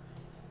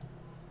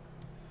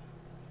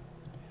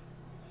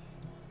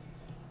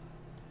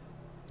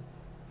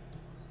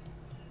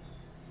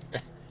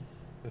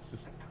 This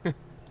is. Does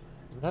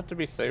it have to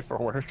be safe for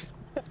work?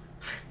 Yeah.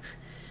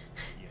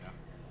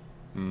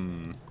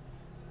 Hmm.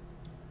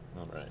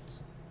 All right.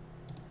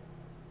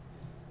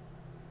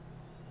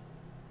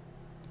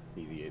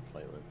 Deviate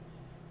slightly.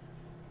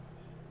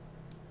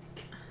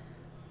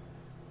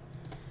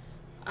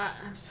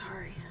 I'm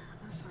sorry.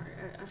 I'm sorry.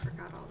 I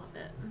forgot all of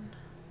it.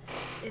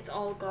 It's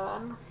all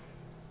gone.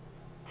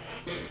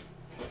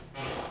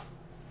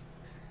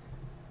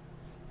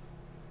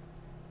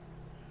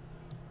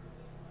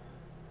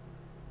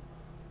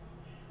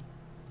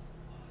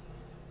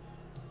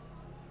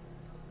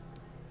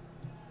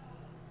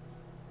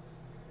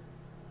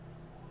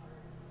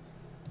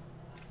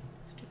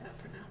 Let's do that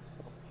for now.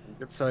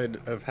 Good side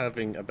of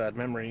having a bad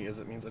memory is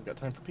it means I've got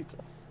time for pizza.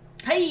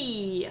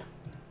 Hey!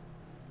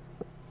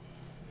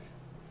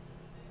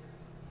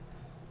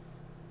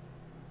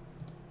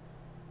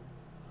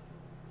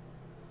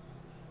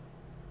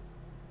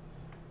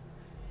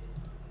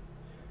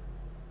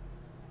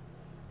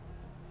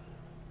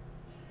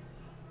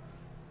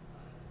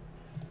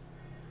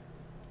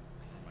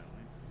 My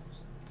line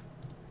closed.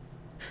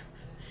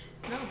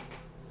 No,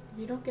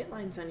 you don't get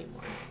lines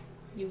anymore.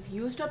 You've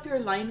used up your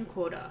line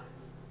quota.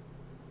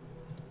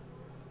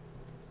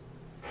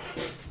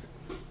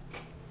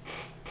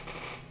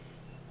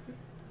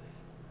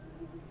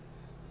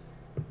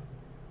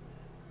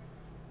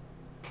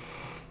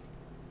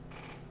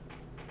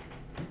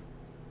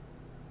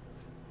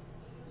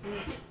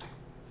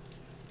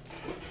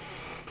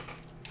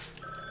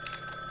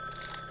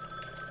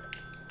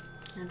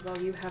 And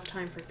while you have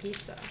time for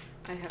pizza,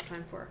 I have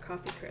time for a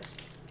coffee crisp.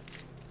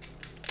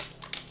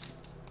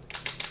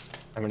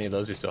 How many of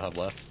those you still have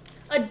left?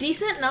 A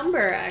decent number,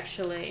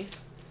 actually.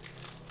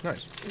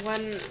 Nice.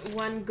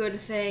 One good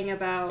thing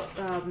about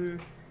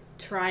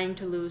trying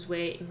to lose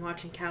weight and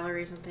watching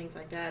calories and things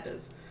like that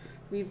is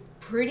we've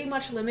pretty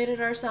much limited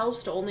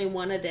ourselves to only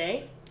one a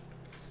day.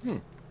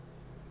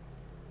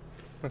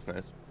 That's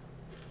nice.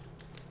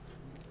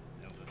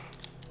 Nailed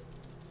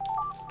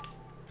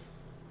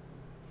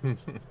it.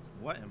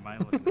 What am I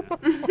looking at?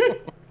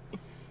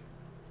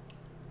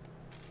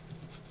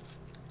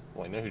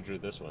 Well, I know who drew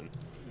this one.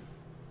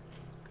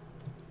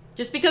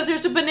 Just because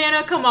there's a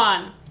banana, come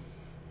on.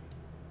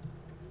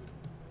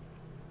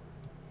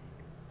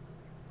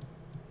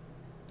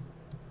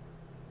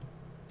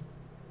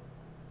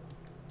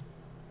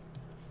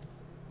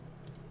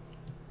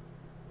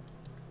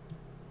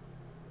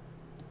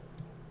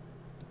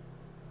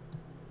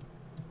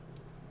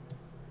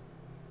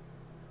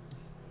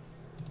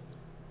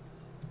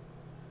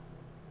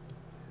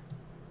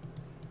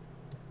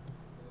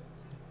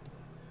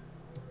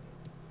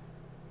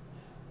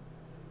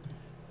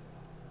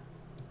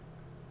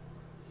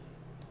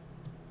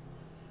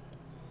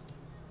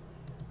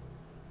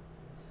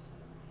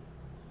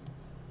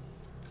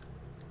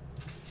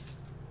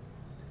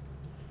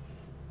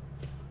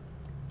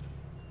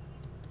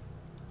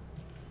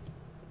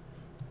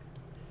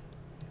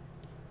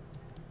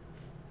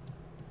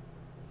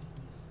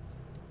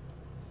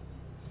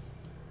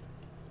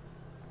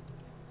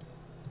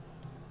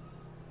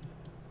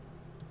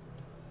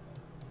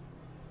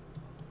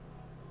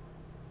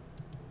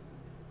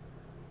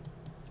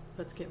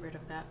 Let's get rid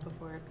of that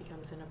before it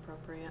becomes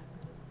inappropriate.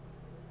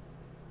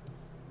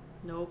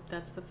 Nope,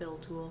 that's the fill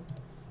tool.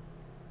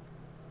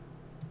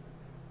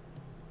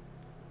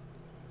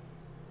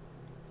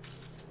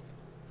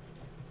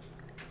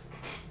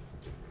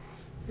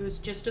 It was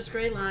just a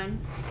straight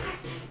line.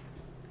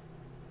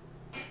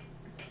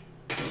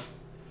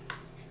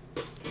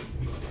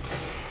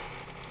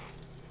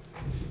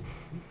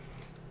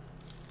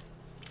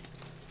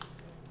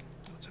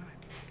 No time.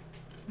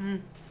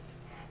 Mm.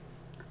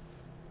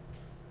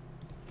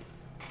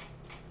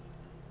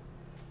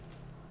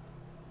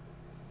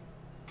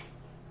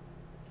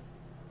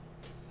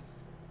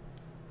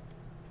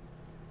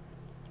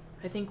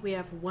 I think we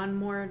have one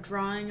more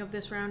drawing of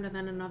this round and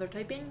then another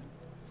typing.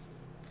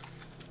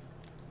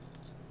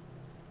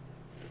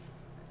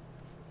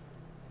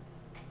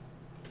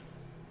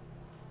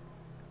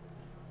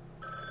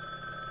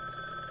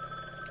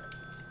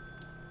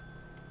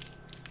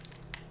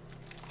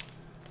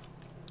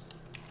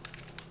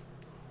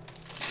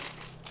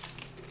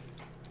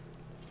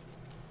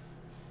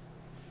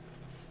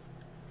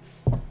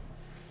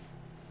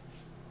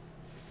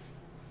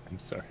 I'm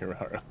sorry,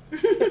 Rara.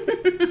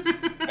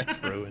 I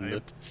ruined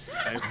it.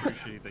 I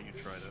appreciate that you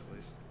tried at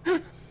least.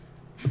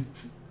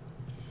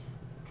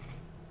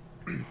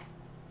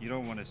 You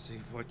don't want to see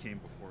what came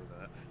before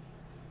that.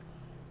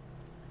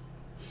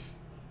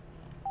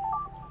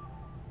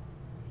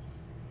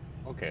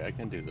 Okay, I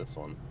can do this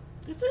one.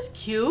 This is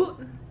cute.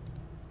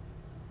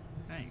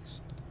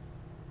 Thanks.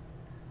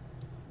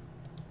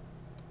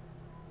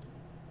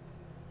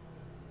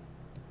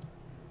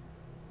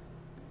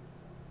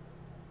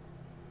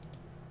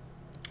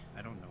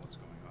 I don't know what's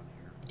going on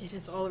here. It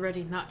is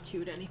already not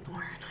cute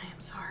anymore, and I am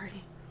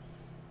sorry.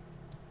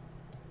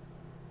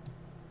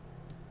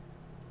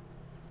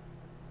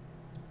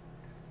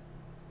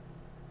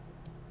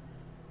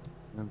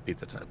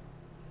 Pizza time.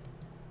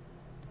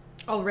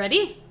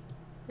 Already?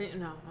 No,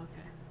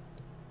 okay.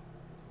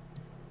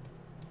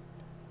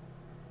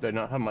 Do I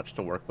not have much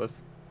to work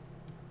with?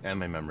 And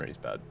my memory's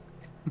bad.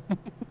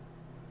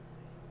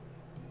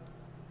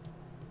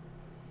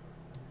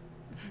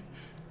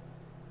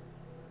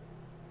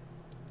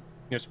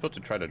 You're supposed to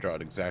try to draw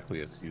it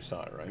exactly as you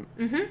saw it, right?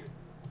 Mm-hmm.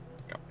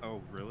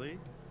 Oh, really?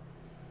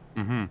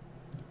 Mm-hmm.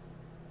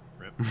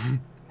 Rip.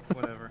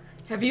 Whatever.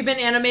 Have you been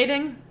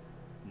animating?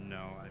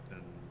 No, I've been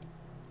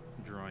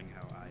drawing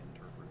how I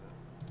interpret it.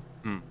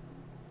 Hmm.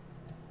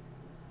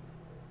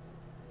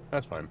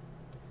 That's fine.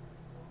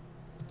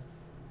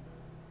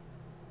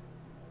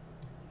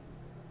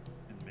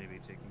 And maybe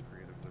taking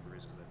creative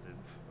liberties because I did.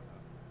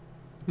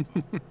 That's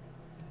all.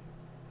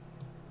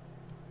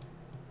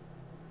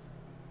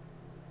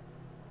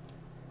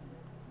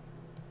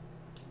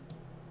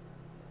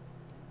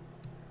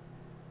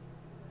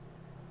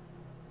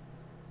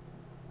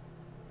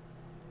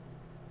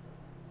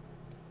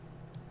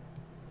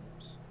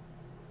 Oops.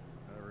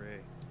 Hooray.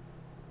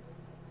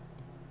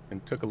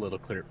 And took a little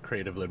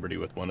creative liberty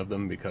with one of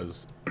them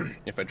because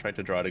if I tried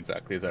to draw it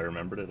exactly as I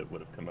remembered it, it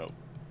would have come out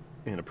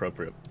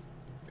inappropriate.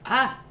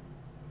 Ah!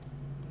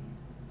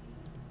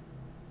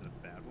 In a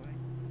bad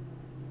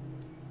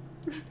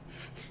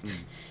way?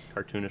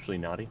 Cartoonishly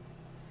naughty.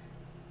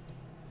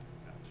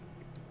 Gotcha.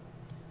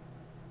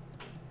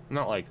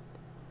 Not like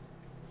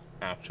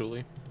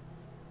actually.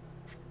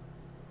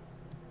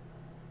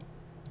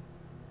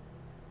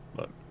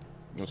 But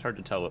it was hard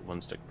to tell what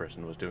one stick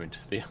person was doing to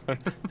the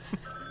other.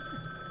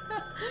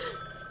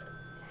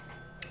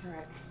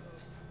 Alright.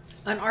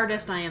 An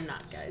artist I am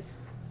not, guys.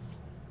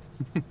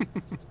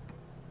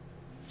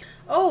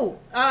 Oh,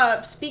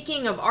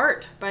 speaking of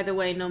art, by the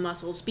way, No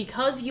Muscles,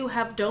 because you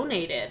have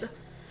donated,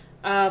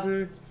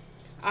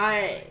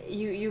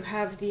 You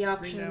have the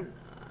option.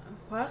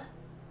 What?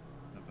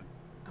 Nothing.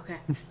 Okay.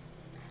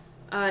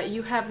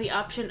 You have the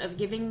option of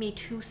giving me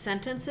 2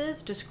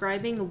 sentences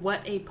describing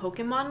what a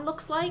Pokemon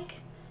looks like,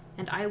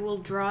 and I will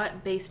draw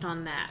it based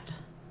on that.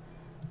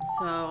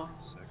 So.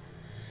 Sick.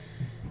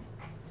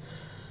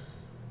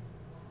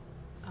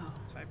 Oh.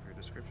 Type your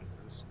description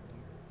for this.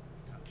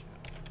 Gotcha.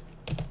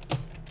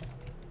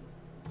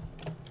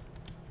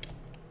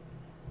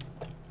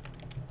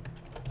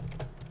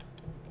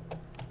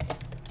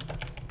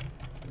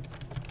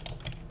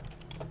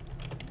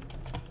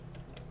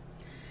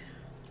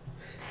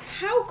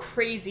 How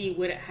crazy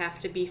would it have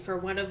to be for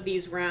one of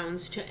these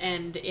rounds to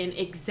end in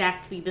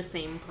exactly the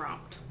same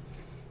prompt?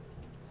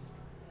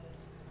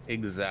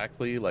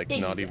 Exactly, like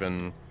not Exact-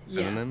 even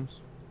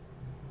synonyms.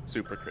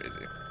 Super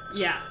crazy.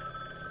 Yeah.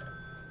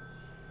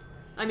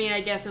 I mean,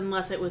 I guess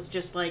unless it was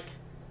just like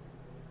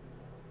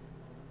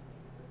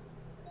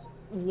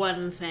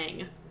one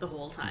thing the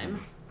whole time.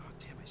 Oh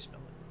damn! I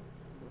spelled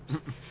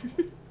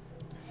it.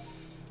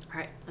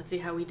 Alright, let's see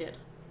how we did.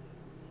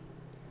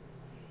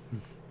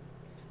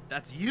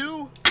 That's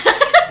you.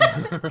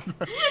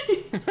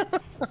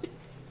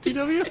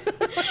 TW.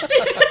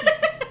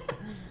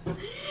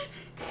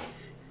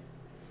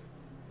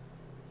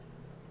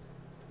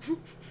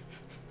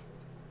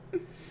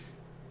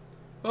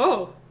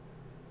 Oh!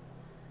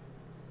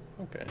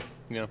 Okay.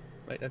 Yeah,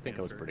 I think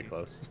I was pretty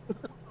close.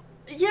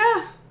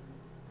 Yeah!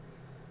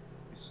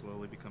 He's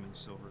slowly becoming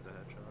Silver the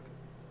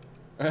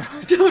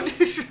Hedgehog. Don't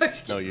do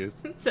drugs. No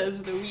use.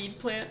 Says the weed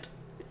plant.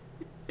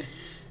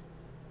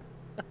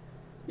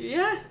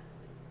 Yeah.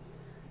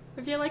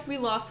 I feel like we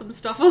lost some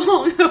stuff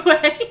along the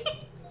way.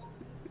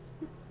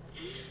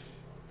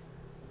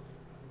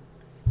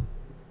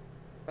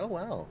 Oh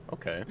wow.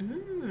 Okay.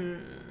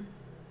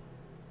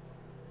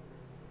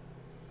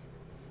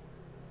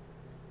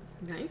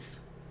 Nice.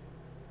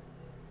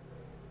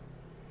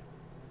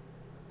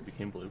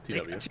 Became blue. They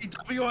TW. got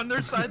TW on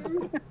their side.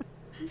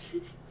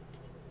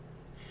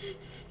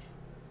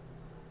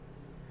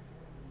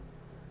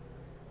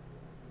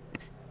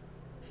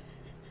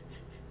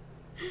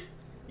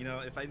 You know,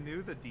 if I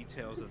knew the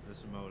details of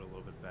this mode a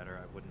little bit better,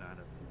 I would not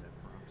have made that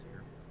prompt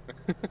here.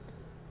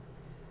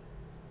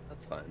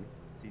 That's fine.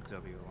 TW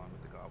along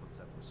with the goblins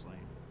have the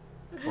slain.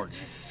 Or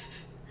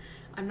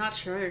I'm not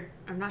sure.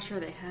 I'm not sure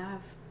they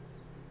have.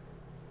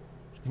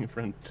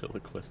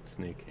 Ventriloquist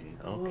sneaking.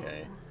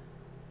 Okay.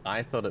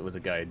 I thought it was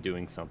a guy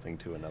doing something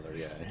to another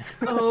guy.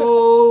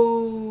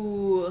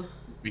 Oh.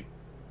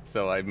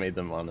 So I made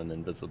them on an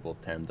invisible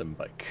tandem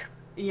bike.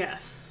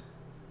 Yes.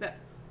 That.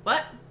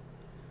 What?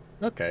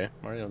 Okay,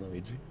 Mario and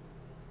Luigi.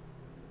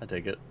 I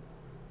take it.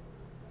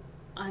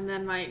 And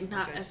then my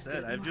not like I as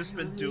said, good I've just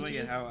Mario been doing Luigi.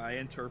 it how I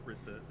interpret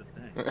the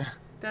thing.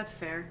 That's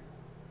fair.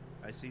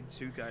 I see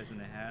 2 guys in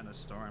a hat and a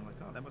star. I'm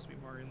like, oh, that must be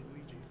Mario and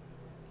Luigi.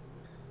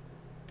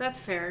 That's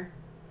fair.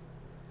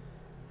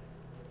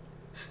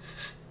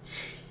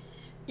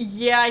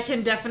 Yeah, I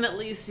can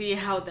definitely see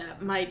how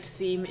that might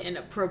seem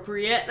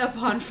inappropriate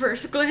upon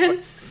first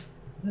glance.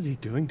 What is he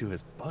doing to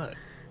his butt?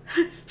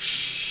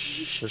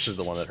 This is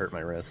the one that hurt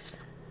my wrist.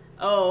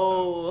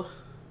 Oh.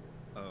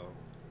 Oh.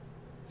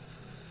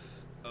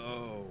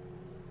 Oh.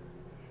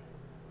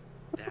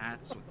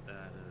 That's what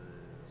that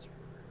is.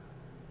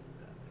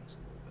 That makes a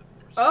little bit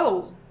more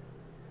sense.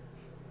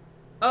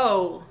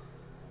 Oh.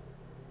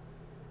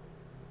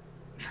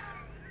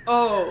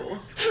 Oh.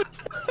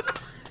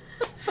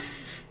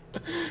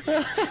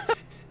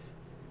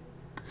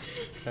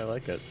 I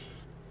like it.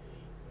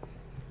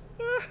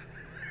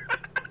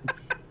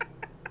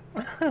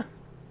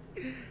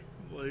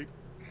 Like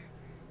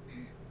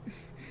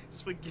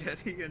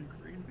spaghetti and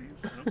green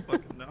beans? I don't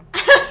fucking know.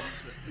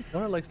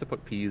 Nora likes to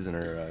put peas in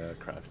her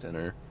craft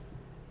dinner.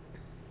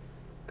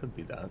 Could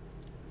be that.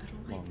 I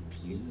don't like Long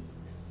peas.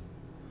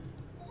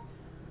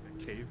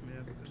 A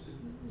caveman with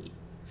a...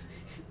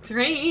 It's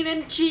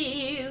raining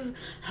cheese.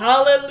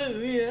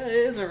 Hallelujah,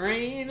 it's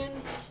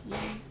raining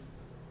cheese.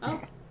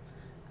 Oh.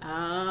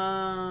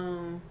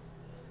 Oh.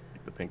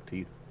 Like the pink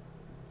teeth.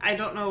 I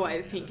don't know why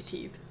the pink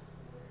teeth.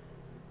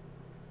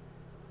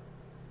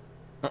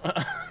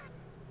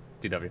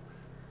 DW.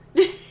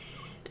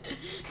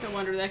 No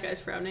wonder that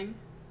guy's frowning.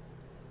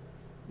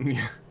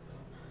 Yeah.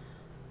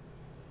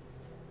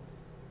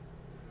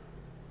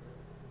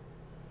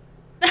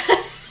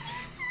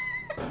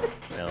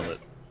 Nailed it.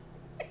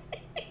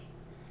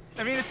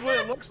 I mean, it's what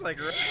it looks like,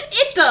 right?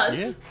 It does.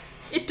 Yeah.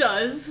 It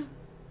does.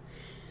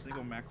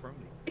 Single macaroni.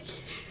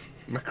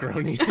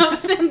 Macaroni.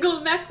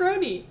 Single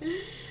macaroni.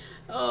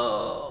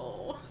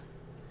 Oh.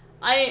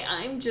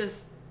 I'm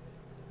just...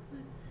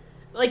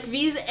 Like,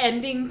 these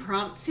ending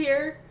prompts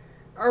here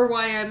are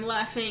why I'm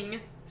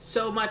laughing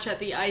so much at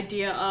the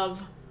idea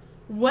of,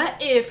 what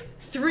if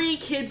 3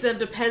 kids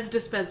and a Pez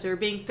dispenser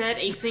being fed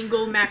a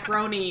single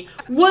macaroni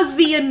was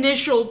the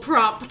initial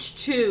prompt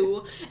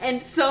too,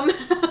 and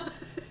somehow...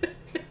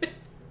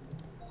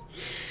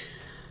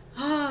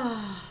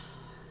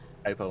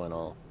 Typo and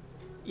all.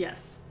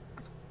 Yes.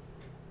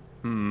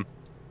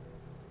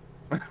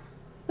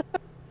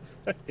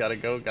 Gotta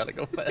go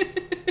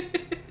fast.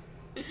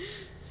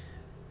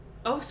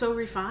 Oh, so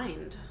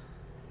refined.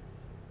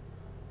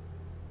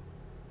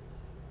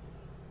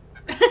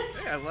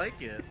 Hey, I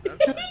like it.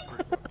 That's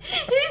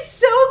He's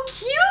so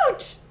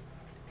cute!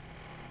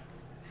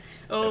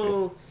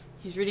 Oh,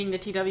 he's reading the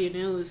TW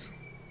News.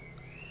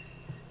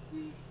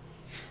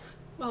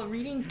 While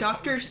reading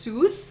Dr.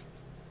 Seuss?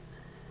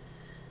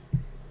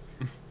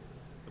 the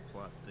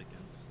plot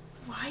thickens.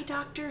 Why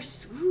Dr.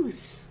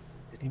 Seuss?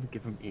 Didn't even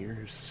give him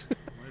ears.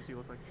 Why does he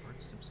look like Bart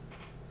Simpson?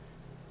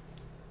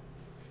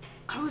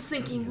 I was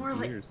thinking His more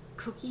like ears.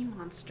 Cookie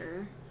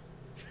Monster.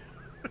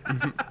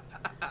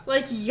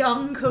 Like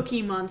young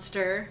Cookie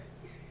Monster.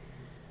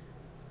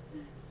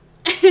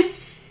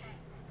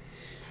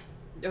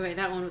 Okay,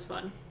 that one was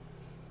fun.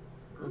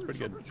 That was pretty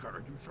good. Gotta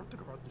do something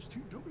about this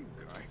TW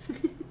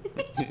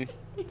guy.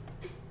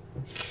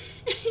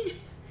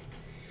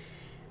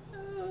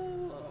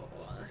 Oh,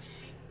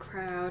 okay.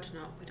 Crowd.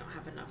 No, we don't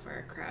have enough for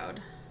a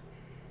crowd.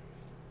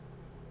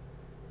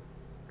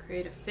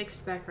 Create a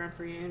fixed background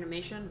for your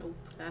animation. Nope,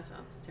 that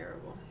sounds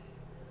terrible.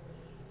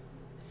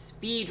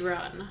 Speed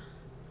run.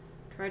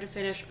 Try to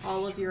finish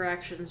all of your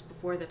actions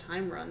before the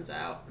time runs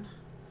out.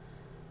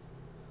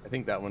 I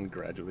think that one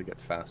gradually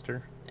gets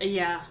faster.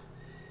 Yeah.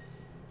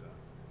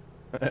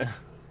 So Try your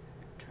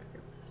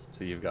best.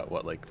 you've got,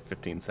 what, like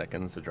 15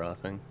 seconds to draw a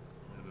thing?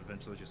 And it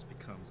eventually just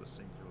becomes a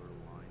singular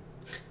line.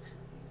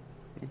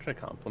 You can try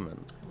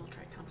compliment. We'll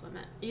try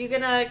compliment. You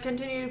gonna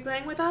continue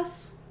playing with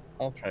us?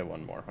 I'll try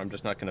one more. I'm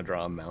just not going to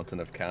draw a mountain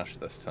of cash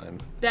this time.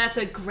 That's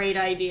a great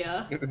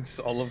idea. It's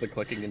all of the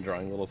clicking and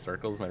drawing little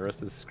circles. My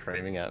wrist is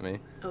screaming at me.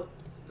 Oh,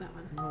 that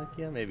one. I'm like,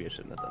 yeah, maybe I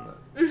shouldn't have done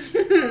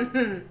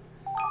that.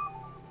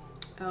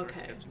 Start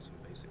Okay. sketching some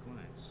basic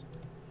lines.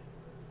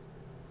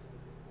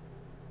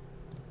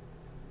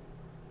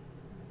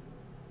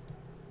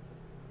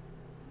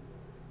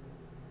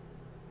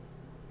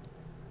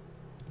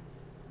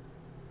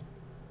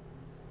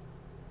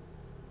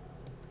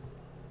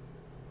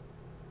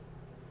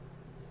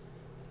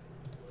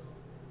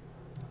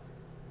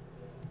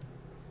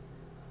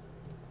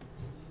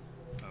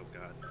 Oh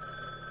god.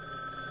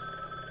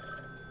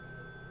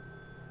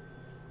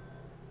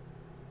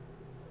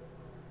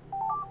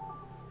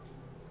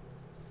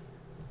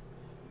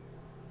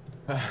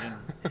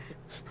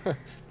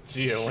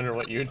 Gee, I wonder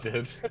what you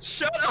did.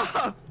 Shut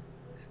up!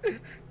 I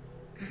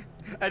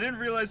didn't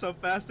realize how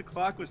fast the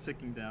clock was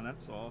ticking down,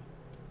 that's all.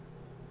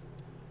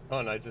 Oh,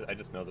 and I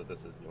just know that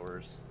this is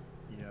yours.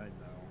 Yeah, I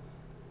know.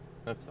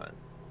 That's fine.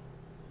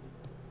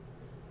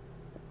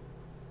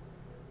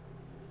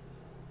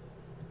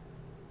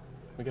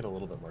 We get a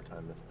little bit more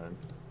time this time.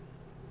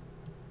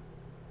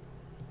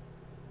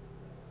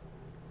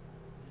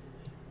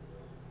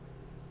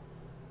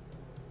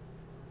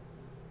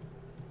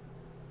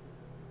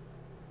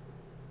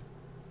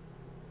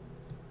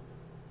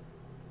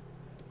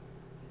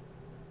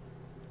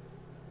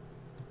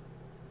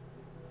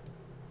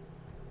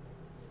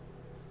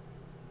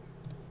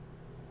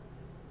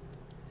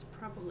 It's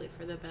probably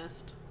for the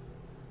best.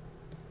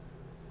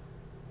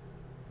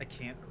 I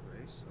can't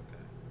erase? Okay.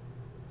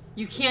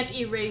 You can't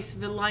erase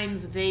the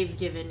lines they've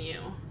given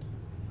you.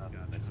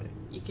 I see.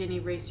 You can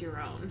erase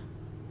your own.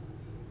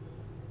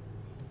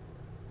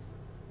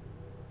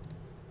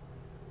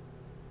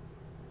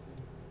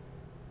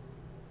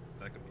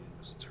 That could be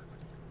misinterpreted.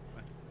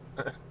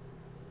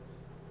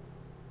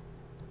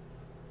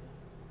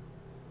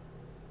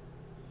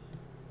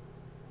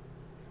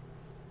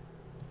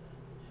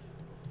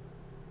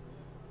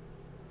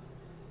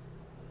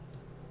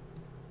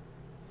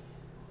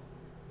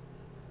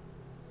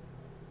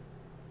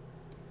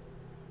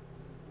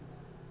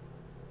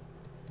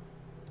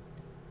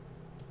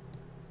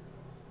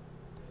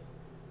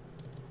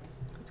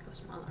 Let's go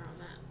smaller on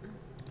that.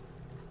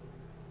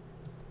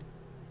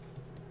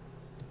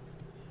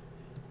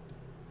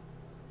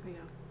 There we go.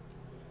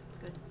 That's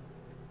good.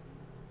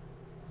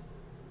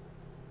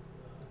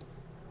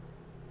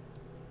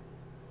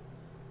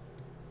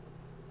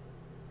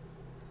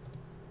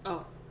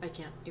 Oh, I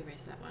can't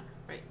erase that one.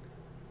 Right.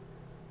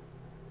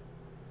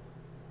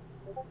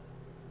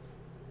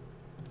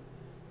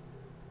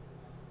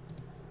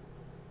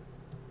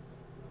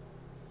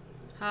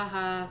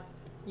 Haha.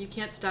 You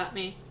can't stop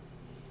me.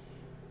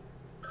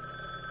 No,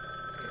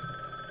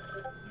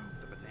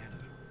 the banana.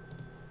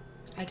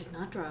 I did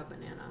not draw a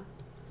banana.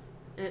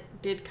 It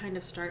did kind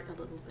of start a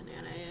little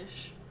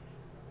banana-ish.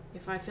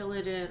 If I fill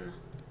it in...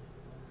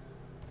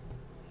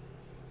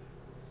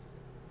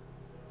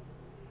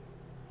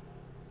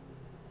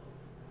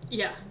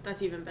 Yeah,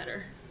 that's even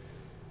better.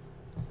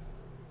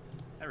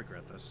 I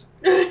regret this.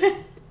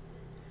 There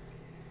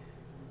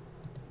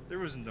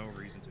was no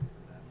reason to do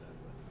that, but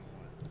you know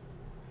what?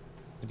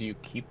 Do you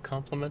keep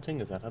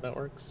complimenting? Is that how that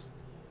works?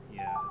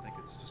 Yeah, I think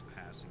it's just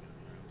passing it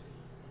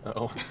around.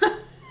 Uh-oh.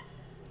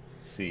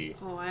 See.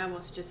 Oh, I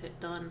almost just hit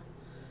done.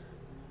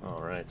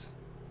 All right.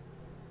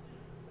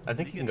 I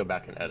think you can go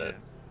back and edit.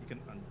 Yeah, you can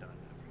undone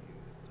after you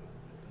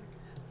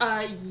hit done,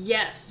 I think.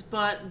 Yes,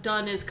 but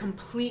done is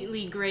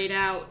completely grayed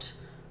out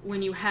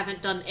when you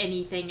haven't done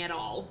anything at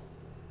all.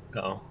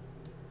 Oh.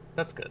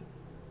 That's good.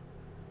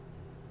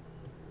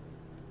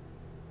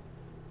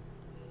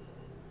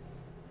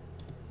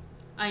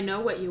 I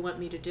know what you want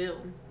me to do.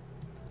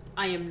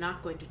 I am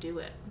not going to do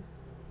it.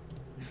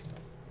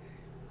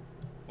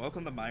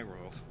 Welcome to my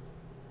world.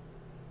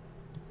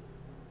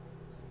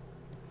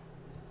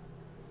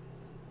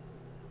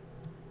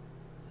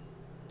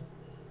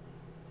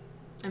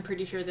 I'm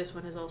pretty sure this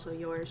one is also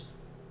yours.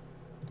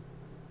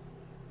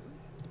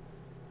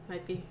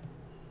 Might be.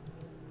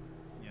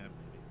 Yeah, maybe.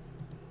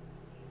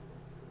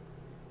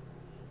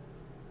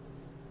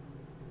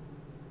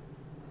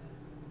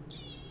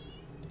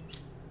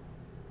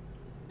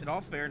 In all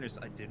fairness,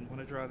 I didn't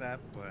want to draw that,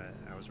 but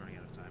I was running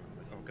out of time. I'm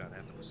like, oh god, I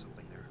have to put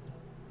something there.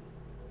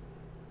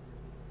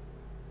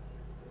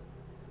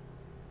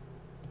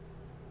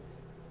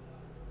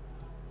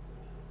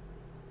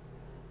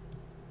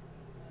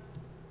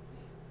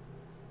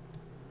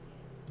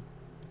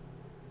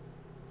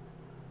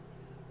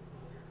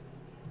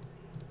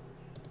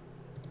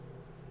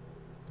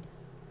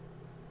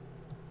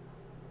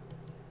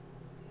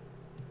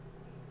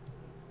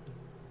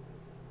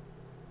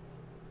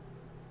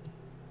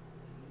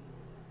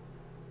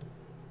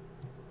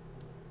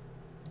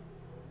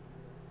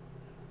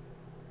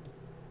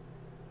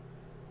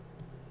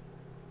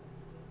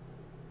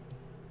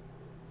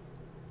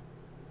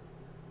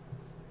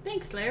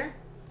 Thanks, Slayer.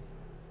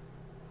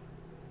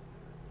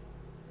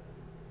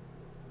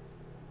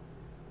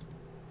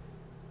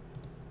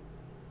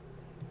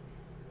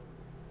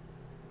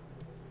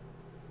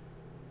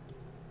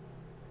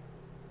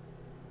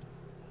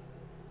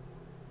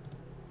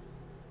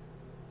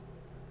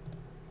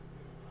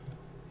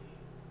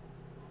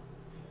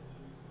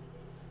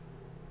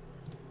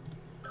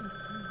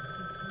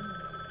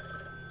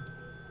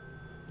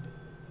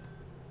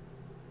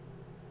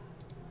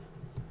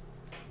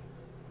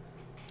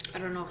 I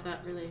don't know if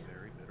that really...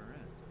 Very bitter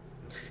end.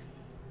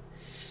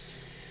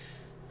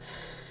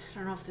 I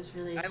don't know if this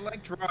really... I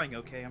like drawing,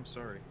 okay? I'm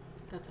sorry.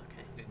 That's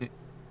okay.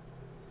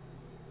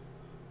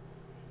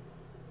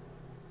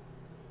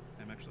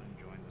 I'm actually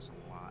enjoying this a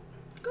lot.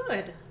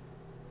 Good.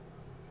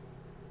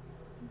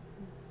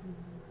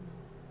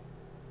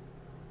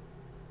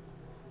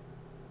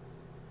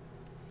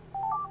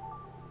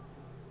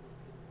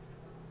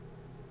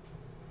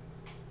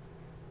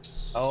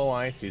 Oh,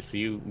 I see. So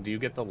do you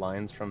get the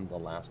lines from the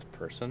last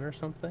person or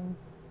something?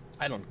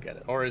 I don't get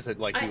it. Or is it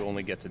like you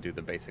only get to do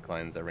the basic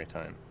lines every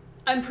time?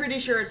 I'm pretty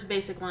sure it's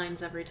basic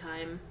lines every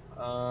time.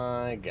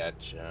 I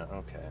getcha.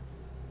 Okay.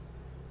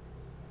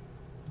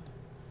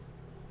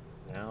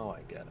 Now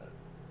I get it.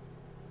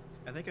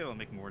 I think it'll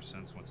make more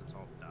sense once it's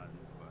all done,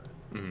 but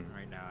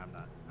right now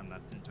I'm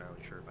not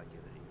entirely sure if I get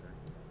it either.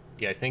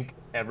 Yeah, I think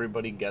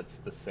everybody gets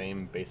the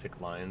same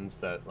basic lines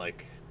that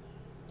like.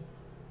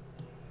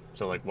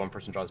 So like one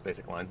person draws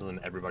basic lines and then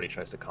everybody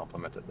tries to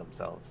complement it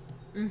themselves.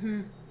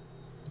 Mm-hmm.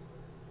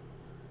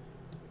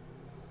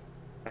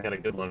 I got a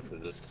good one for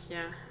this.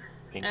 Yeah.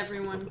 Pink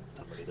Everyone. that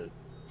somebody did.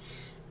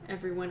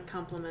 Everyone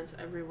compliments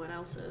everyone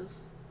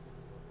else's.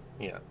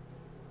 Yeah.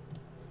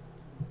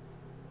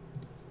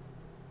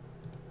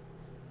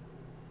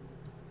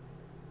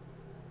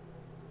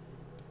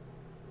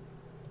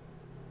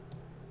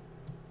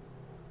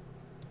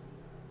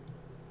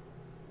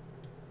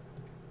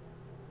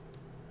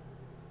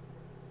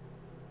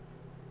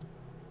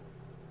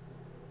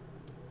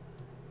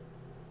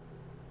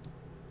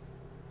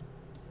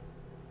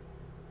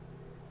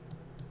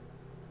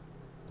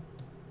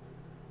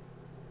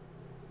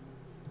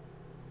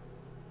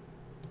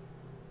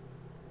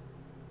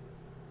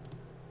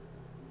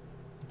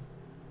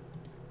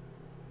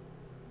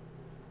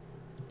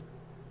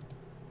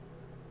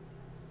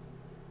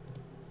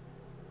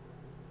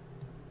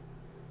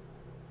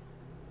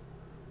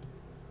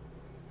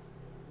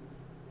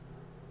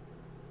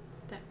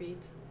 That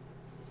reads.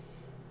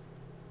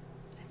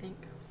 I think.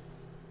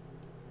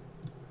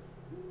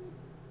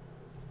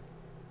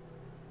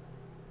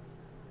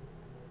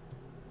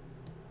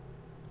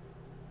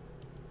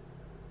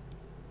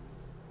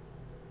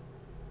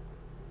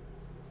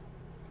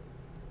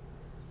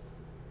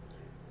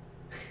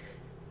 I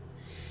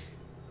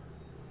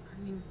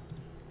mean,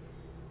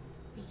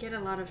 we get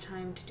a lot of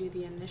time to do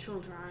the initial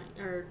drawing,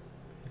 or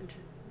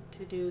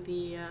to do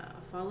the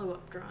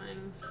follow-up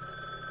drawings.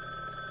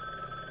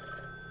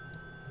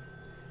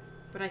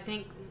 But I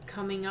think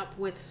coming up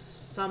with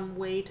some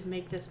way to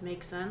make this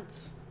make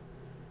sense,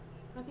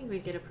 I think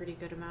we'd get a pretty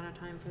good amount of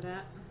time for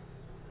that.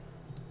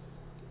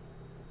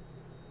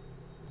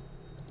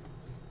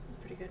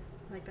 Pretty good.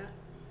 Like that.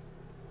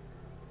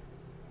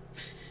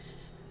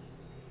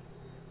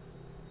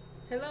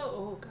 Hello.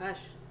 Oh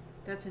gosh.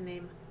 That's a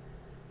name.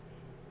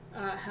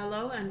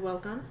 Hello and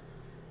welcome.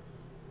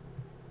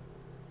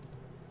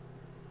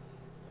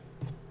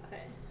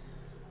 Okay.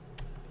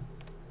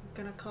 I'm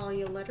gonna call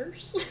you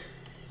letters.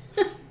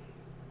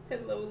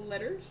 Hello,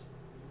 letters.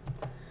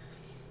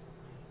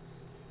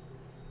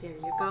 There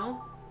you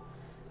go.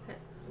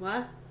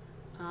 What?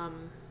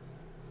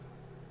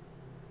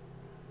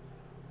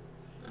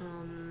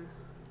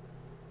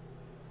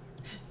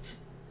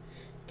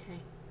 Okay,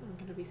 I'm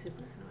gonna be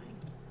super annoying.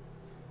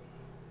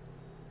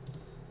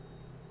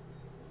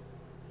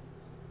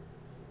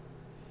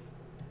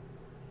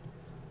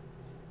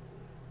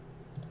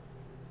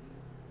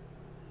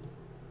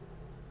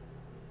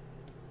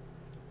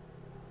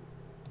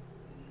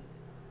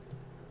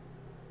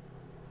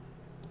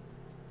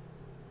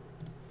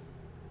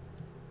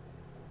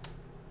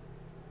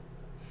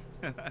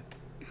 What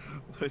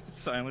did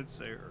Silence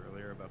say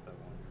earlier about that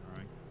one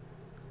drawing?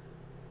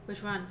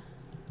 Which one?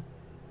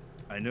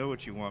 I know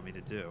what you want me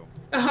to do,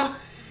 Oh.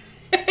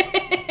 and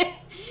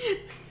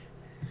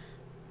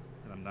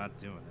I'm not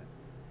doing it.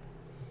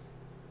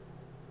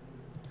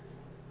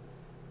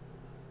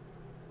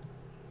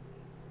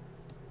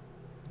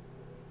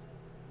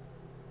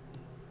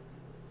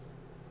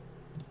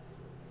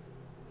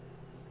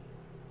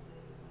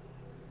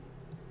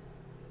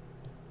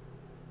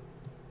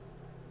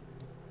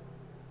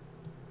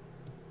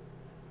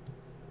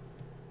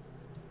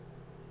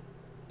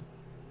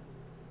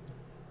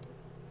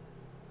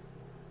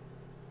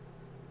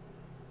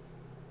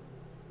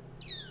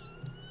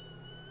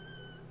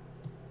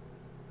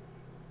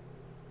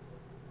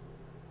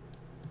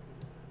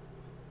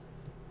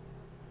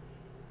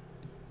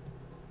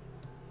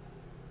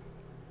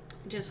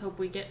 Just hope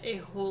we get a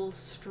whole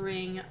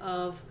string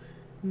of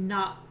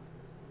not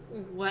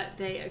what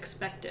they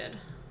expected.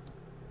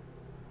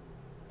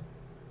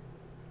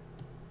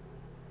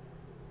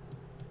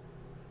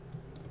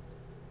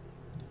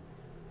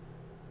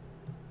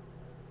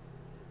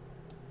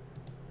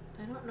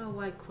 I don't know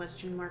why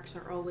question marks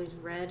are always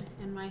red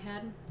in my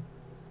head.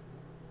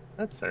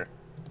 That's fair.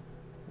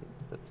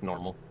 That's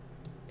normal.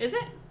 Is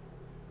it?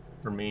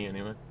 For me,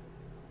 anyway.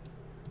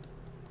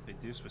 They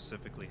do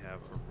specifically have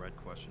a red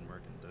question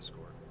mark in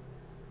Discord.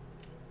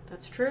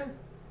 That's true.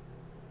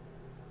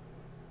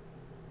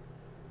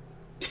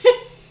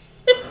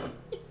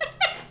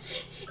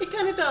 It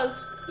kind of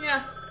does.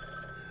 Yeah.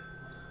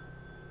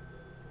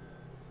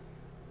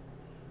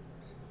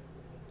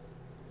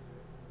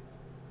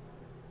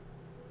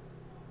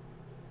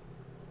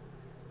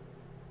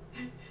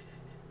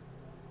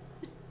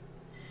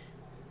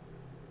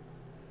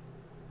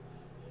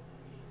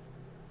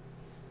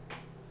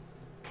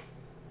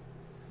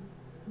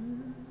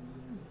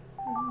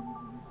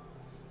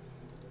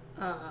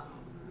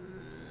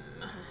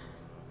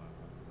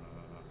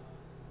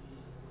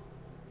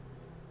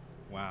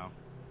 Wow.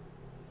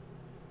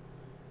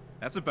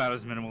 That's about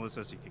as minimalist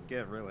as you can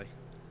get, really.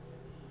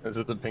 Is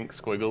it the pink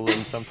squiggle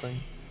in something?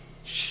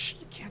 Shh,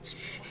 you can't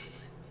spoil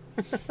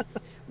it.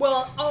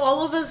 Well,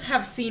 all of us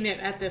have seen it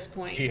at this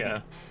point.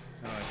 Yeah.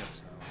 Oh, I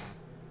guess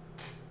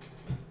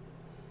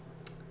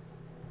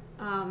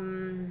so.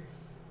 Um,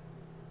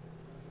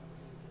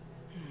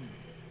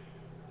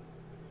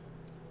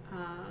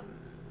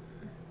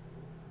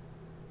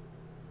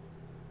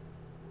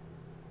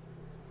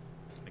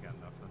 I got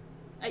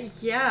nothing.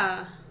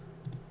 yeah.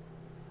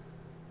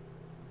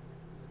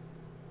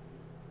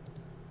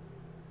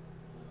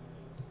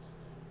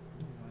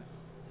 You know what?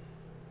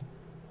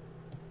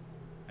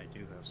 I do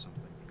have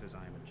something because I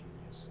am a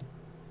genius.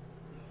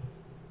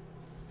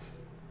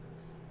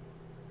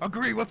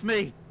 Agree with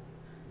me!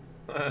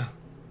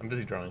 I'm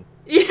busy drawing.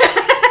 Yeah.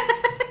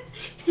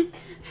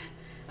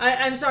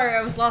 I'm sorry,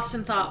 I was lost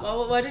in thought.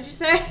 What did you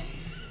say?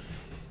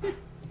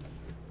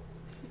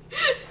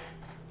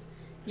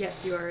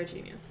 Yes, you are a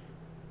genius.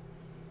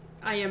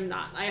 I am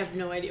not. I have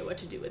no idea what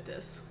to do with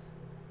this.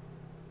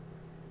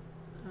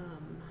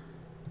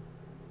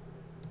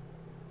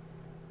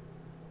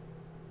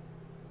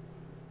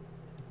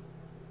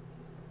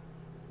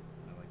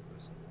 I like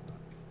this a lot.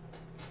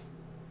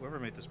 Whoever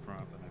made this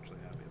prompt, I'm actually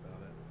happy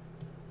about it.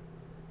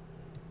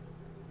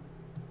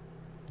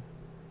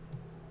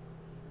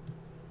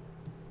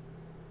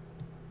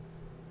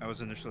 I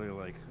was initially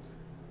like,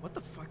 what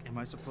the fuck am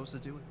I supposed to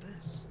do with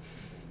this?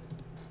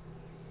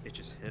 It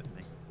just hit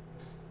me.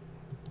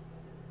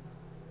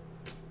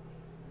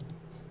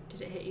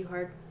 Did it hit you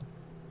hard?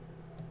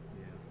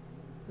 Yeah.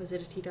 Was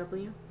it a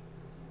TW?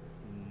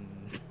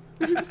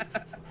 Mm.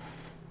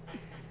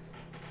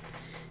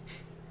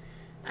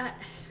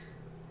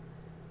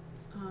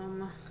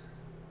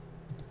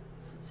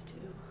 Let's do.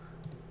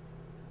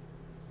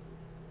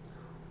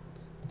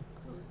 Let's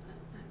close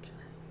that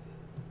actually.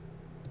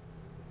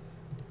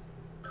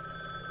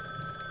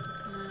 Let's do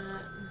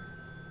that.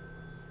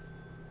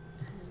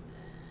 And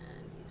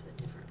then use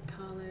a different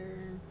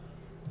color.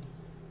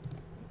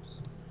 Oops.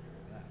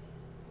 That.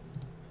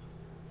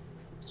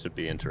 Should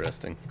be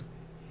interesting.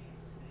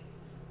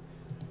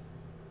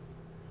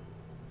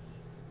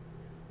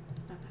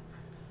 Not that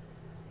one.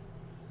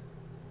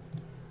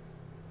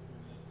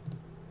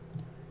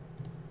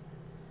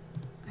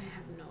 I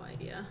have no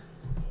idea.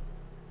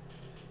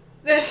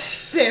 That's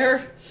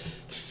fair.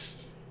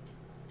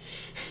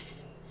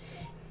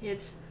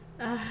 It's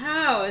a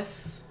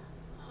house.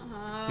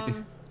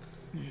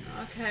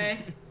 Okay.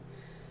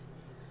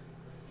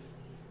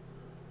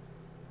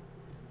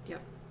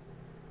 Yep.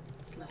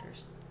 It's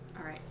letters.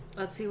 Alright,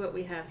 let's see what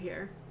we have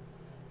here.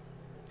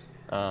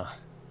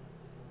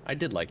 I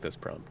did like this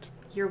prompt.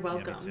 You're Yeah,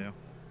 welcome. me too.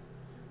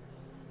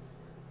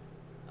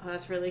 Oh,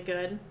 that's really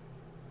good.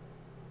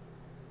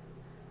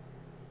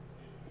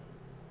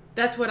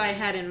 That's what I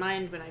had in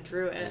mind when I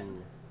drew it.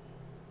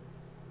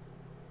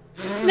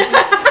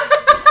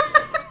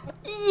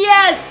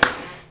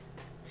 Yes!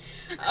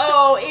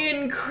 Oh,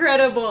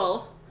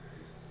 incredible.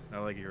 I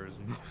like yours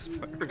most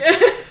part.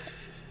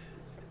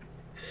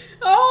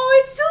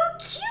 Oh, it's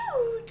so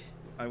cute.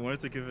 I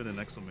wanted to give it an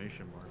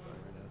exclamation mark, but I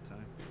ran out of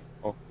time.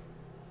 Oh,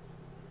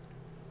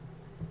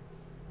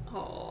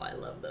 Oh, I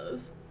love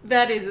those.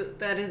 That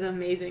is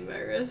amazing,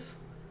 Virus.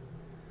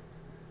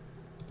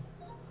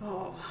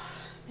 Oh,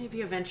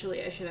 maybe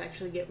eventually I should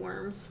actually get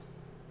worms.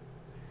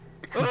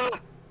 Ah!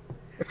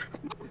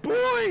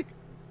 Boy!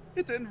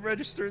 It didn't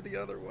register the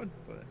other one,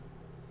 but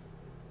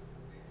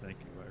thank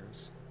you,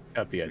 Virus.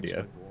 got the Thanks, idea.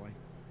 my boy.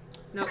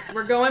 Nope,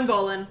 we're going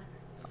bowling.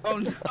 Oh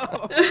no!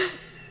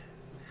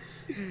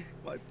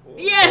 My boy.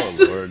 Yes!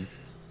 Oh lord.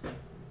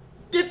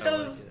 Get I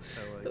those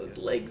like those it.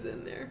 legs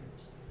in there.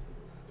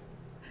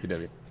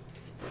 PW.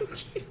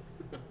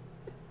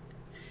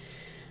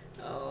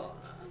 Oh,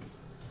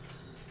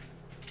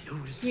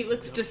 No, this he is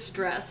looks the-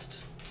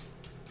 distressed.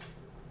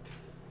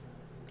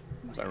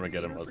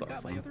 Armageddon was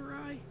forgot my awesome. other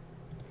eye.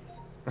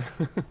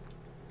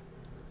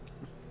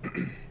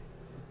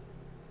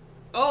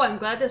 Oh, I'm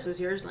glad this was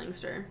yours,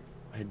 Langster.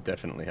 I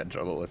definitely had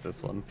trouble with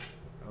this one.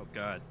 Oh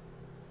god.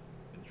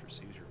 Finish your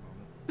seizure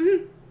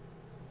moment.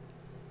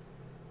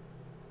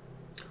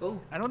 Oh,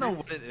 I don't know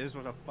nice. what it is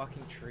with a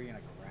fucking tree and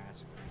a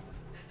grass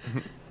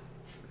ground.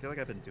 I feel like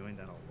I've been doing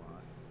that a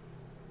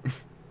lot.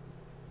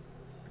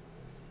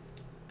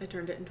 I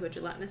turned it into a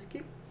gelatinous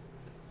cube.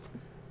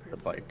 The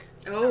bike.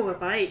 Oh, a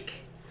bike.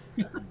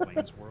 From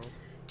Wayne's World.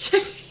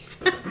 Jeez.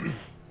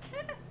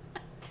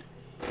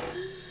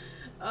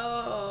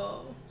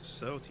 Oh.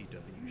 So, TW,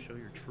 show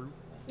your true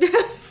form.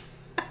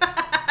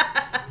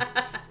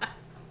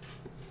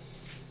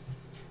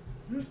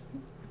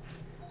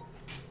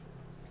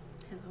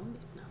 Hello,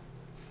 Midna.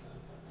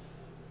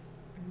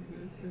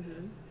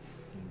 Mm-hmm.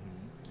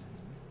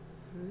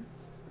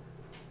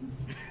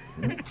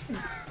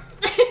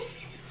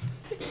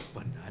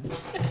 Banana.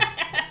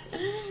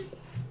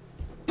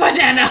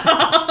 Banana.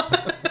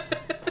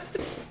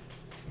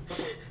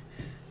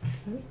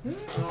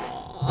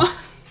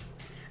 Aw.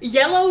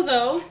 Yellow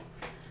though.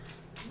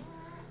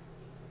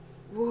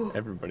 Woo.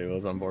 Everybody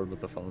was on board with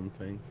the phone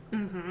thing.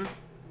 Mm-hmm.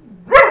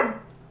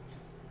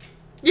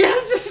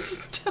 Yes, this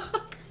is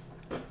dog.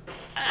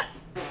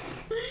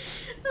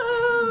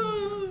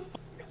 Oh.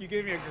 You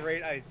gave me a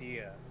great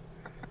idea.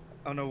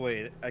 Oh no,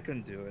 wait, I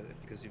couldn't do it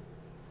because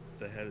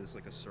the head is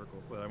like a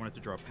circle. But I wanted to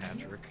draw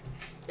Patrick.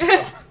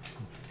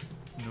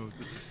 No,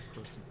 this is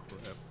person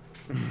crap.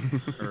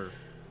 Or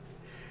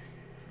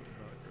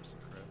not a person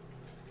crap.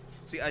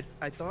 See,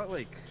 I thought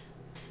like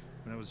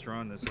when I was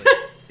drawing this, like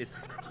it's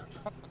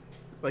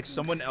like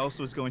someone else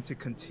was going to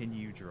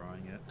continue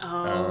drawing it.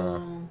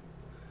 Oh.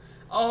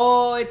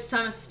 Oh, it's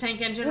Thomas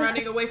Tank Engine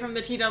running away from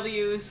the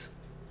TWs.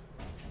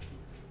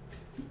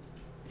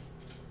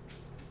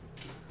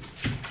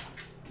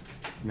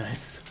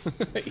 Nice.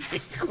 And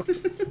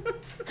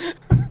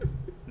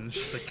it's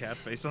just a cat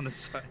face on the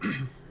side.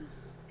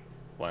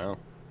 Wow.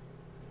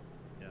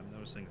 Yeah, I'm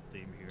noticing a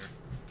theme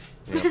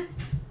here. Yep.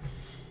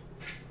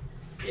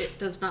 It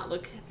does not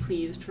look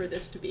pleased for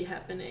this to be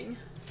happening.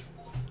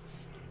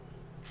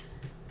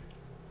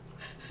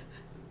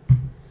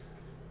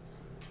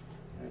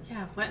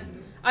 Yeah, what?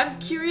 I'm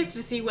curious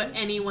to see what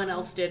anyone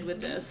else did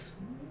with this.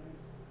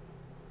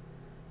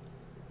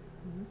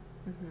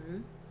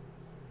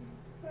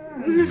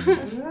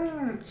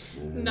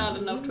 Not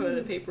enough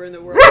toilet paper in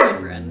the world, my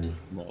friend.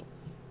 Well,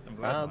 I'm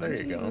glad there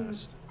mine's you go.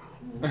 honest.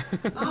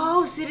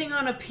 Oh, sitting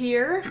on a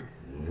pier?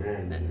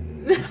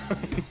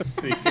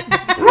 see.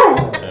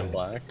 And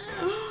black.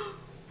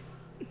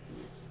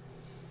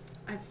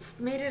 I've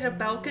made it a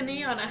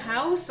balcony on a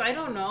house? I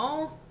don't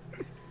know.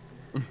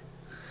 That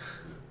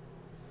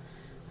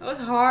was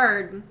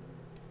hard.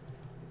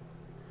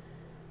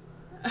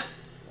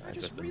 I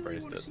just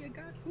embraced it. See a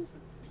guy pooping.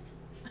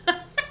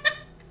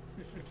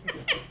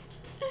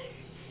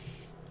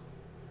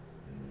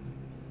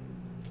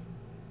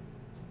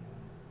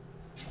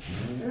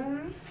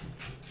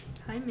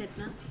 Hi,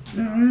 Midna.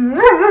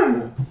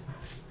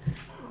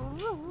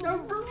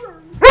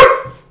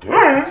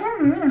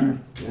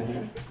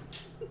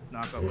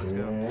 Knock off, let's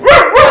go.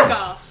 Fuck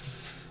off.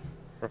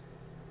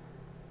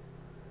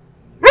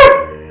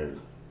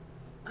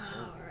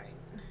 Alright.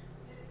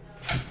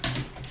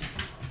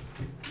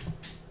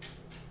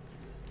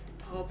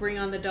 Oh, bring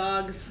on the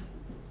dogs.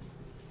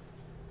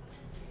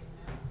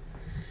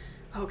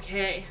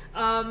 Okay.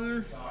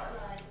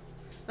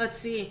 Let's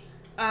see.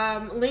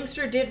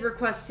 Linkster did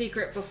request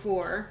secret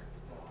before.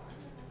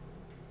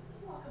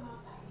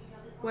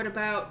 What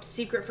about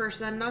secret first,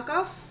 then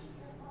knockoff?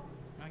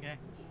 Okay.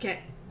 Okay.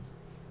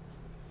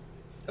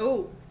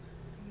 Oh.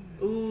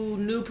 Ooh,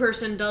 new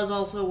person does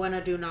also want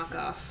to do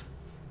knockoff.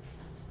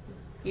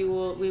 We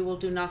will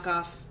do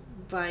knockoff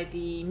by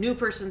the new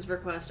person's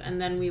request,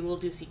 and then we will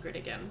do secret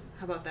again.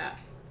 How about that?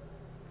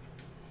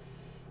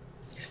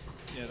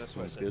 Yes. Yeah, that's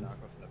why I Sounds said good. knock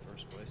off in the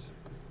first place.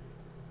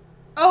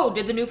 Oh,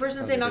 did the new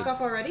person Oh, say they did.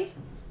 knockoff already?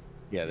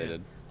 Yeah, they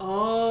did.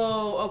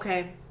 Oh,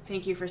 okay.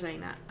 Thank you for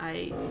saying that.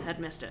 I had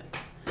missed it.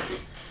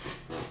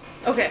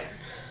 Okay,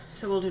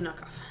 so we'll do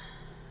knockoff.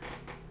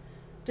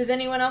 Does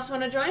anyone else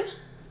want to join? You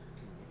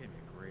gave me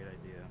a great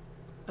idea.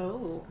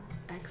 Oh,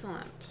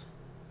 excellent.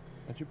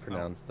 How'd you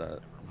pronounce that?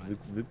 never mind.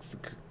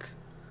 Zuk.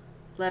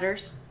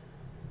 Letters.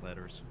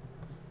 Letters.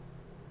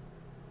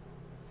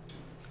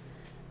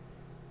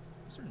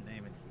 What's her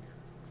name in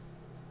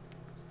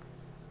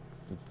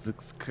here?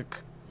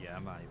 Yeah,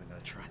 I'm not even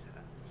gonna try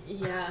that.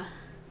 Yeah.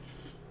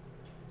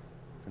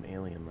 It's an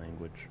alien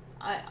language.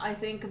 I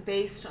think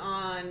based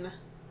on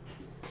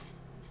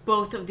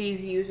both of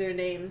these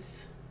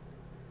usernames,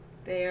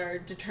 they are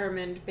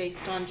determined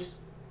based on just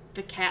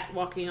the cat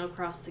walking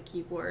across the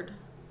keyboard.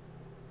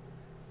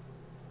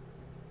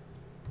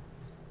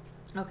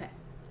 Okay.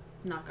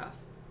 Knockoff.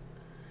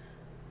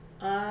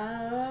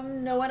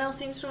 No one else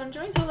seems to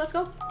enjoy, so let's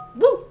go.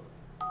 Woo!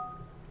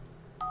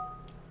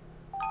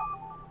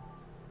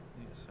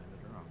 Yes, I did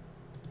it wrong.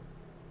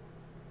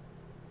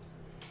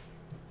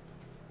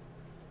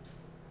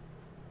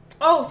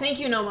 Oh, thank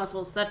you, No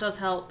Muscles. That does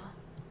help.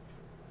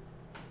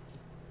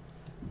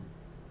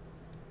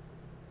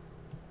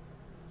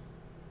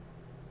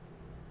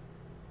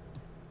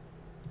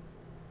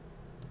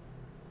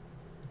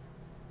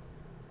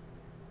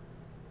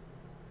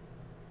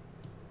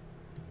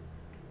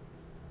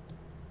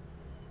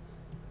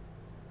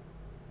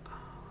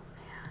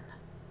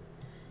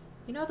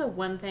 You know the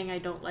one thing I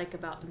don't like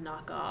about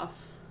Knockoff?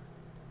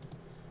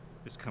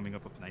 Just coming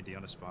up with an idea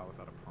on the spot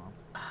without a prompt.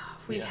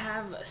 We Yeah.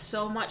 have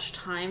so much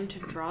time to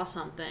draw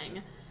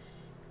something,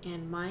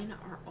 and mine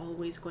are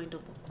always going to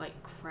look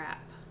like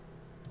crap.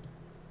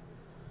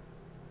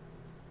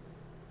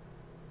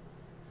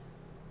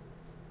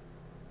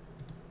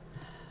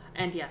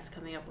 And yes,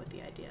 coming up with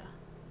the idea.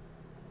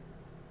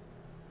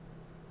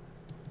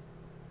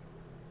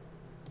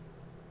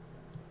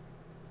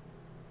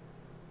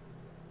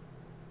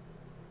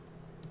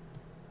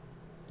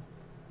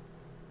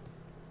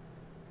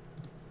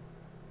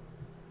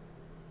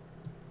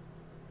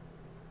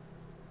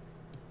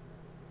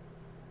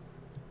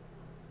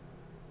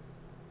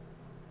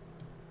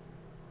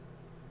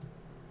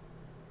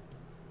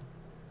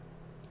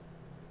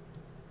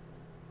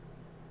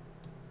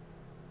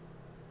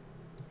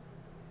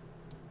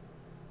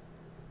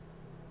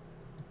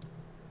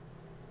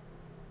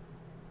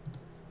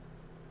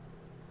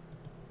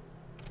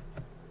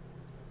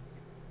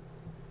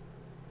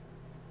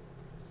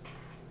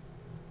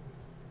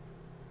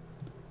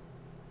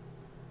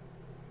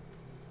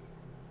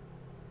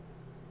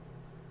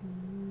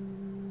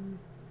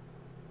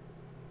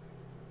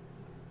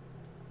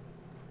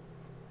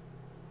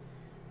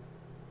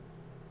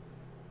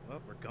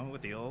 Well, we're going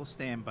with the old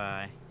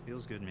standby.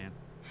 Feels good, man.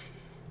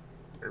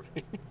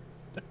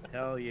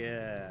 Hell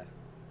yeah.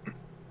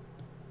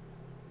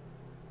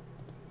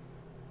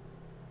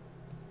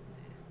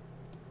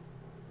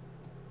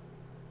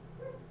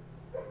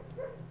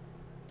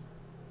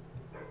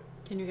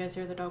 Can you guys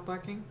hear the dog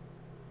barking?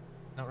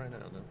 Not right now,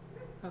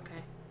 no.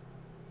 Okay.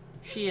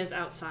 She is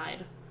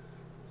outside,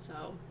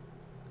 so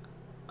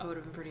I would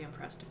have been pretty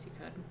impressed if you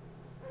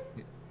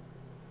could.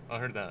 I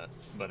heard that,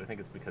 but I think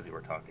it's because you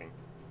were talking.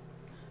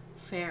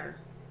 Fair.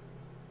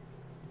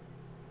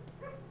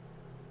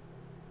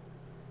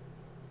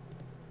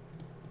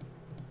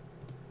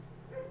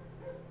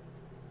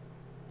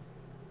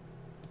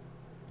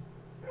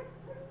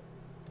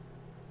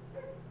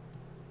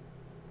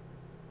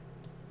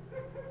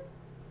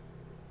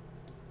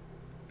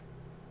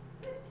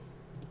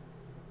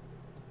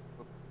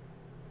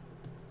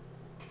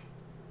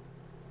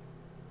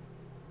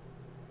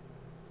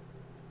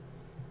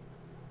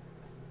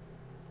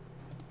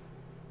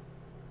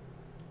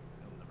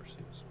 I'll never see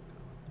this one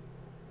coming.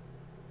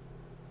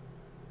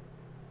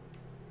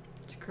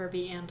 It's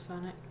Kirby and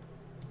Sonic.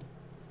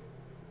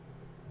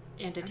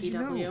 And a How do you TW.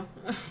 know?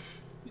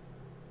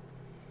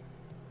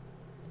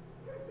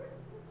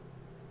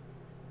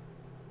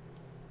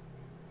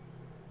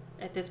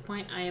 At this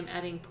point, I am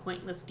adding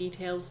pointless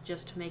details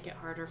just to make it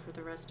harder for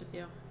the rest of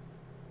you.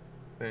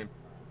 Same.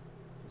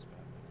 Feels bad.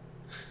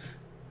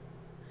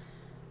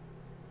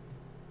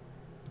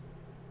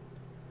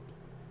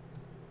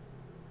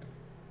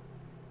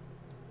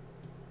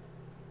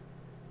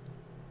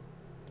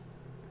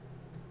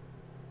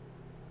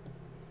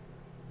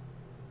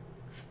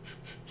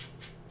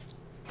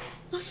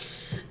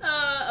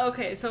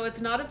 Okay, so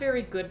it's not a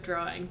very good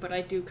drawing, but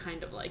I do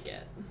kind of like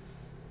it.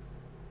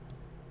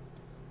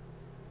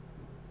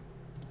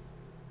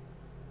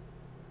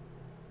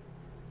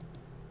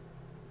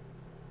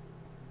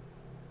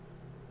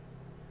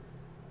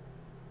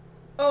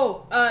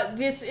 Oh,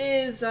 this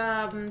is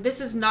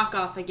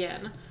knockoff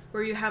again,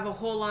 where you have a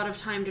whole lot of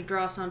time to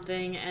draw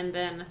something, and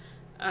then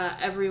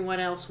everyone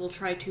else will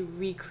try to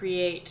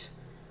recreate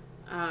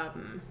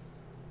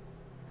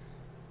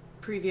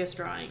previous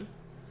drawing.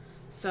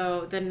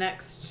 So the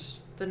next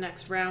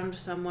round,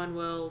 someone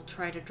will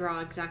try to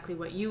draw exactly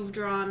what you've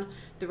drawn.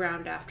 The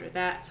round after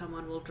that,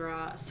 someone will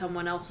draw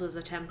someone else's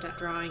attempt at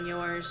drawing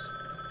yours.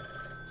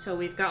 So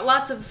we've got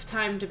lots of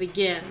time to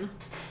begin,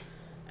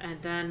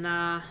 and then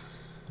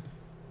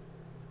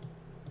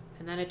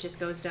it just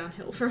goes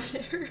downhill from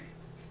there.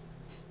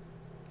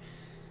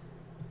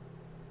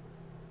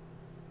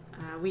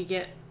 We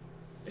get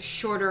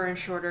shorter and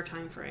shorter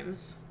time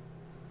frames.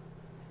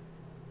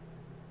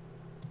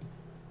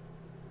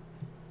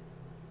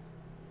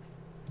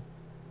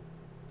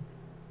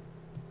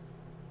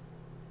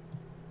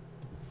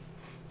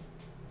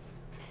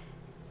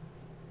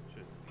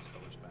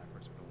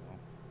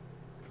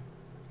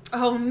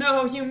 Oh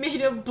no, you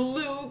made a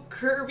blue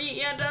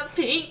Kirby and a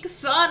pink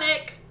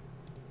Sonic!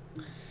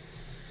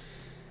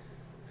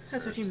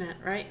 That's what you meant,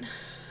 right?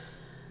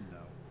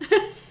 No.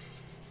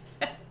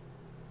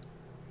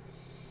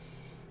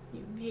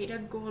 You made a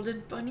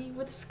golden bunny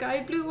with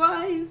sky blue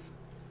eyes.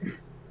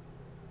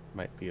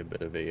 Might be a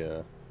bit of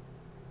a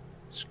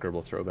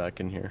scribble throwback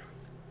in here.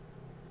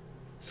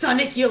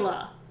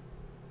 Sonicula!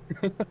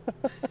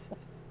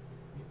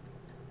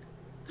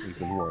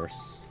 Even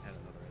worse. I had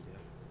another idea.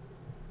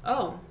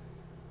 Oh.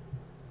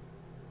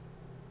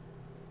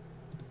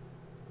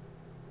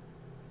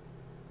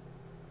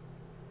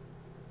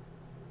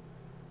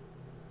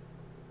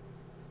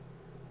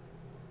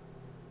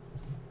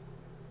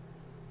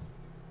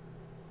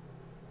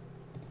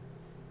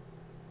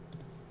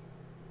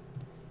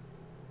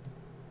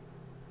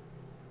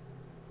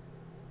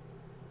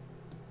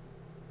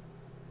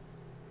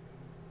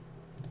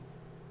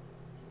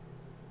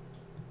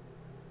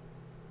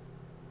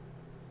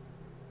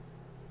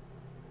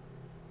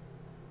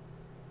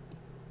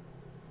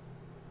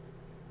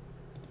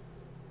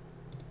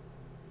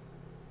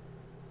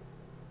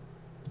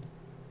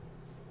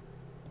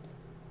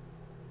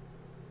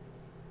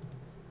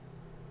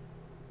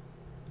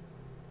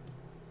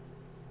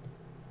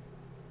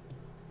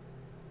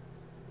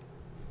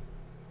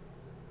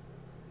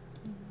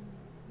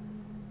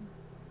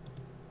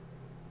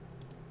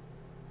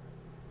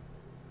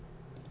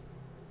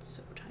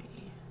 So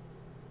tiny.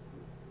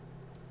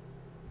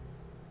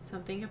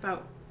 Something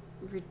about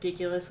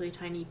ridiculously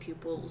tiny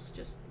pupils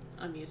just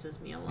amuses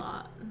me a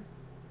lot.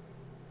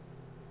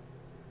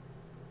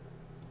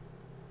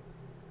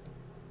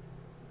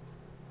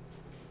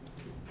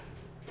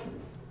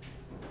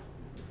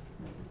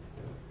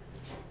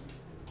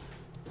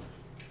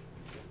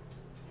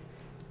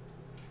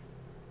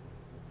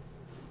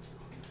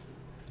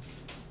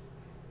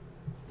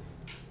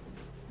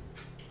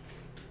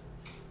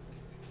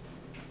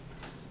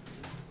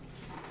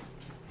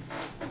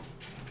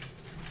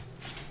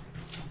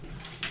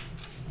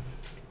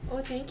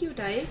 Oh, thank you,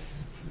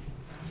 Dice.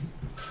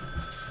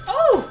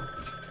 Oh!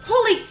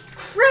 Holy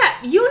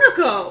crap!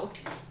 Unico!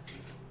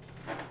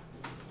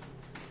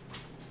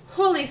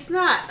 Holy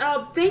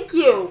snot! Thank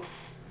you!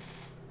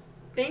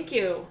 Thank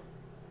you.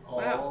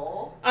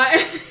 Wow.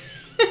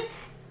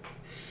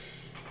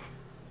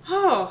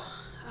 Oh,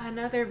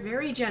 another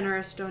very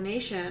generous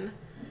donation.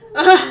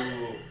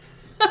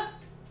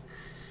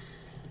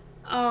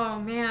 Oh,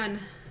 man.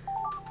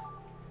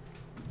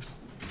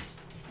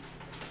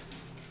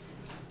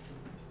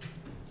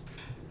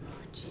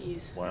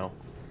 Jeez. Wow.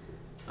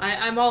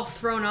 I'm all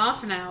thrown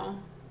off now.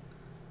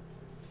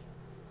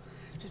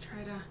 I have to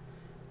try to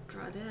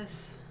draw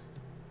this.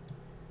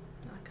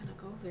 Not gonna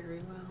go very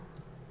well.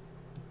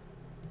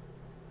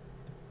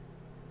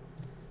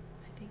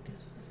 I think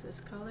this was this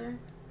color.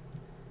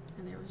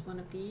 And there was one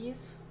of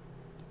these.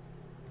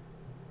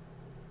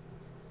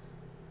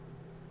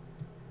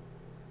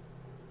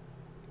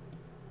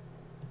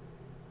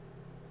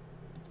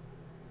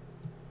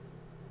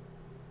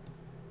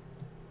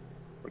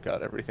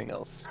 Forgot everything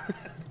else.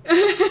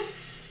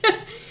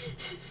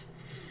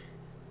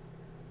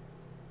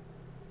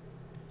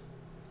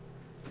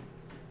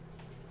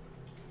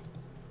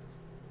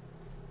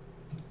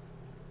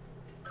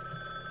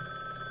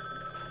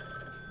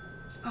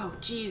 Oh,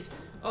 geez.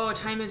 Oh,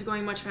 time is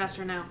going much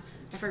faster now.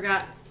 I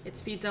forgot. It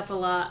speeds up a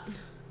lot.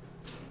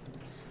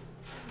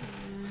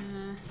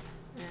 And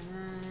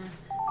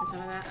some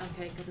of that.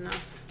 Okay, good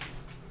enough.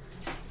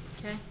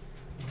 Okay.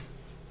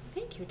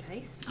 Thank you,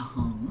 Dice.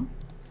 Uh-huh.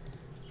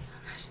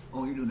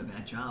 Oh, Oh, you're doing a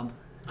bad job.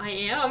 I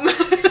am.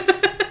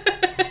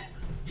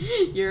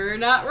 You're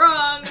not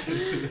wrong.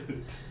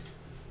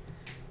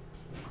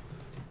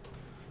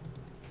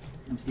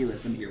 I'm stealing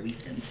some of your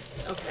weekends.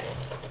 Okay.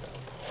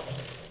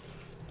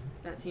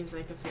 That seems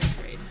like a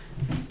fair trade.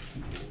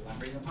 I'm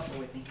bringing Papa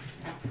with me.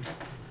 I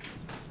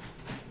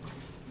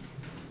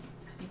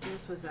think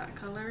this was that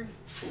color.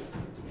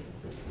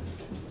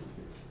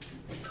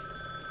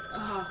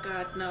 Oh,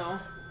 God, no.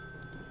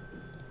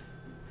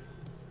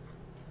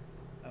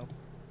 Oh.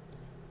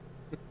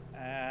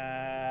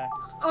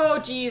 Oh,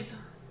 geez.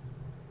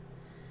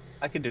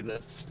 I can do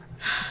this.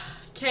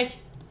 Okay.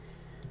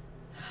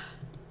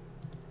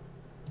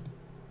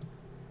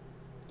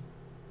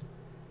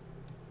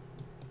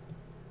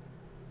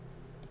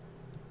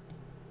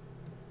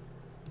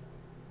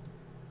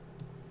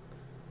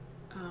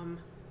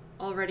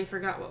 Already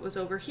forgot what was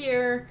over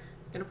here.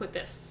 Gonna put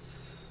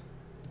this.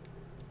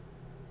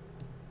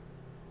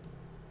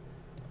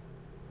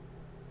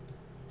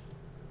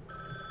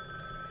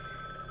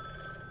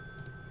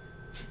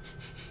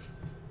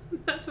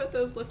 That's what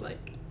those look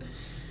like.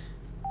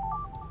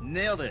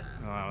 Nailed it!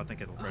 Oh, I don't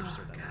think it'll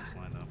register that God. last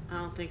line, though. I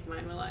don't think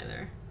mine will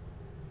either.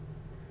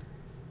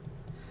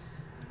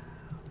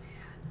 Oh,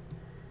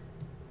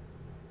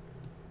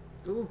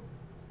 man. Ooh.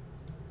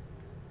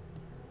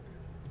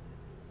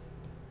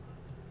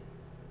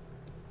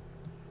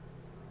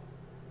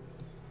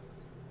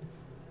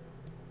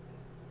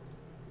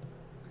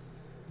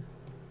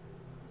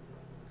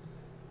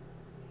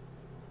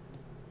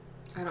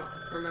 I don't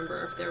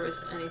remember if there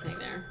was anything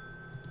there.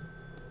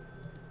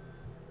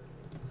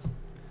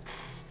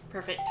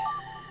 Perfect.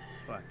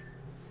 Fuck.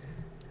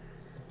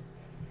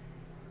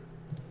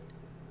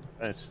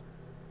 Right.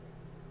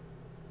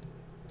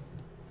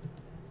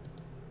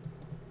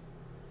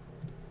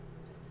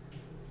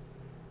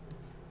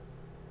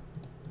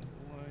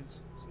 The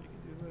lines, so you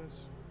can do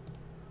this.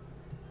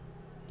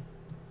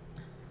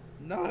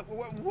 No,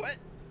 what?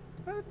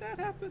 How did that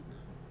happen?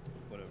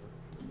 Whatever.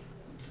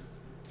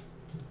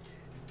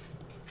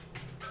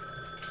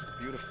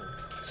 Beautiful.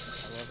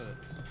 I love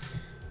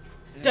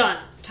it. Done.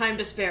 Time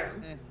to spare.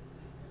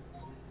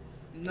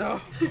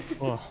 No.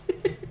 Oh,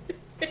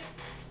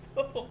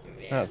 Oh,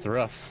 man. that's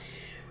rough.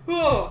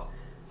 Oh,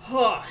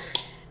 oh,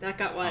 that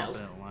got wild.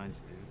 Confident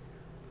lines, dude.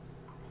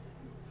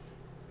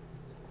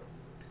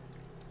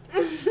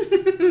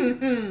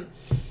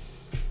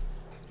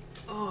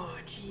 Oh,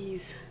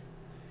 jeez.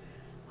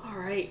 All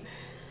right.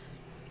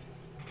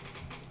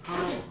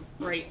 All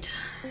right.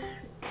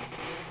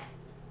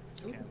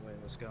 Can't wait.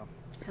 Let's go.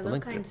 Hello,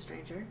 Link kind it.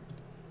 stranger.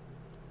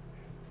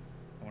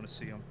 I want to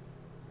see them.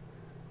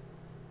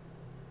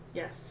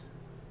 Yes.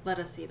 Let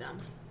us see them.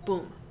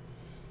 Boom.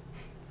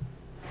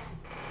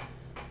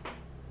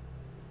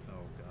 Oh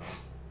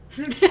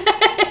god.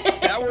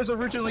 That was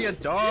originally a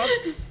dog.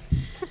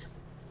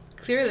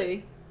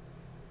 Clearly.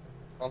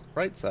 On the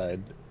right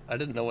side, I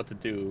didn't know what to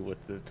do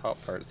with the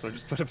top part, so I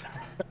just put it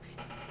back.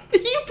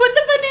 You put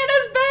the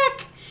bananas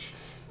back!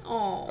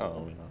 Oh.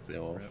 Oh, we lost the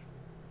wolf. Rip.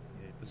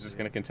 Is this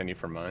gonna continue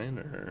for mine,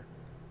 or?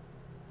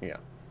 Yeah.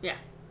 Yeah.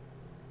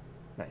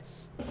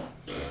 Nice.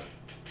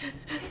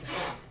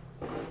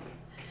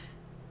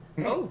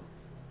 Oh.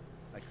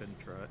 I couldn't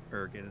try it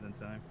or get it in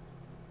time.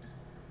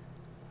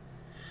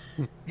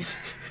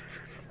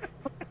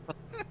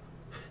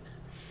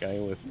 Guy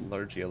with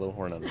large yellow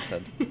horn on his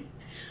head.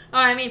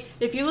 I mean,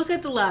 if you look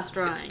at the last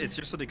drawing, It's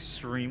just an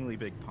extremely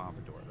big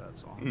pompadour.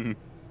 That's all. Mhm.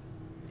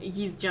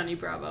 he's Johnny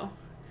Bravo.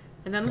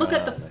 And then look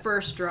at the nice.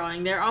 first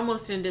drawing. They're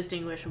almost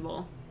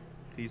indistinguishable.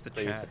 He's the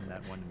Please. Chad in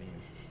that one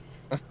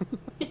meme.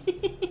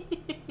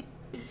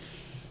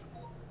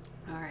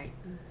 Alright.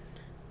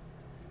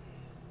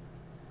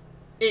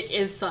 It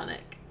is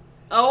Sonic.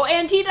 Oh,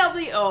 and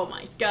TW! Oh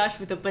my gosh,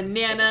 with a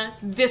banana,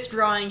 this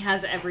drawing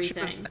has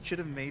everything. I should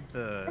have made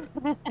the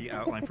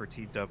outline for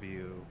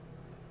TW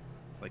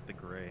like the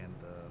gray and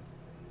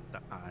the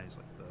eyes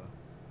like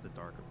the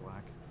darker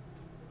black.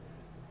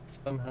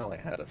 Somehow I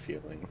had a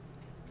feeling.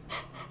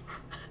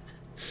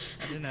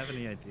 I didn't have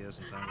any ideas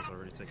and time was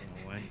already ticking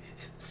away.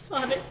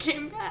 Sonic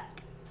came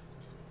back.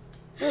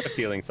 I had a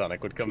feeling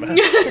Sonic would come back.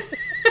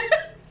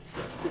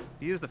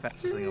 He is the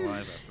fastest thing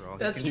alive after all.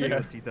 That's he can true.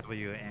 train with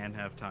TW and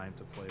have time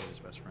to play with his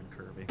best friend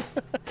Kirby.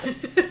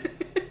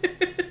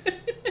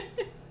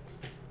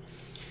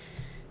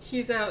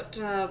 He's out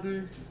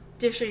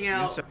dishing The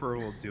out.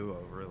 inseparable duo,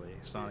 really.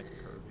 Sonic and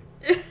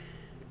Kirby.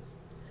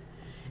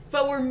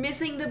 But we're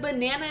missing the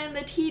banana and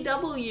the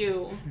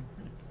TW.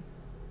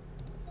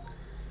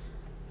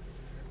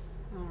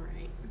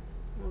 Alright.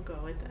 We'll go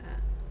with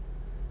that.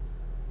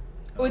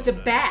 Oh, it's a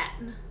no. bat.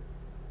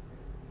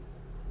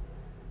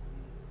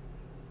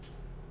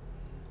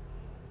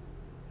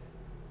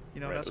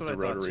 You know, Right, that's it was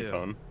what a I thought rotary too.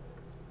 phone.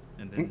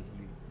 And then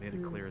he made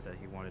it clear that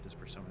he wanted his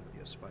persona to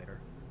be a spider.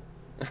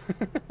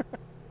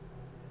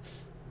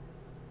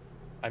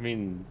 I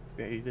mean,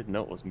 he didn't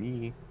know it was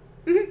me.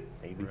 Maybe.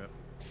 Rip.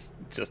 It's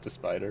just a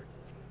spider.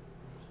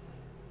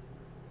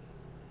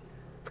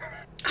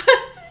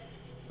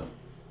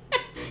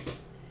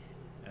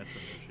 That's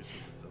some issues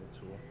with the fill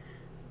tool.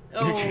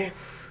 Oh,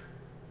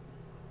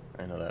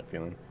 I know that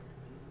feeling.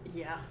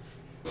 yeah.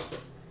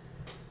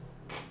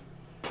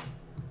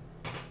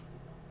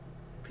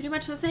 Pretty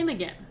much the same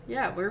again.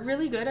 Yeah, we're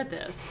really good at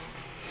this.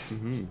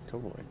 Mm-hmm,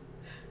 totally.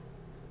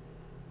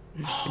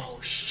 Oh,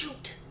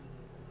 shoot.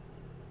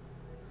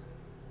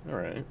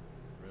 Alright.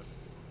 Rip.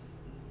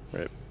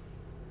 Rip.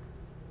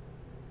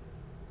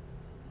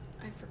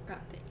 I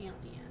forgot the alien.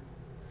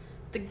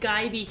 The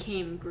guy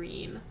became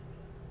green.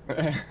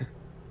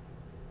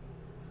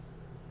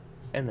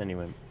 And then he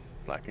went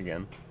black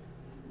again.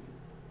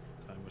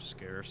 Time was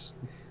scarce.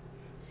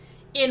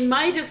 In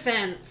my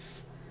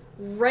defense,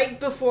 right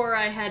before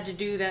I had to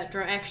do that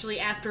actually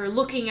after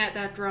looking at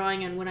that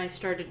drawing and when I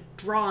started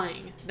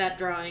drawing that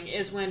drawing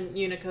is when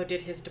Unico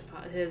did his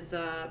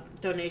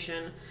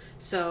donation.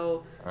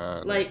 So,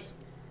 like, Nice.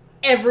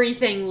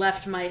 everything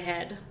left my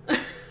head.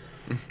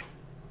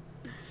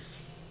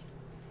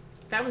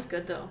 That was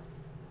good though.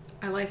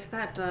 I liked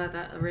that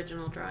that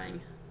original drawing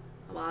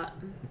a lot.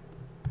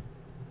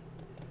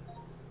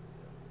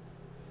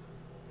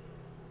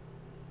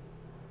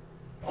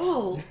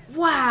 Oh,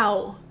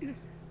 wow.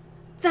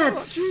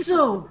 That's Oh, jeez.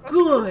 so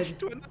good.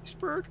 To an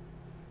iceberg.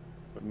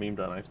 But memed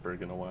on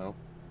iceberg in a while.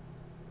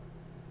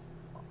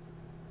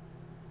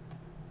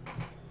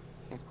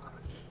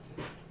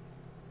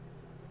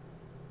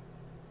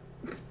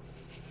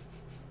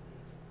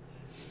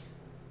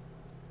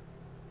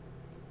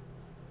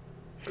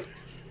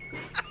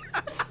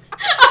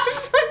 I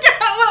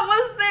forgot what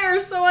was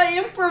there, so I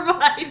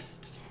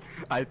improvised.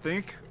 I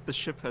think the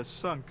ship has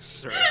sunk,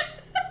 sir.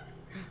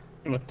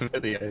 Must have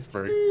hit the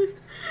iceberg.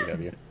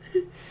 CW.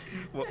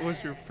 What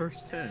was your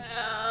first hint?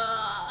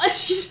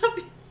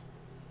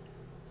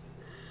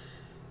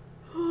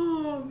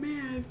 Oh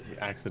man. You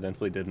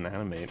accidentally didn't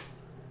animate.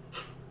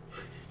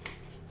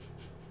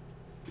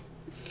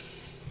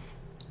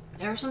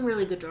 There are some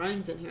really good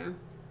drawings in here.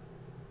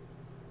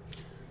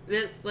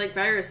 This, like,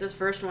 Virus, this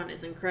first one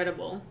is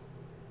incredible.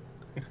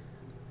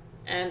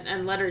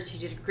 And Letters, you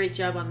did a great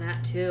job on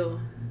that too.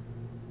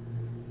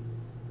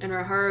 And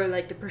Raharu,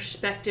 like, the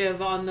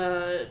perspective on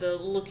the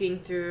looking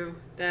through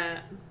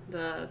that,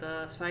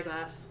 the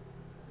spyglass.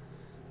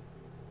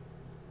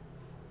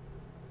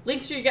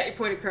 Linkster, you got your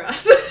point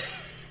across.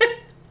 I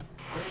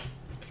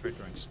tried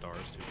drawing stars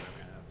too, but I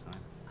ran out of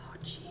time. Oh,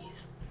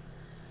 jeez.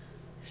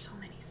 There's so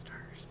many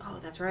stars. Oh,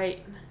 that's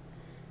right.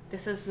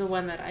 This is the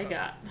one that I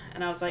got.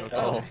 And I was like, Okay.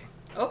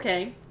 oh,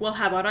 okay. Well,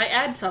 how about I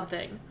add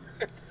something?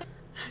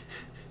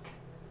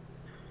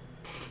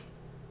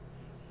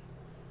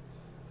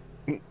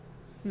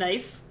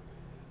 Nice.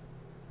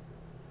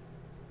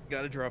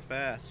 Gotta draw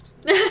fast.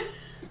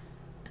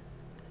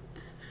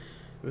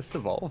 This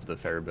evolved a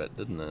fair bit,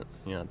 didn't it?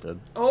 Yeah, it did.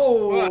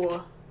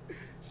 Oh.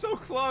 So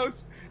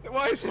close!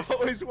 Why is it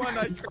always one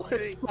eye for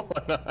me?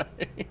 One eye.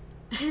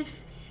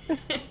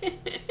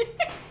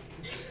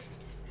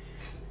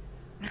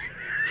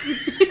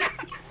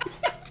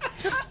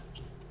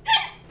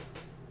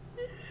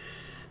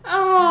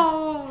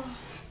 Oh.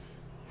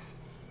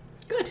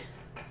 Good.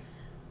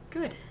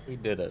 Good. We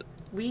did it.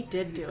 We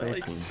did do it.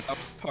 Like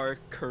South Park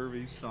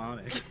Kirby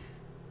Sonic.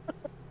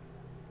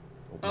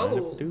 Might have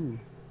Oh. to.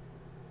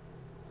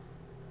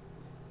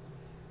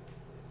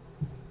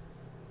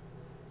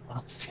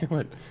 I'll steal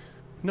it.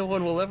 No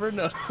one will ever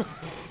know.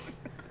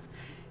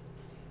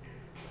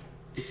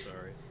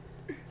 Sorry.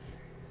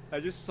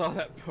 I just saw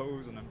that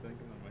pose and I'm thinking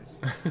to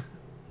myself. Damn,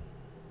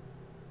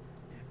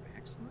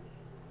 excellent.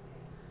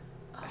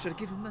 I should have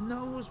given him the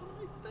nose. What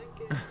am I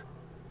thinking?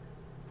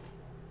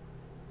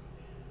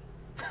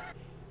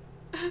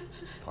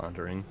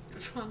 Pondering.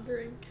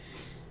 Pondering.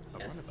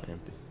 Yes.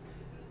 Empty.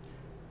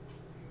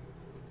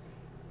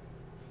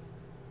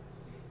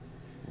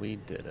 We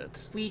did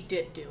it. We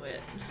did do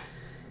it.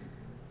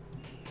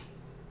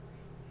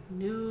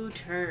 New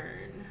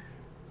turn.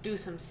 Do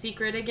some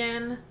secret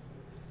again.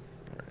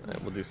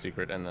 Alright, we'll do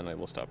secret and then I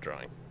will stop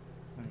drawing.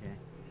 Okay.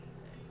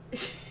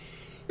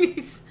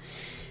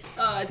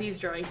 These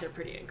drawings are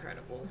pretty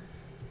incredible.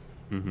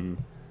 Mm-hmm.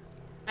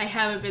 I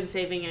haven't been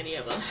saving any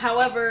of them.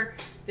 However,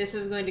 this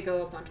is going to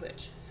go up on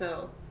Twitch,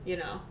 so, you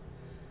know,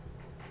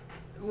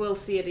 we'll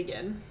see it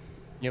again.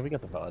 Yeah, we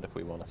got the VOD if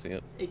we want to see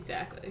it.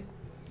 Exactly.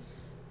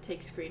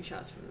 Take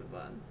screenshots from the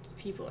VOD.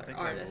 People I are think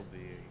artists. I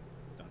will be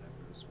done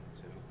after this one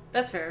too.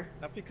 That's fair.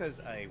 Not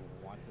because I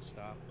want to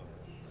stop, but...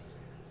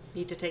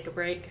 Need to take a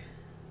break.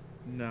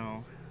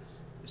 No.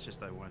 It's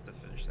just I wanted to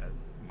finish that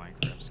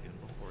Minecraft skin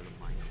before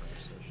the Minecraft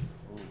session.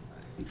 Oh,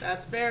 nice.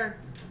 That's fair.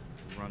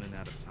 I'm running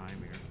out of time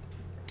here.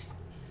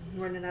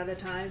 Running out of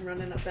time,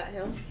 running up that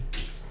hill.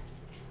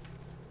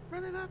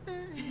 Running out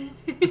there.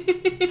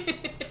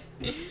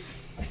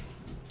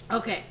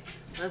 Okay,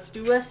 let's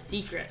do a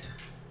secret.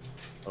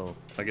 Oh,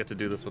 I get to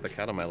do this with a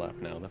cat on my lap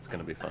now. That's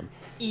gonna be fun.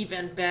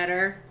 Even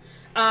better.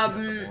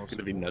 I'm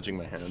gonna be nudging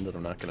my hand, and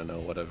I'm not gonna know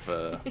what I've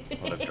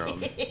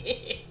drawn.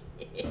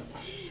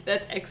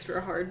 That's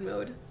extra hard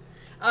mode.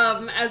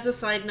 As a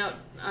side note,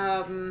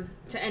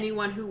 to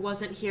anyone who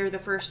wasn't here the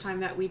first time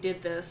that we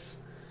did this,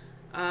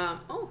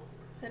 oh,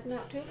 heading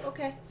out too?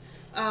 Okay.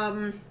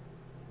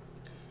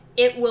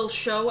 It will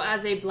show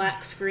as a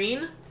black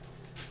screen,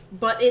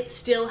 but it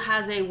still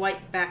has a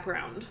white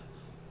background.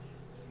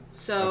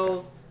 So,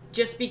 Okay.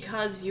 Just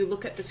because you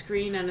look at the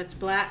screen and it's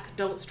black,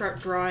 don't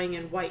start drawing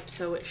in white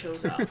so it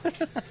shows up.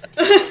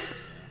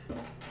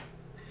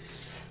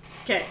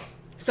 Okay,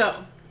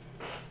 so,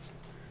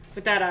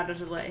 with that out of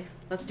the way,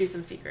 let's do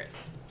some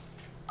secrets.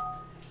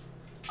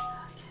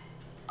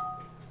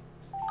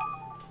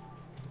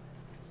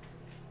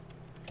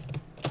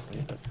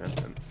 Wait a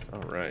sentence.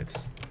 All right.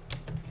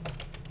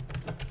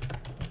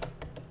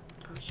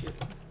 Oh, shoot.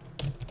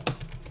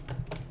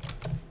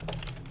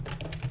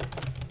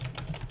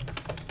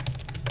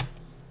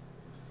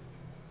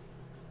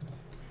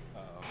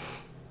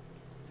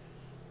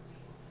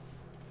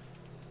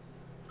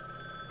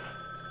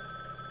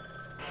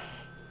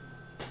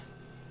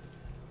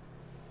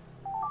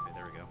 Okay,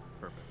 there we go.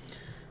 Perfect.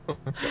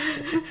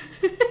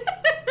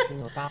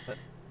 Stop it.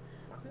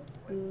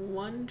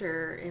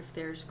 Wonder if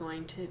there's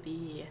going to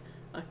be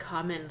a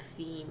common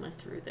theme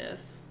through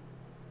this.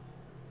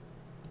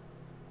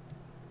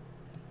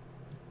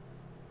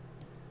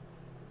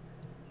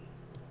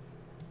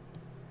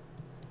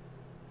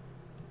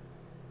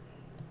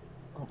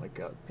 Oh my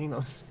god,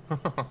 Pino,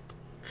 stop.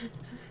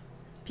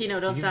 Pino,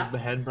 don't He's stop.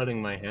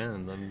 headbutting my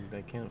hand.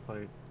 I can't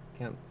fight.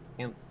 Can't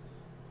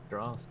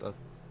draw stuff.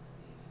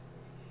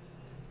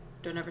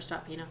 Don't ever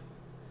stop, Pino.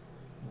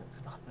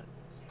 Stop it.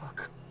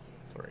 Fuck.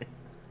 Sorry.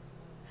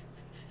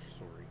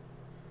 Sorry.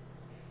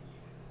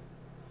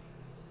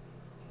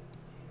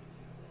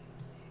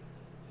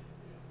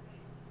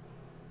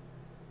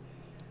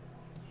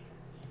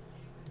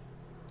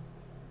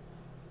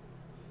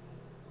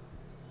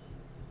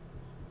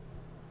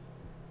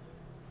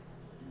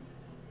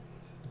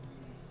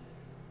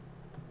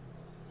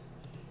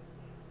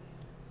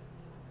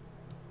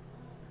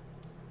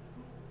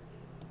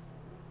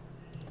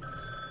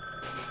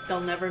 They'll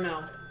never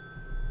know.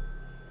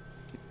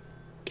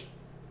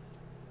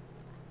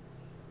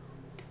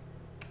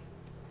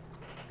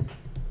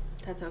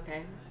 That's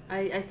okay.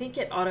 I think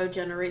it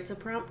auto-generates a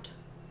prompt.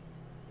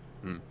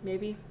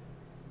 Maybe.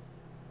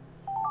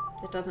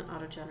 It doesn't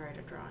auto-generate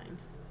a drawing.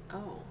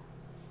 Oh.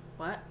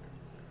 What?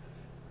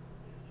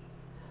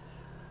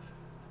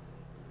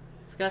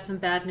 I've got some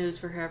bad news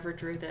for whoever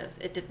drew this.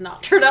 It did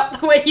not turn out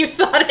the way you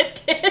thought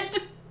it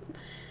did.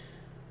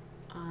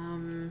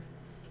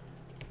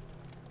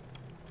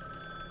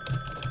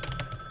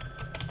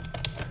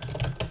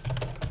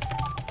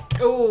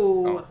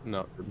 Oh,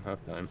 no, didn't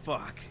have time.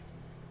 Fuck.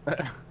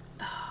 I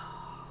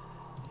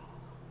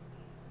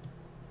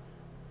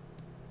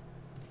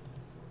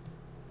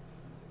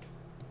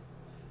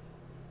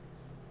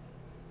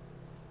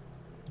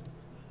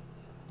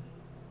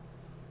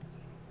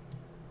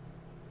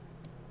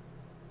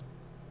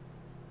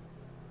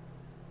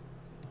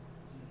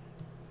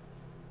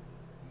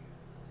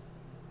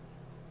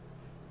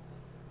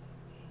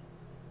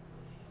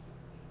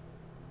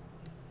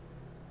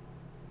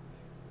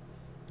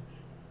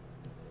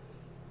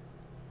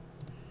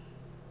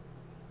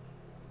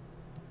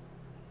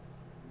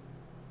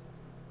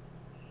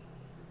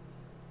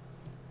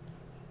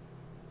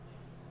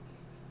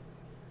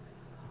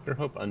sure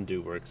hope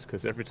undo works,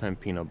 because every time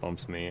Pino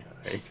bumps me,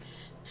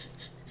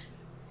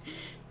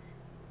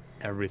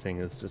 everything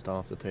is just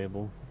off the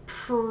table.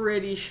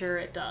 Pretty sure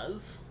it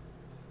does.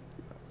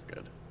 That's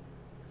good.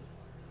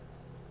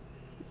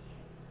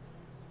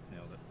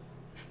 Nailed it.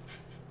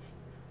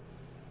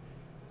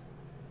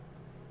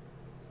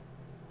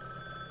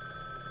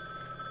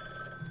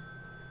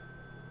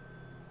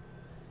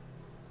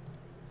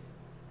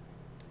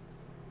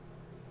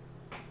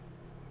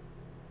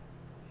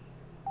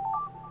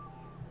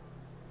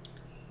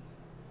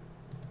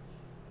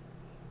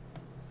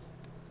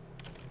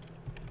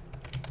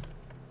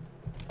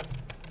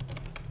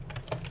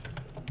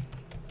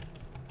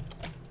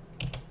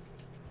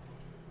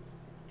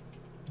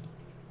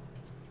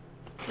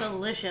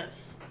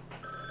 Delicious.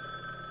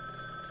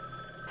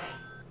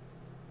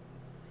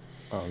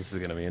 Oh, this is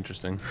gonna be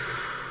interesting.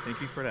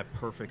 Thank you for that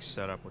perfect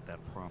setup with that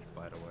prompt,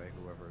 by the way,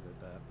 whoever did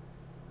that.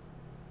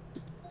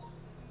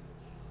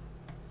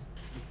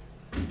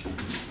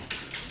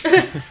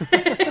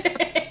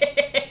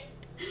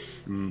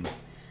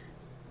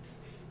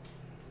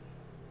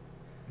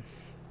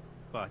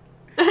 Fuck.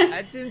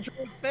 I didn't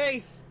draw a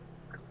face!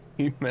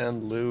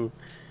 He-Man Lou.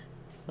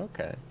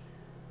 Okay.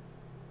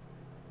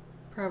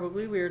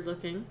 Probably weird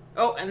looking.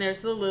 Oh, and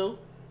there's the Lou.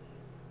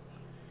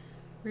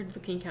 Weird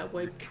looking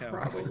cowboy, Cowboy.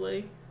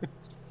 probably.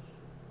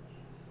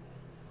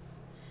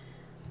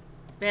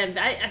 Man,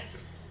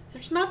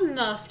 there's not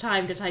enough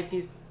time to type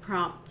these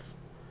prompts.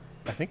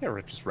 I think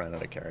I just ran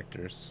out of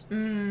characters.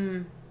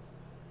 Mmm.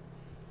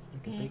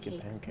 Making bacon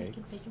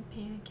pancakes. Making bacon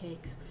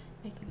pancakes.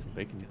 Making Some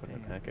bacon you put in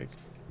pancakes.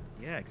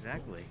 Yeah,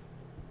 exactly.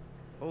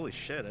 Holy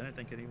shit, I didn't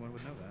think anyone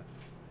would know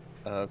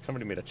that.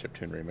 Somebody made a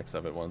chiptune remix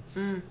of it once.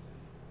 Mm.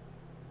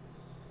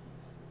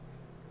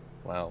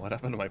 Wow, what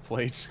happened to my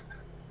plate?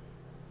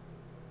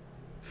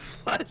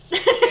 What?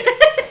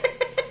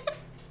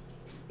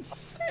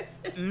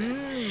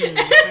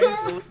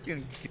 Mmm,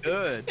 looking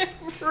good.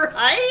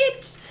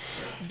 Right?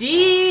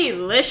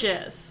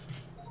 Delicious.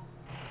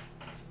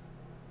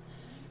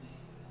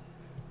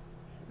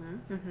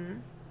 Mm-hmm.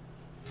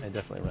 I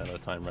definitely ran out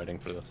of time writing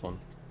for this one.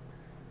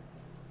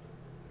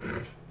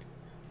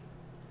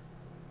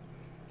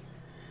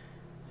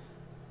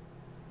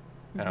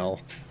 Ow.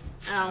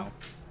 Ow.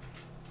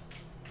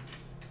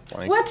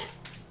 Blank. What?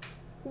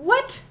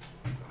 What?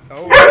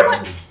 Oh.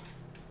 No!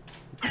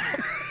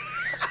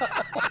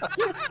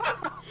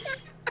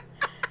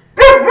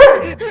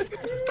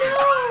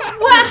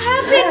 What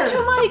happened to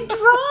my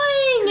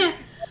drawing?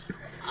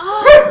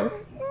 Oh,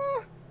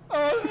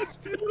 Oh, that's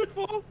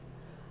beautiful.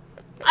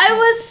 I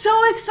was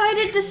so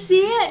excited to see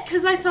it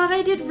because I thought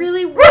I did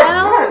really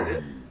well.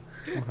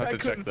 We'll have to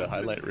check the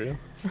highlight reel.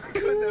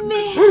 Couldn't have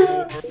Man. been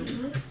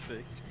more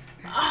perfect.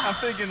 I'm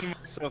thinking to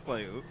myself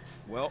like, "Oop,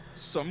 well,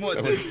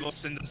 someone did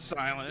listen to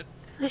silent,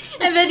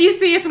 And then you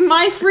see it's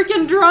my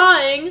freaking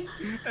drawing.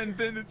 and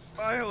then it's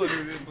silent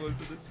who didn't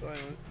listen to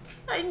silent.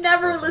 I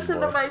never Oh, listen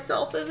to boy.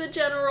 myself as a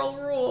general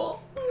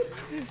rule.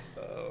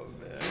 Oh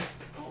man.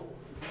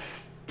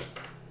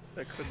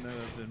 That couldn't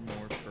have been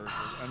more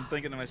perfect. I'm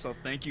thinking to myself,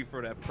 thank you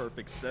for that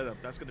perfect setup.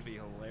 That's gonna be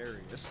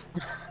hilarious.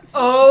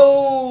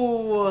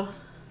 Oh.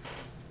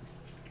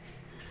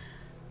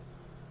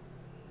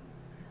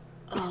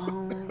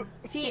 Oh.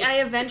 See,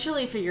 I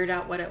eventually figured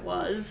out what it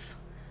was,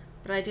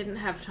 but I didn't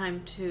have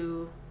time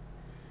to...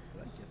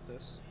 Did I get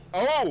this?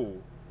 Oh!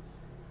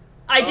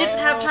 I didn't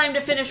have time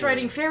to finish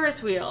writing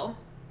Ferris wheel.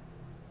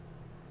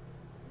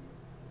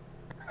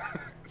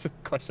 It's a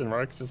question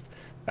mark, just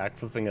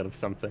backflipping out of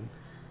something.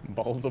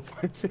 Balls of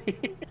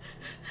plenty.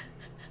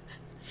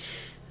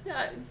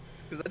 Yeah.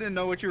 Because I didn't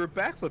know what you were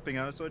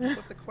backflipping on, so I just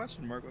left the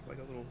question mark with like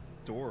a little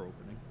door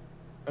opening.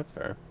 That's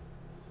fair.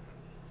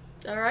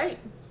 All right.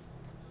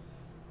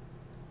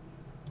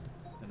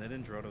 And I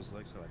didn't draw those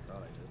legs how I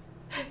thought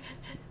I did.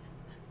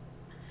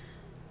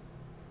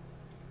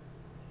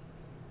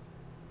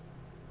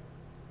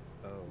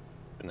 Oh.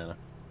 Banana.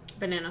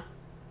 Banana.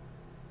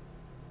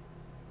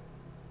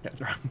 Yeah,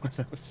 wrong with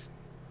those.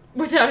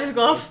 Without his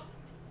glove.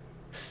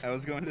 I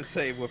was going to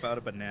say without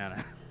a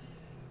banana.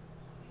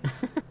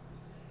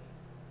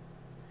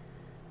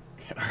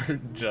 Our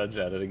judge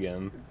at it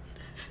again.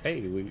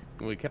 Hey,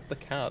 we kept the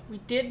cat We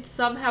did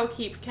somehow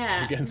keep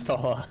cat. against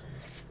all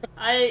odds.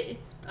 I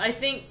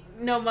think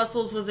No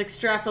Muscles was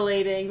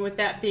extrapolating with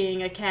that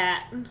being a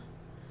cat.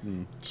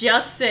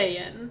 Just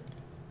saying.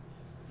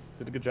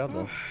 Did a good job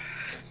though.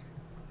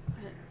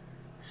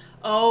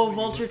 Oh,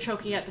 Vulture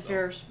choking at the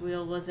Ferris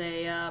wheel was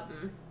a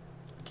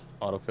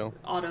Autofill.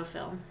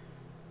 autofill.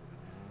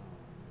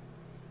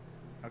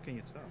 How can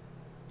you tell?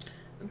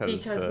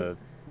 Because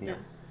yeah.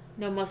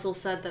 No Muscle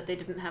said that they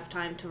didn't have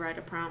time to write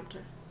a prompt.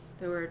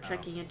 They were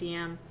checking a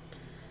DM.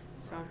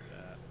 So.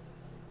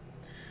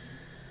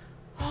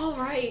 All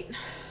right.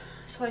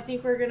 So I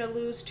think we're gonna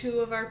lose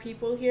 2 of our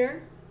people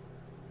here.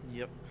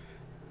 Yep.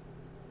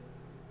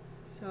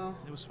 So.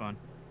 It was fun.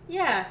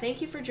 Yeah,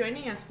 thank you for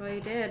joining us while you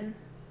did.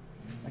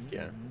 Heck yeah.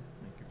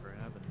 Thank you for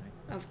having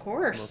me. Of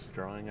course. Most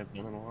drawing I've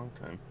done in a long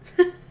time.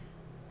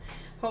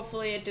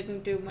 Hopefully it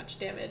didn't do much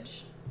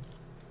damage.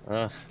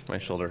 My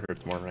shoulder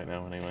hurts more right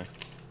now anyway.